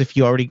 for those, if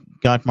you already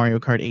got Mario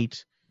Kart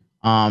 8,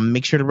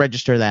 make sure to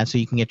register that so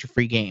you can get your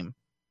free game.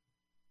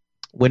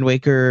 Wind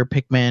Waker,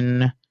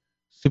 Pikmin,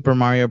 Super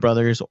Mario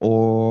Brothers,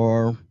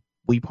 or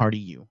Wii Party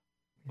U.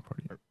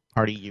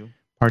 Party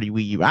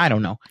Wii U. I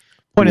don't know.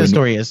 Point of the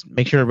story is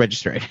make sure to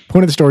register it.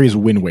 Point of the story is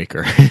Wind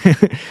Waker.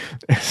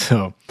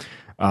 So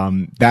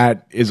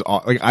that is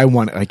like I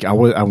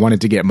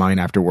wanted to get mine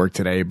after work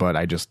today, but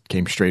I just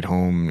came straight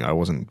home. I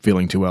wasn't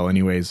feeling too well,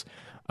 anyways.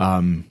 All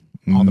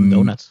them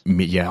donuts.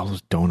 Yeah, all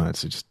those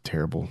donuts are just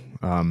terrible.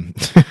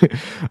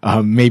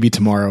 Maybe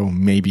tomorrow,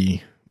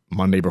 maybe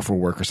Monday before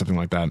work or something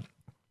like that.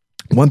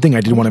 One thing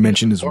I did want to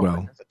mention as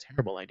well. That's a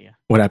terrible idea.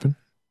 What happened?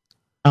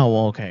 Oh,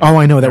 well, okay. Oh,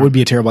 I know. That would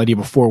be a terrible idea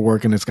before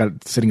work, and it's got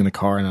it sitting in the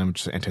car, and I'm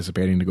just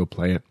anticipating to go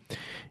play it.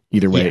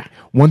 Either way. Yeah.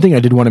 One thing I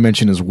did want to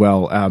mention as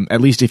well,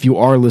 at least if you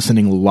are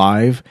listening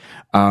live,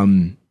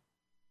 in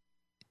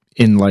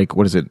like,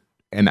 what is it,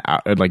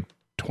 like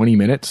 20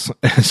 minutes,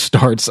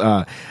 starts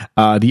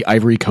the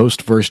Ivory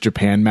Coast versus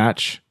Japan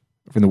match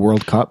from the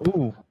World Cup.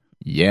 Ooh.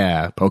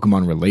 Yeah,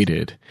 Pokemon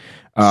related.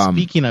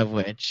 Speaking of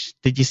which,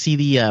 did you see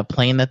the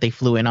plane that they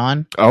flew in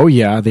on? Oh,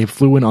 yeah. They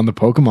flew in on the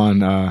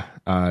Pokemon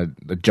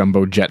the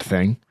jumbo jet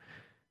thing.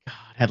 God,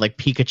 had like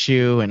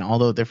Pikachu and all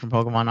the different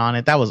Pokemon on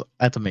it.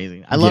 That's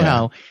amazing. I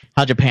love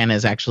how Japan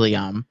is actually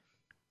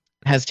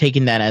has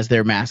taken that as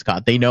their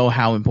mascot. They know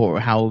how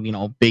important,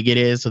 how big it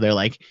is. So they're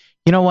like,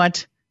 you know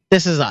what,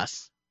 this is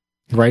us,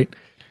 right?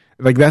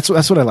 Like that's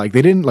what I like.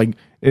 They didn't like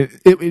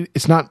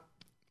it's not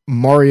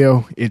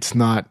Mario. It's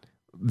not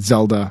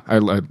Zelda.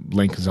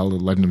 Link, Zelda,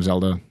 Legend of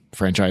Zelda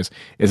franchise.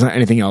 It's not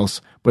anything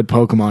else. But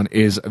Pokemon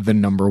is the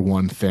number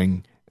one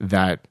thing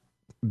that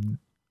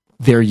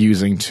they're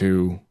using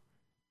to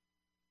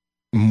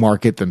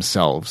market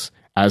themselves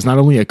as not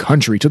only a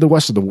country to the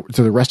rest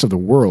of the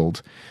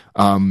world,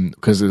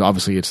 because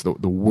obviously it's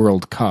the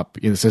World Cup.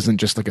 This isn't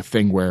just like a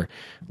thing where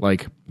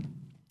like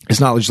it's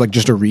not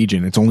just a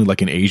region. It's only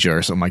like in Asia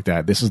or something like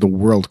that. This is the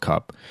World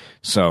Cup.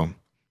 So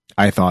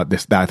I thought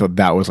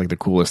that was like the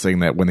coolest thing,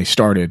 that when they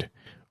started,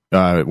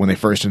 when they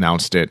first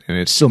announced it, and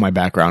it's still my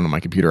background on my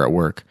computer at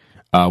work,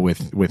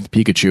 with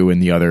Pikachu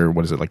and the other,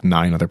 what is it, like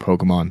 9 other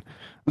Pokemon,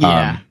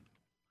 yeah,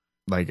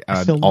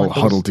 all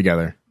huddled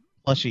together.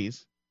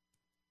 Plushies.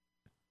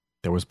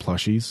 There was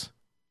plushies.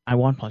 I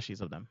want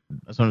plushies of them.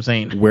 That's what I'm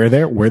saying. Were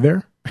there?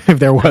 If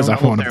there was, I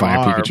want to buy a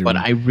Pikachu. But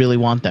I really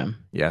want them.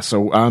 Yeah.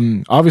 So,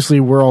 obviously,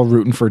 we're all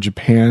rooting for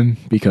Japan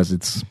because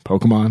it's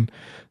Pokemon.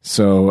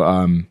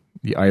 So,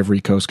 the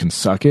Ivory Coast can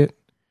suck it.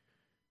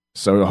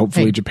 So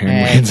hopefully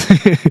Japan wins.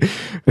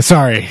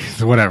 Sorry,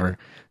 whatever.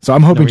 So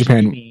I'm hoping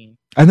Japan.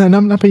 And then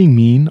I'm not being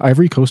mean.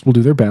 Ivory Coast will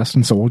do their best,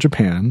 and so will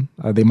Japan.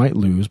 They might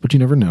lose, but you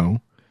never know.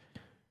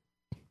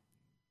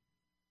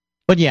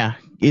 But yeah,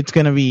 it's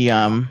going to be...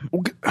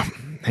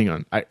 Hang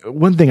on.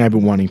 One thing I've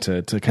been wanting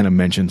to kind of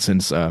mention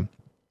since the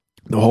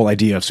whole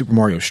idea of Super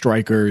Mario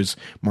Strikers,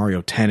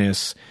 Mario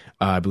Tennis,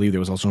 I believe there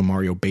was also a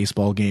Mario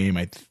baseball game.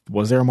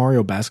 Was there a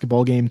Mario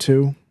basketball game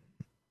too?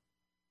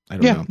 I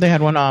don't know. They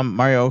had one,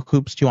 Mario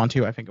Hoops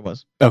 2-on-2, I think it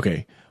was.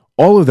 Okay.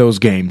 All of those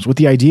games, with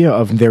the idea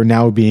of there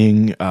now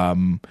being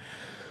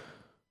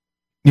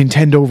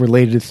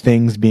Nintendo-related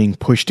things being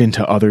pushed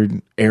into other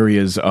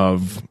areas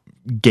of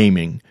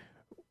gaming,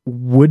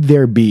 would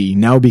there be,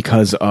 now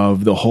because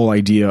of the whole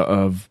idea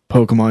of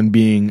Pokemon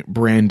being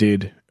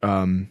branded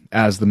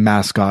as the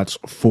mascots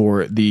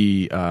for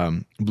the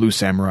Blue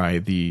Samurai,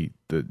 the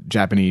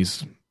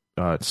Japanese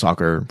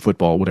soccer,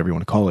 football, whatever you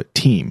want to call it,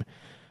 team,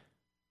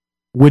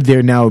 would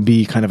there now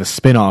be kind of a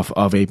spin-off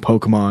of a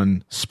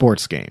Pokemon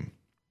sports game,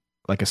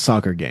 like a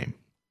soccer game?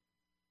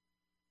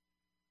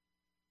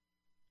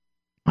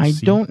 I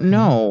don't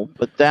know,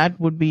 but that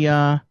would be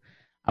I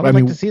would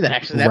like to see that,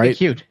 actually. That'd be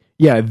cute.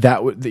 Yeah,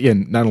 that would,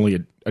 not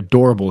only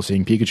adorable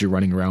seeing Pikachu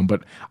running around,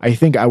 but I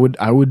think I would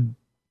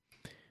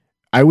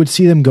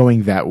see them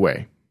going that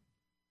way.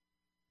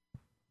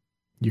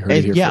 You heard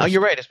it here first.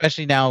 You're right.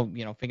 Especially now,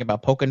 thinking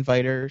about Pokken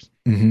Fighters.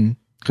 Mm-hmm.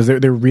 Because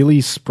they're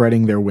really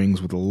spreading their wings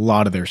with a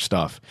lot of their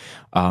stuff.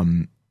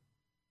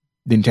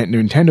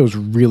 Nintendo's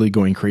really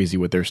going crazy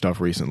with their stuff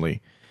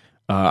recently.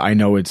 I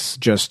know it's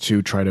just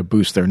to try to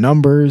boost their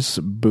numbers,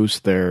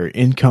 boost their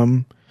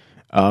income,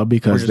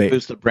 because they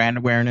boost the brand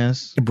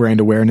awareness. Brand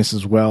awareness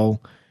as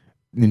well.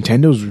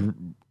 Nintendo's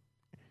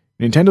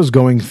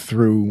going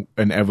through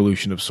an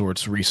evolution of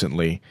sorts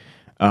recently.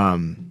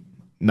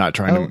 Not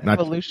trying to not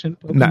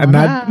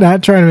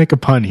trying to make a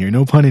pun here,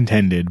 no pun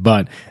intended,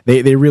 but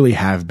they really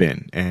have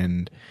been,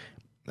 and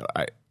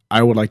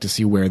I would like to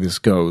see where this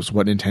goes,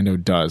 what Nintendo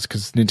does,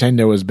 because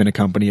Nintendo has been a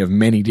company of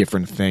many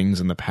different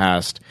things in the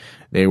past.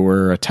 They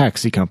were a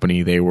taxi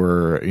company, they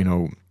were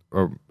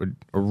a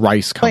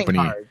rice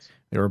company,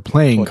 they were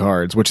playing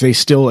cards, which they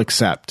still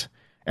accept.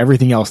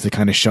 Everything else they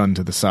kind of shun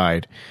to the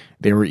side.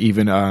 They were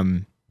even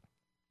an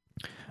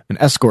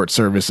escort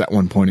service at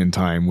one point in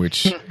time,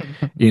 which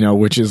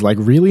which is like,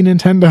 really,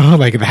 Nintendo?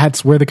 Like,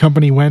 that's where the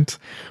company went.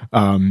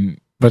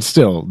 But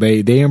still,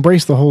 they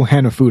embraced the whole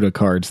Hanafuda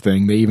cards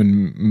thing. They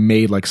even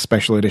made like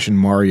special edition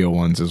Mario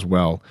ones as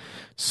well.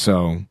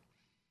 So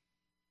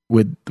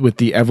with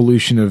the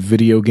evolution of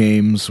video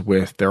games,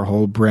 with their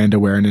whole brand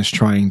awareness,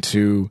 trying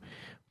to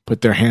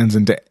put their hands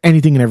into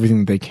anything and everything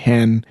that they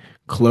can,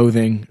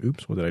 clothing.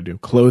 Oops, what did I do?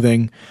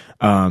 Clothing.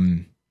 What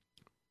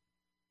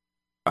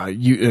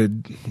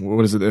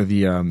is it?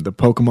 The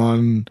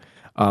Pokemon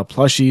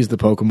plushies, the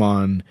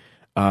Pokemon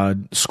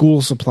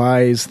school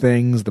supplies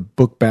things, the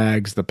book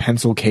bags, the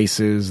pencil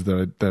cases,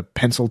 the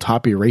pencil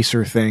top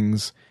eraser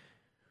things.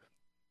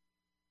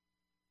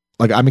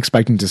 Like, I'm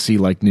expecting to see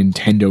like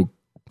Nintendo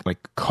like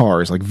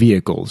cars, like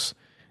vehicles,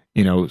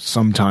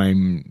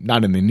 sometime,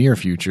 not in the near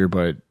future,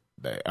 but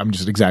I'm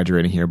just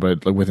exaggerating here,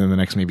 but like within the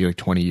next maybe like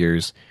 20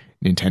 years,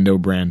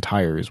 Nintendo brand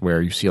tires where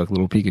you see like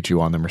little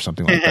Pikachu on them or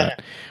something like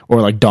that,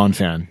 or like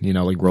Donphan,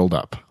 like rolled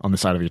up on the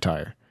side of your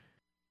tire.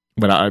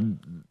 But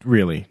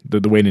really,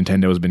 the way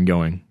Nintendo has been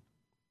going,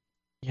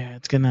 yeah,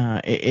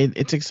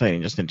 it's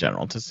exciting just in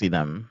general to see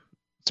them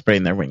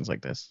spreading their wings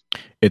like this.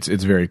 It's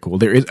very cool.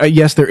 There is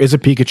there is a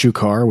Pikachu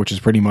car, which is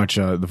pretty much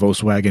the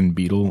Volkswagen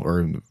Beetle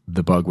or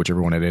the Bug,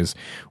 whichever one it is,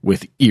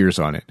 with ears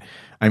on it.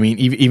 I mean,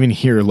 even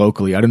here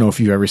locally, I don't know if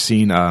you've ever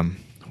seen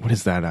what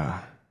is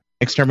that?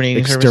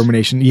 Extermination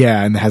service?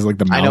 Yeah, and it has like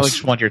the mouse. I know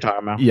which one you're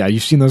talking about. Yeah,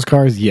 you've seen those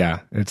cars? Yeah.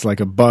 It's like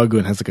a bug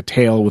and has like a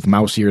tail with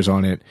mouse ears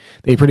on it.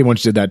 They pretty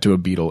much did that to a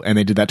Beetle, and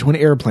they did that to an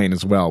airplane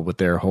as well with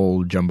their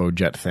whole jumbo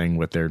jet thing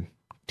with their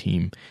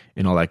team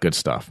and all that good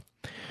stuff.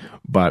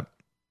 But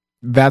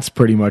that's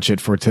pretty much it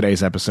for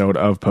today's episode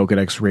of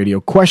Pokedex Radio.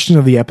 Question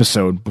of the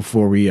episode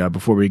before we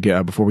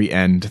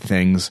end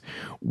things.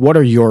 What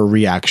are your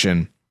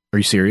reaction? Are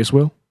you serious,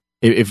 Will?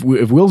 If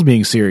Will's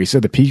being serious,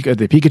 the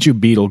Pikachu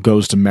Beetle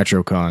goes to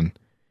Metrocon,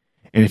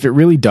 and if it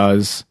really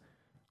does,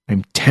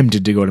 I'm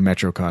tempted to go to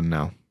Metrocon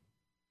now.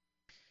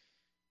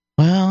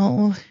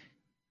 Well,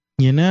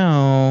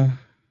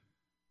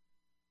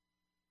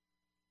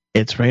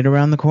 it's right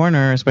around the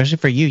corner, especially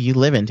for you. You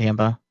live in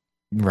Tampa,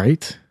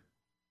 right?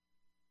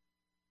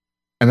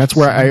 And that's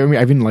where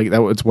I've been like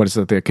that. It's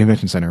at the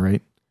convention center,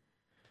 right?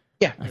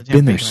 Yeah, I've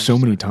been there so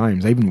many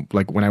times. I even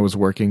like when I was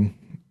working,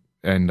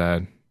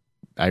 and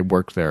I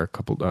worked there a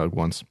couple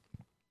once.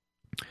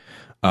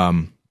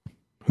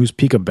 Who's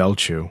Pika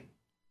Belchu?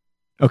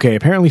 Okay,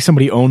 apparently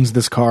somebody owns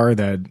this car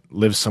that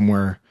lives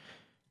somewhere.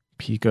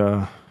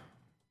 Pika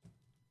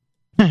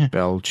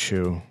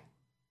Belchu.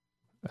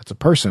 That's a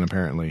person,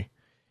 apparently.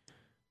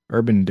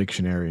 Urban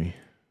Dictionary.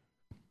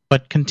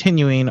 But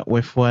continuing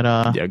with what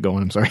go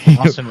on, I'm sorry.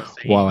 Austin was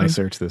saying, while I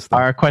search this thing.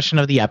 Our question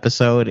of the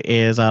episode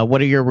is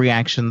what are your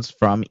reactions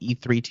from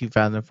E3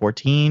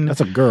 2014?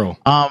 That's a girl.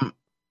 And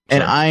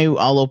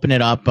I'll open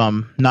it up.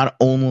 Not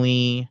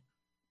only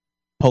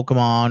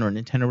Pokemon or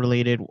Nintendo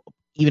related,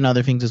 even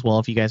other things as well.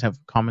 If you guys have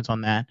comments on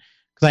that,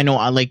 because I know,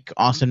 like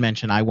Austin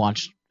mentioned, I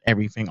watched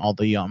everything, all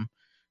the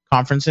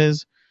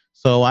conferences.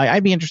 So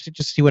I'd be interested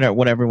to see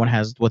what everyone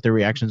has, what their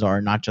reactions are,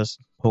 not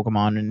just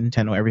Pokemon and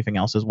Nintendo, everything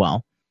else as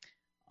well.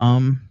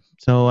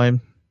 So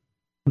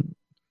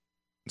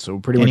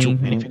pretty much.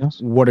 Anything else?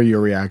 What are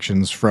your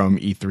reactions from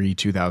E3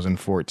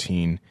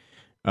 2014?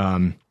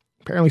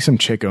 Apparently, some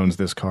chick owns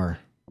this car.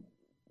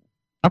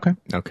 Okay.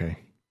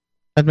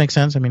 That makes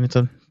sense. I mean, it's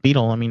a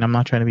Beetle. I mean, I'm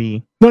not trying to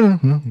be no.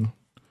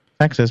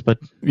 sexist, but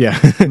yeah,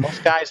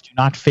 most guys do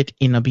not fit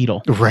in a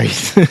Beetle.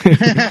 Right.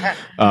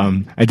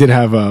 I did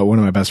have one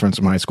of my best friends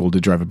from high school to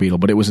drive a Beetle,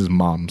 but it was his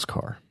mom's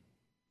car.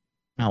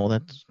 Oh, well,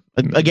 that's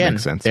again,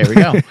 makes sense. There we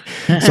go.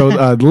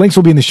 So the links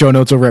will be in the show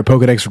notes over at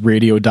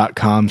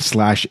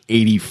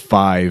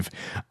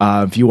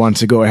pokedexradio.com/85. If you want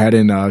to go ahead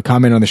and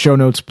comment on the show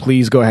notes,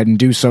 please go ahead and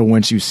do so.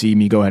 Once you see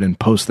me, go ahead and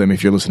post them.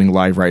 If you're listening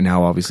live right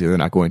now, obviously they're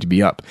not going to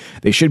be up.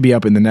 They should be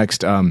up in the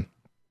next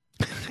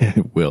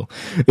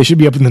They should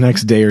be up in the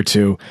next day or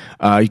two.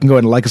 You can go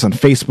ahead and like us on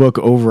Facebook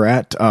over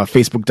at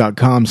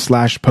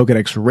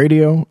facebook.com/Pokedex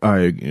Radio.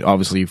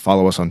 Obviously,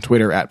 follow us on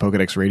Twitter at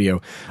Pokedex Radio.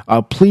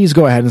 Please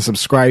go ahead and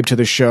subscribe to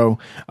the show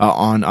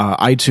on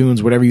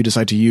iTunes, whatever you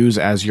decide to use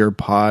as your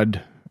podcast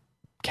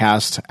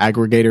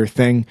aggregator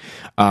thing.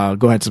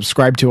 Go ahead and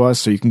subscribe to us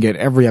so you can get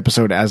every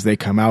episode as they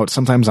come out.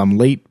 Sometimes I'm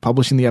late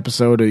publishing the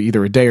episode,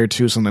 either a day or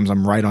two. Sometimes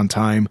I'm right on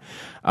time.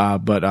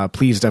 But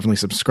please definitely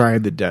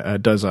subscribe.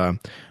 That does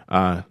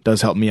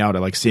help me out. I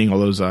like seeing all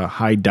those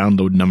high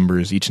download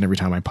numbers each and every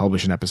time I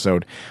publish an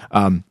episode.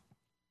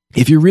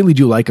 If you really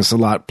do like us a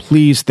lot,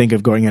 please think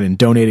of going ahead and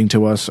donating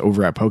to us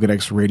over at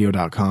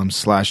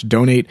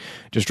pokedexradio.com/donate.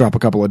 Just drop a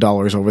couple of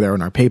dollars over there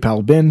in our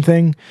PayPal bin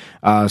thing,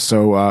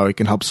 so it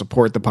can help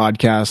support the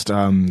podcast,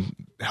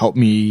 help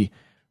me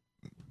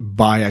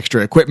buy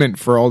extra equipment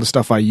for all the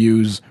stuff I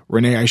use.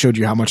 Renee, I showed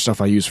you how much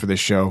stuff I use for this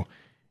show,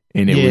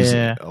 and it was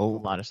a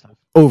lot of stuff.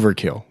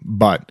 Overkill,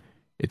 but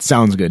it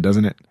sounds good,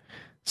 doesn't it?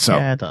 So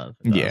yeah, it does.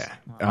 Yeah,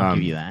 I'll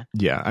give you that.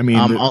 Yeah, I mean,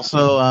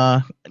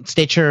 also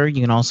Stitcher,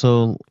 you can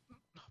also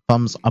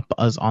thumbs up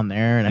us on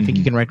there, and I think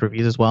you can write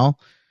reviews as well.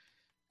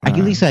 At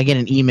least I get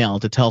an email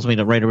that tells me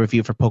to write a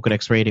review for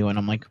Pokedex Radio, and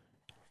I'm like,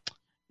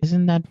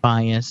 isn't that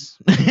bias?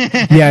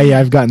 yeah,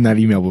 I've gotten that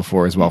email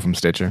before as well from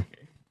Stitcher.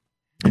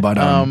 But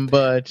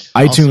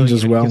iTunes also,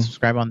 as well. You can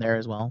subscribe on there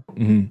as well.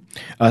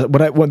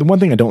 The one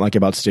thing I don't like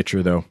about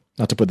Stitcher, though,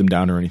 not to put them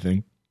down or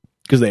anything,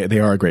 because they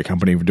are a great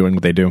company for doing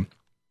what they do.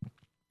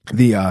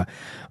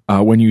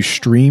 When you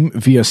stream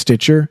via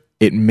Stitcher,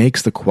 it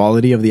makes the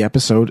quality of the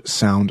episode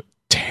sound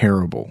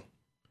terrible.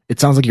 It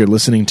sounds like you're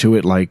listening to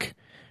it like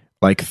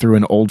through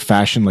an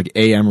old-fashioned like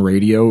AM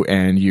radio,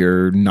 and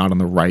you're not on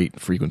the right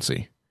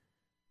frequency.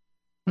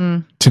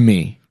 To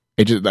me,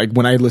 it just like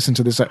when I listen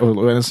to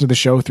the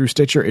show through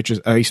Stitcher, it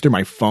just I used through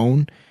my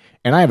phone,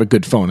 and I have a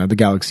good phone. I have the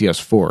Galaxy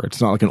S4. It's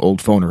not like an old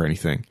phone or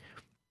anything.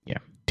 Yeah,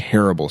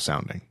 terrible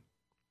sounding.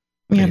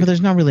 Yeah, but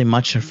there's not really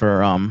much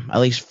for at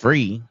least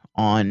free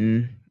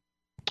on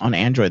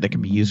Android that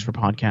can be used for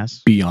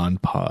podcasts.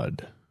 Beyond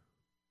Pod.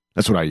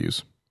 That's what I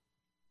use.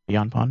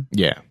 Beyond Pod?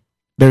 Yeah.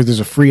 There's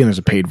a free and there's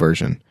a paid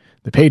version.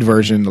 The paid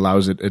version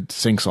allows it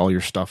syncs all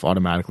your stuff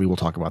automatically. We'll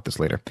talk about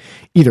this later.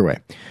 Either way,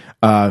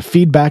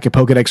 feedback at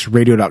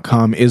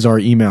pokedexradio.com is our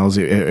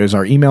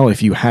email.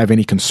 If you have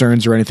any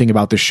concerns or anything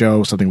about the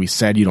show, something we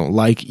said you don't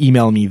like,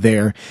 email me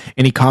there.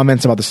 Any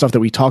comments about the stuff that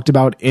we talked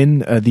about in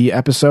the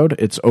episode,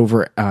 it's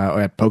over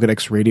at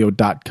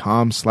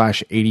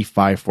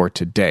pokedexradio.com/85 for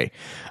today.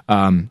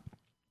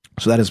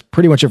 So that is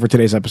pretty much it for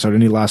today's episode.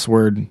 Any last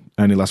words,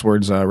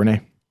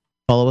 Renee?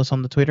 Follow us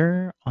on the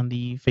Twitter, on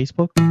the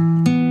Facebook.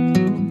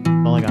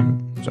 All I got.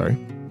 Sorry.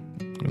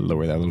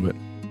 Lower that a little bit.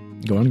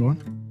 Go on.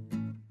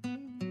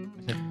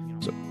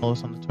 I said, follow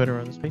us on the Twitter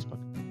or the Facebook.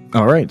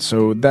 All right.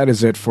 So that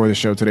is it for the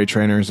show today,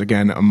 trainers.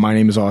 Again, my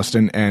name is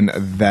Austin, and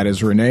that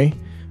is Renee,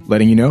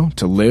 letting you know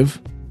to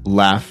live,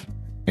 laugh,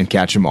 and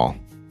catch them all.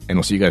 And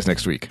we'll see you guys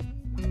next week.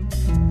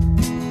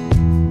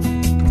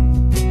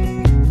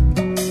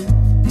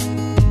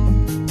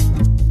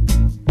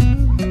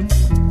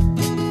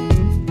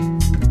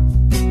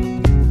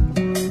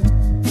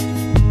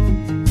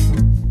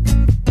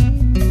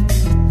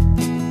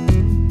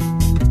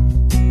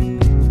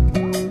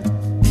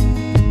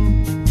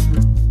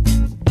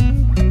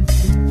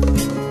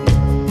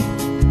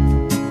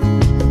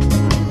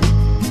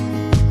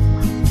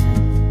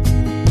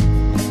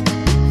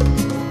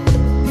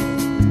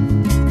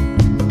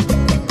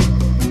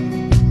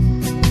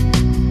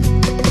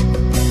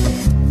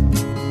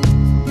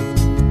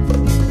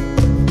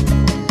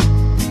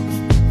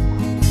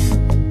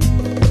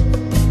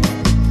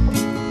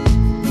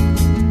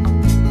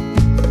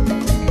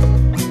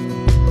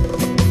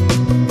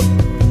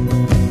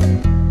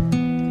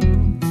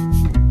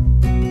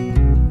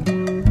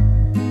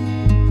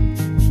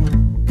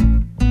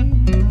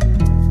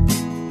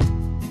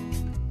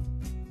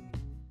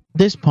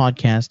 This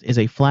podcast is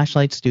a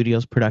Flashlight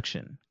Studios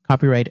production.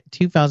 Copyright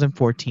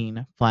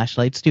 2014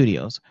 Flashlight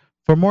Studios.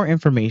 For more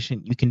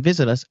information, you can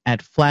visit us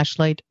at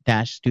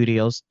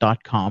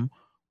flashlight-studios.com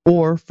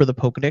or for the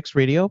Pokedex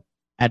Radio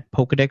at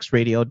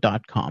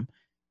pokedexradio.com.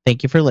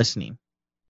 Thank you for listening.